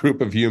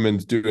group of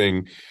humans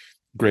doing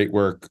great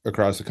work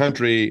across the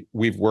country.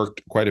 We've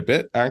worked quite a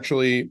bit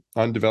actually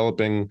on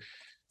developing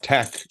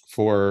tech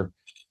for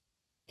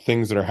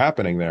things that are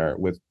happening there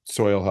with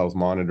soil health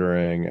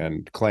monitoring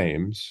and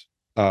claims.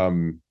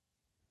 And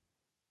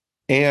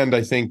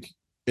I think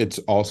it's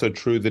also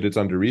true that it's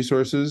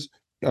under-resourced.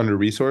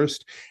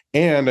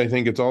 And I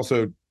think it's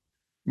also,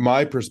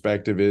 my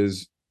perspective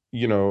is,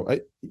 these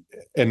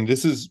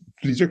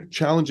are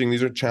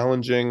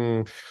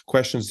challenging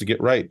questions to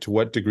get right. To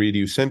what degree do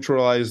you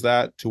centralize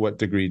that? To what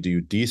degree do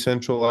you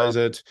decentralize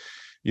it?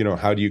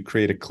 How do you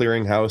create a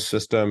clearinghouse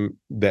system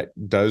that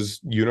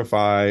does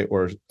unify,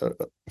 or a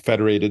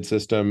federated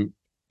system?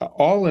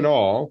 All in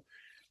all,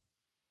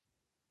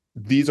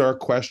 these are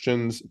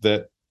questions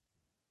that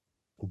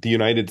the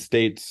United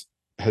States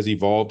has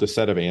evolved a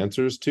set of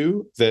answers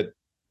to that,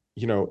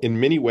 in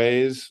many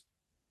ways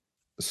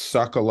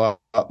suck a lot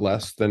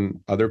less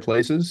than other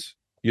places.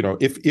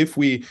 If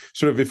we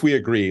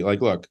agree,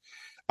 like, look,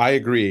 I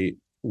agree,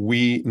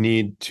 we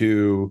need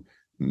to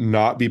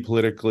not be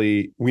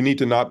apolitical.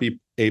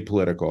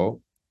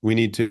 We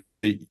need to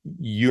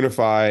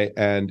unify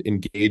and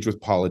engage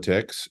with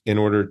politics in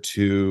order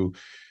to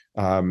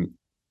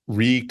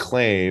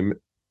reclaim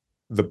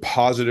the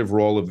positive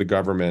role of the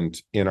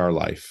government in our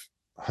life.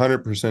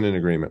 100% in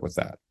agreement with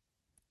that.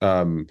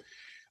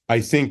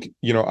 I think,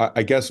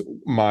 I guess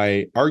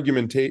my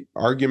argument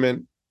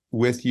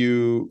with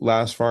you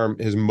last farm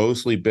has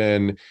mostly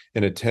been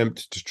an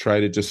attempt to try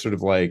to just sort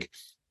of like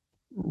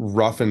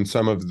soften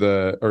some of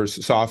the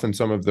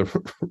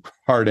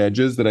hard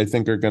edges that I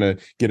think are going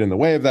to get in the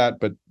way of that.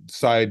 But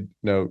side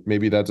note,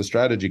 maybe that's a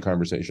strategy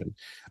conversation.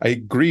 I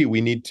agree.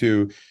 We need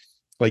to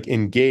like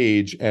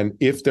engage. And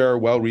if there are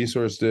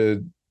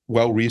well-resourced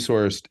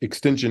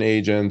extension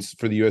agents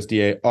for the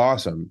USDA,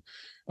 awesome.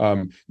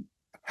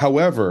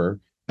 However,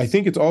 I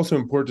think it's also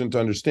important to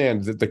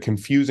understand that the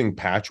confusing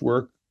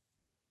patchwork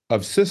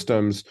of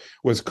systems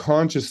was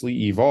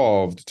consciously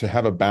evolved to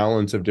have a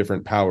balance of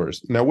different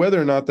powers. Now,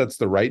 whether or not that's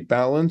the right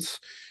balance,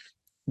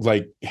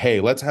 like, hey,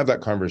 let's have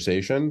that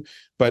conversation.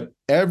 But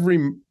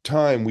every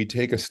time we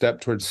take a step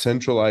towards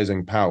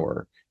centralizing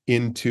power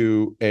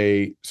into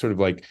a sort of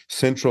like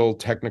central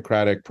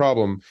technocratic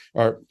problem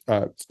or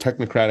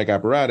technocratic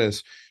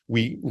apparatus,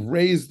 we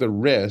raise the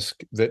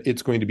risk that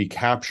it's going to be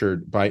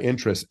captured by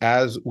interests,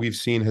 as we've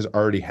seen has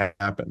already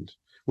happened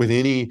with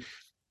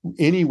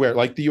anywhere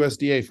like the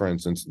USDA, for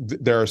instance.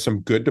 There are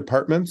some good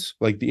departments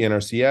like the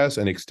NRCS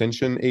and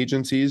extension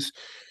agencies.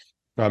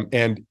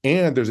 And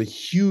there's a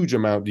huge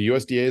amount. The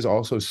USDA is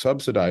also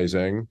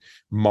subsidizing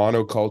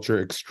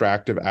monoculture,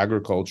 extractive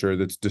agriculture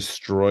that's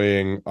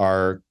destroying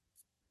our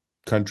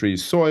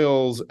country's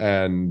soils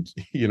and,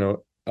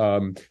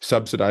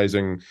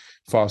 subsidizing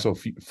fossil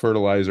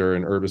fertilizer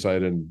and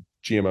herbicide and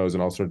GMOs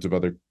and all sorts of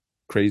other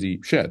crazy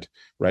shit,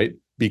 right?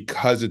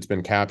 Because it's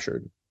been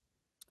captured.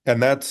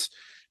 And that's,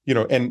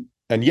 and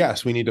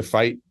yes, we need to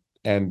fight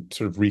and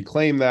sort of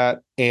reclaim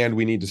that, and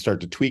we need to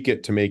start to tweak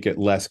it to make it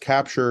less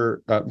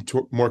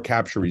more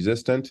capture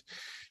resistant.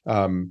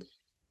 And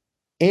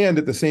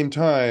at the same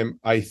time,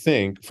 I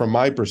think from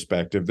my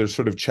perspective, there's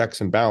sort of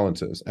checks and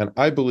balances. And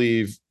I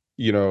believe,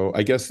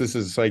 I guess this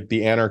is like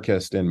the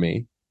anarchist in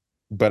me,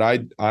 but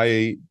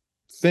I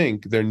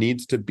think there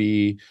needs to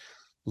be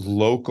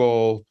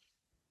local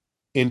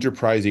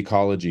enterprise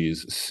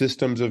ecologies,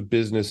 systems of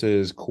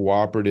businesses,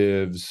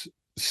 cooperatives,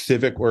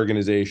 civic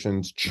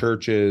organizations,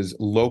 churches,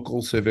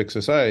 local civic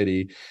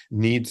society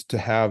needs to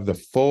have the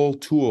full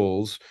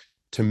tools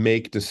to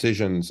make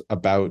decisions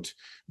about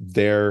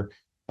their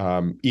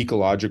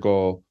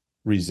ecological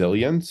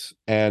resilience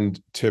and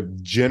to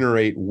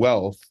generate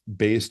wealth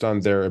based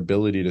on their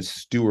ability to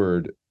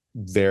steward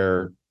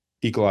their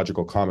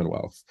ecological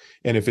commonwealth.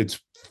 And if it's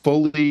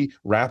fully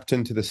wrapped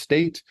into the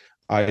state,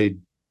 I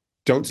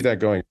don't see that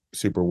going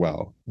super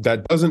well.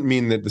 That doesn't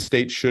mean that the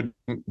state shouldn't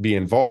be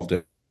involved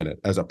in it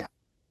as a part.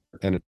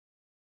 And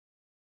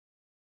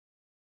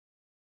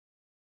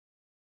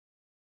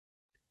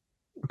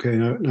okay,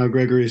 now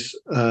Gregory's,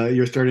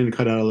 you're starting to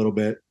cut out a little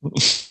bit. I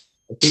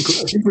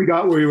think we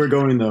got where you were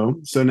going though.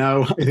 So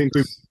now I think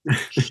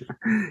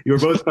you were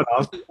both cut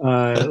off.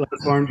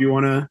 Last farm, do you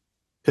want to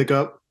pick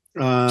up?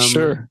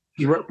 Sure.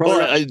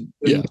 Probably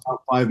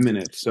about 5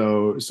 minutes.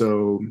 So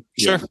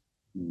yeah. Sure.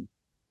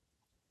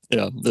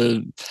 Yeah,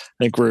 I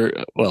think I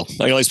can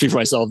only speak for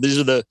myself. These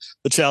are the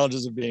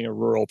challenges of being a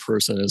rural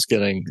person, is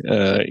getting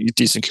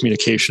decent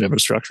communication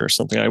infrastructure,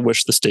 something I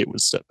wish the state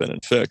would step in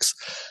and fix.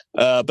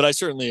 But I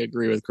certainly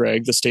agree with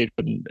Greg. The state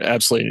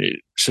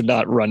absolutely should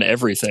not run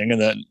everything,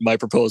 and that my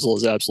proposal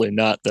is absolutely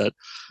not that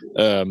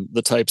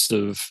the types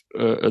of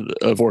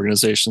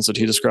organizations that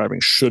he's describing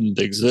shouldn't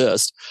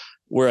exist.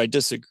 Where I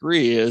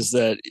disagree is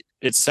that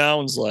it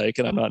sounds like,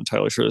 and I'm not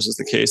entirely sure this is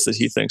the case, that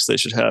he thinks they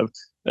should have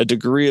a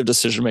degree of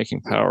decision-making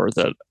power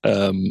that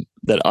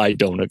I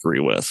don't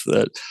agree with.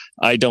 That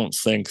I don't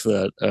think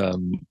that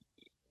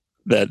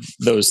that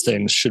those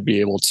things should be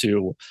able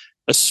to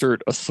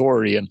assert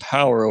authority and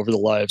power over the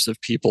lives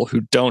of people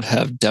who don't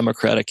have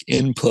democratic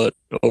input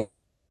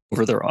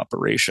over their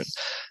operation.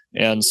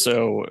 And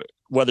so,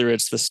 whether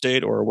it's the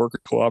state or a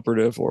worker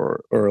cooperative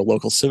or a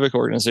local civic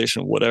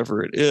organization,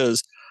 whatever it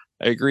is,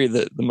 I agree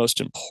that the most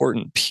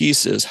important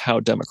piece is how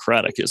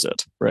democratic is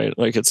it, right?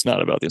 Like, it's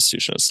not about the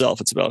institution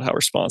itself. It's about how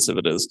responsive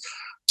it is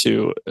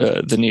to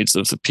the needs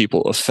of the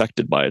people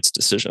affected by its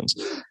decisions.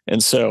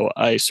 And so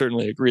I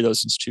certainly agree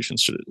those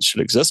institutions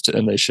should exist,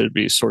 and they should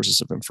be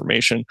sources of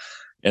information,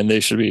 and they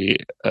should be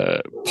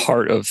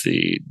part of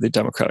the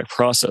democratic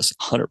process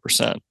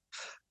 100%.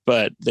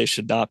 But they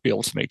should not be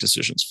able to make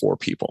decisions for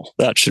people.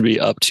 That should be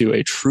up to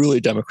a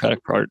truly democratic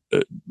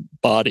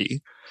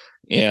body.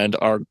 And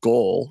our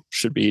goal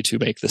should be to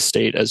make the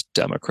state as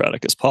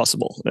democratic as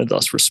possible and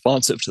thus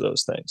responsive to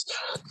those things.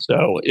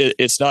 So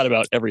it's not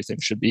about everything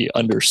should be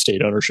under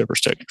state ownership or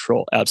state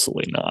control.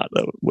 Absolutely not.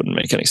 That wouldn't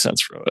make any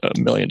sense for a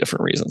million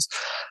different reasons.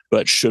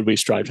 But should we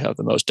strive to have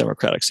the most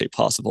democratic state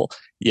possible?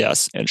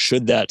 Yes. And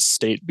should that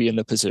state be in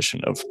the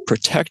position of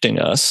protecting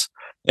us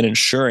and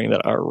ensuring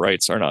that our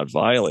rights are not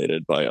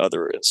violated by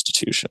other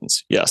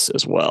institutions, yes,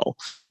 as well.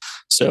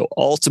 So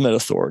ultimate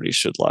authority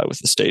should lie with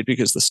the state,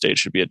 because the state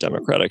should be a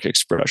democratic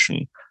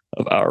expression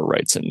of our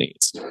rights and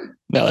needs.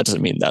 Now, that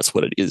doesn't mean that's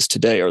what it is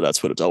today, or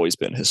that's what it's always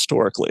been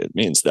historically. It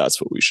means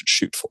that's what we should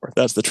shoot for.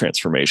 That's the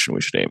transformation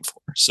we should aim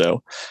for.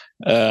 So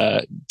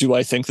do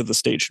I think that the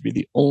state should be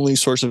the only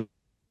source of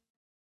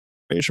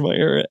information in my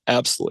area?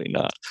 Absolutely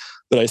not.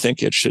 But I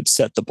think it should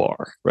set the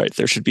bar, right?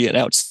 There should be an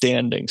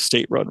outstanding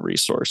state-run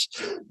resource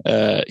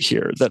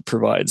here that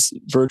provides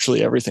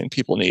virtually everything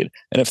people need.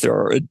 And if there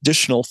are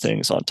additional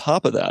things on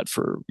top of that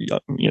for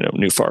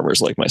new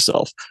farmers like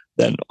myself,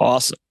 then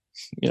awesome.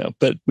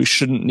 But we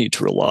shouldn't need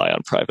to rely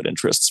on private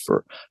interests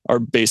for our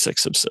basic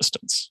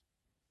subsistence.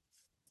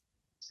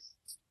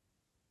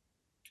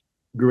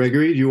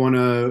 Gregory, do you want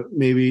to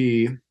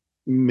maybe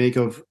make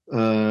a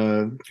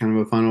kind of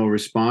a final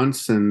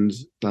response? And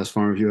last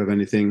farm, if you have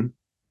anything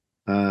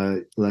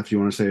left you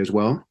want to say as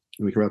well,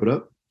 we can wrap it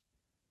up.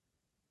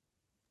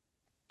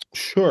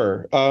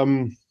 Sure.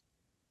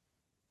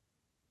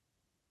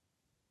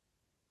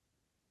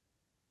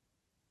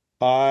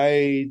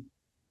 I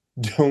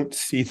don't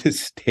see the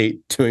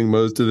state doing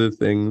most of the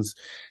things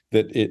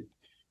that it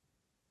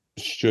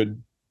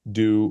should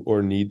do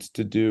or needs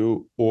to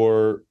do,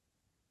 or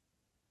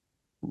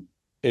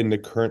in the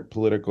current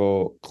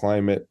political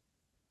climate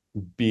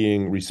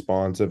being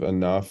responsive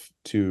enough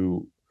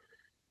to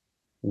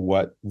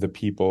what the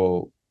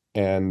people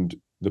and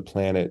the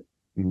planet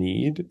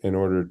need in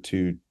order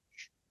to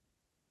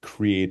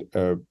create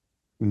a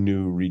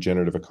new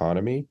regenerative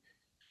economy.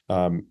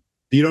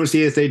 You don't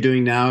see a state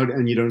doing now,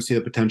 and you don't see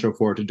the potential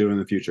for it to do in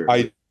the future.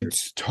 I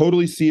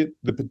totally see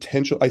the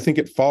potential. I think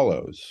it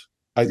follows.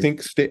 I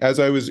think, as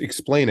I was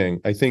explaining,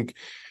 I think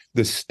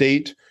the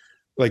state,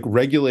 like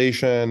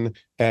regulation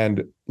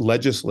and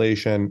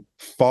legislation,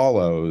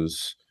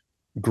 follows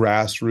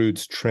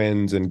grassroots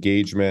trends,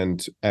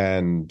 engagement,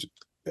 and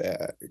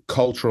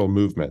cultural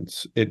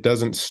movements. It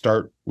doesn't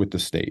start with the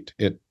state.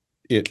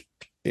 It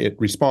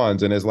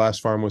responds. And as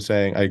Last Farm was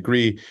saying, I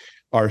agree,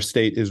 our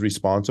state is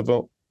responsive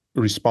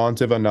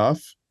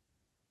enough.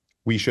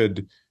 We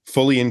should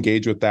fully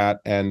engage with that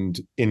and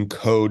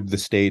encode the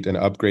state and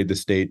upgrade the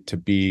state to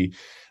be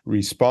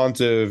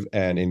responsive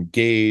and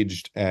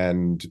engaged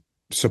and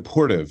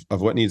supportive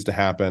of what needs to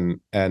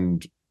happen,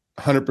 and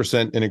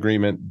 100% in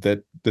agreement that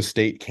the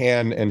state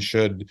can and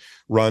should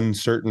run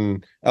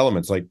certain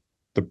elements. Like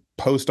the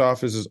post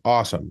office is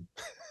awesome.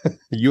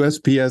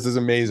 USPS is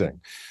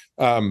amazing.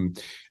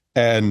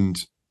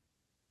 And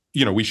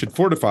we should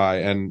fortify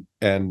and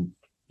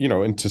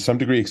to some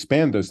degree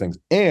expand those things.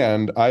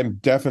 And I'm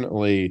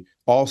definitely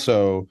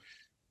also,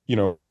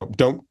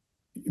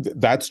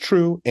 that's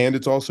true. And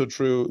it's also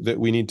true that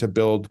we need to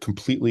build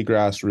completely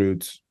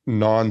grassroots,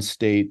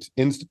 non-state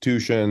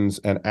institutions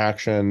and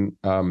action.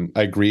 I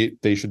agree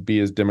they should be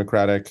as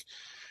democratic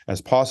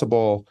as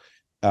possible,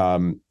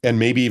 and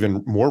maybe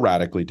even more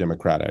radically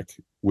democratic,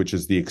 which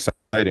is the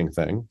exciting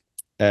thing.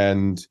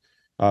 And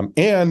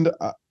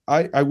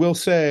I will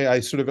say,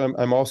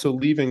 I'm also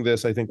leaving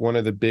this. I think one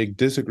of the big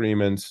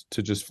disagreements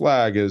to just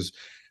flag is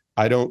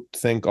I don't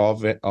think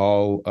all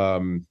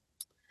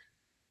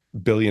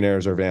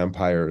billionaires are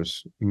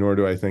vampires, nor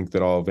do I think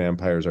that all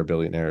vampires are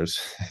billionaires.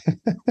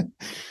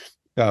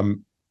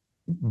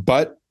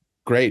 But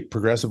great,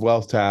 progressive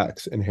wealth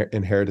tax,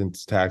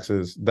 inheritance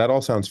taxes, that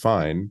all sounds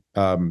fine.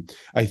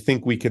 I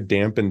think we could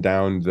dampen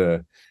down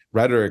the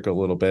rhetoric a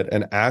little bit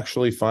and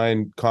actually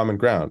find common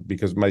ground,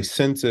 because my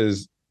sense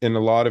is, in a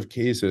lot of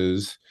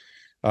cases,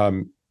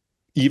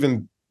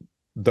 even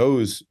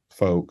those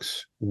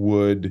folks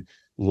would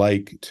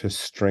like to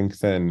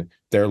strengthen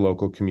their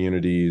local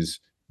communities,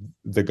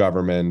 the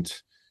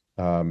government,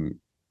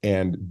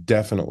 and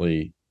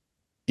definitely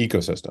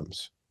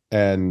ecosystems.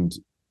 And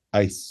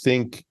I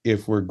think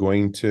if we're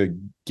going to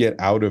get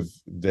out of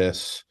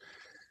this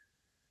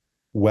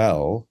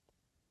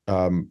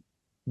amping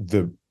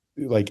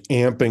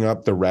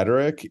up the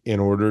rhetoric in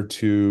order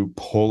to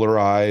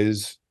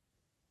polarize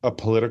a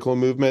political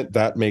movement,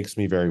 that makes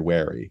me very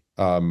wary.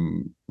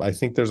 I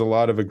think there's a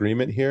lot of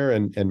agreement here,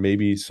 and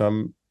maybe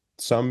some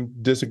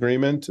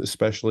disagreement,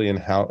 especially in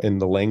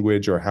the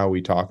language or how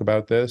we talk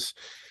about this.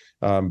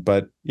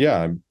 But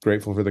yeah, I'm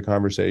grateful for the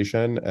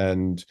conversation,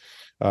 and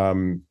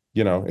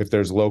if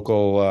there's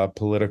local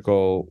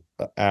political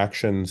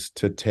actions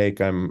to take,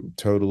 I'm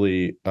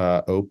totally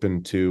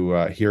open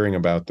to hearing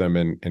about them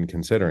and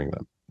considering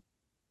them.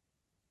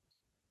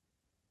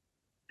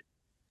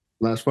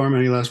 Last Farm,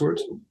 any last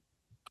words?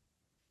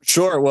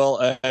 Sure. Well,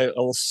 I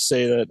will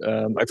say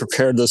that I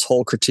prepared this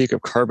whole critique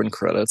of carbon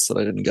credits that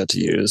I didn't get to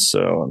use,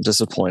 so I'm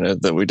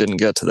disappointed that we didn't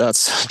get to that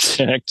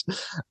subject.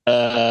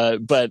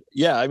 But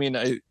yeah, I mean,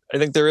 I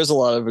think there is a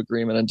lot of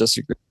agreement and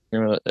disagreement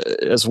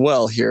as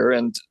well here,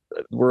 and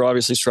we're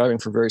obviously striving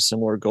for very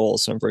similar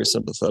goals. So I'm very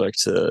sympathetic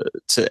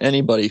to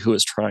anybody who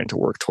is trying to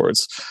work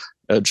towards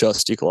a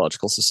just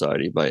ecological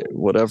society by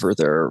whatever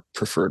their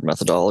preferred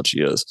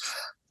methodology is.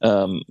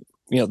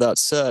 That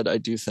said, I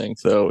do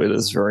think, though, it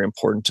is very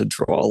important to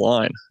draw a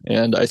line.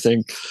 And I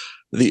think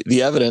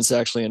the evidence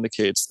actually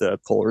indicates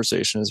that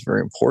polarization is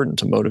very important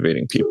to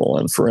motivating people.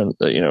 And for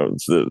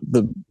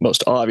the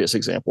most obvious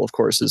example, of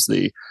course, is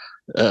the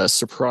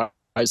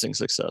surprising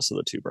success of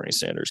the two Bernie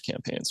Sanders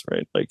campaigns,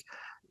 right? Like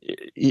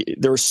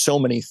there were so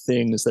many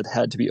things that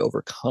had to be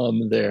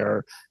overcome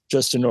there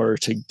just in order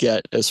to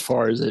get as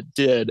far as it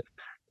did.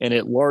 And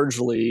it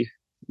largely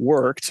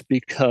worked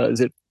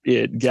because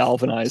it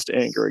galvanized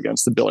anger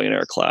against the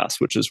billionaire class,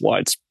 which is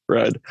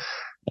widespread,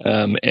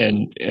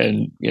 and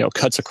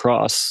cuts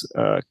across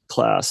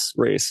class,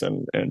 race,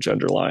 and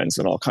gender lines,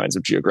 and all kinds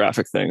of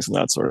geographic things and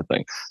that sort of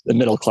thing. The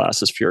middle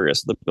class is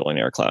furious. The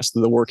billionaire class,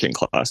 the working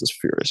class is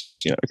furious.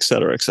 Et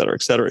cetera, et cetera,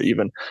 et cetera.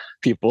 Even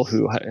people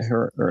who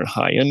earn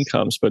high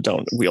incomes but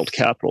don't wield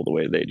capital the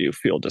way they do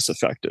feel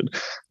disaffected.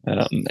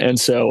 And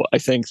so I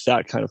think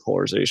that kind of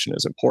polarization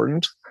is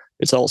important.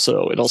 It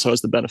also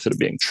has the benefit of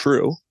being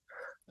true.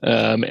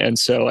 And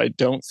so I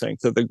don't think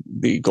that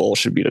the goal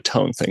should be to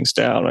tone things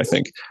down. I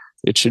think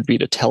it should be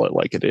to tell it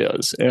like it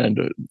is.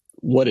 And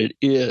what it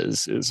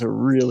is a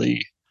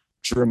really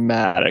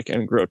dramatic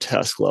and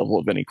grotesque level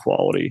of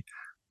inequality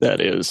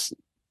that is,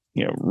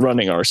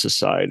 running our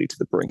society to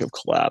the brink of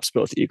collapse,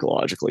 both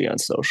ecologically and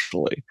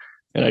socially.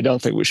 And I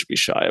don't think we should be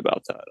shy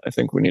about that. I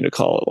think we need to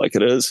call it like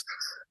it is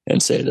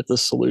and say that the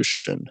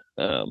solution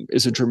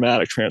is a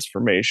dramatic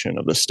transformation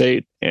of the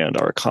state and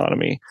our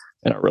economy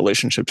and our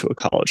relationship to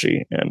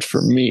ecology. And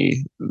for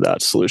me,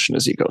 that solution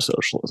is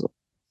eco-socialism.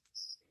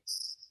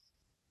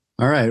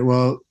 All right.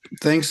 Well,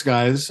 thanks,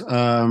 guys.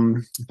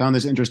 Found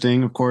this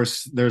interesting. Of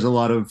course, there's a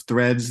lot of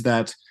threads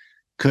that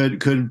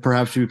could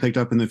perhaps be picked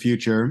up in the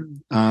future.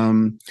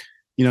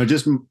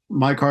 Just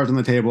my cards on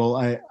the table.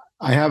 I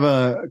have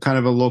a kind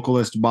of a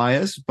localist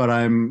bias, but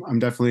I'm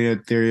definitely a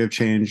theory of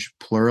change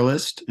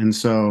pluralist, and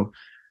so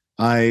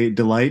I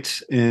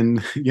delight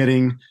in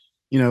getting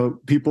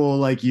people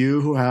like you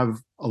who have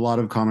a lot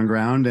of common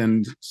ground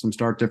and some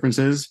stark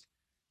differences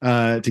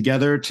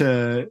together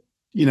to.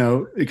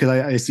 Because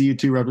I see you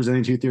two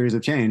representing two theories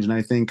of change. And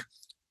I think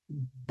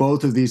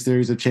both of these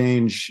theories of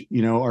change,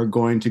 are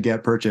going to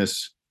get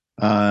purchase.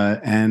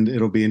 And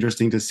it'll be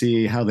interesting to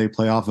see how they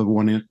play off of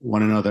one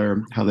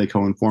another, how they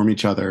co-inform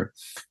each other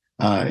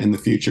in the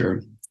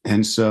future.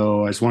 And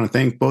so I just want to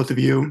thank both of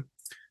you.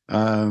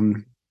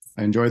 I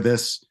enjoyed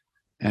this,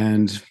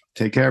 and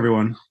take care,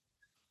 everyone.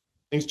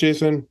 Thanks,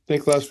 Jason.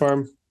 Thanks, Last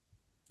Farm.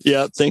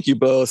 Yeah, thank you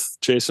both.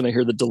 Jason, I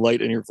hear the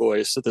delight in your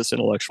voice at this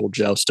intellectual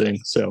jousting.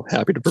 So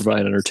happy to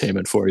provide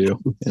entertainment for you.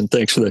 And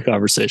thanks for the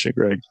conversation,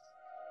 Greg.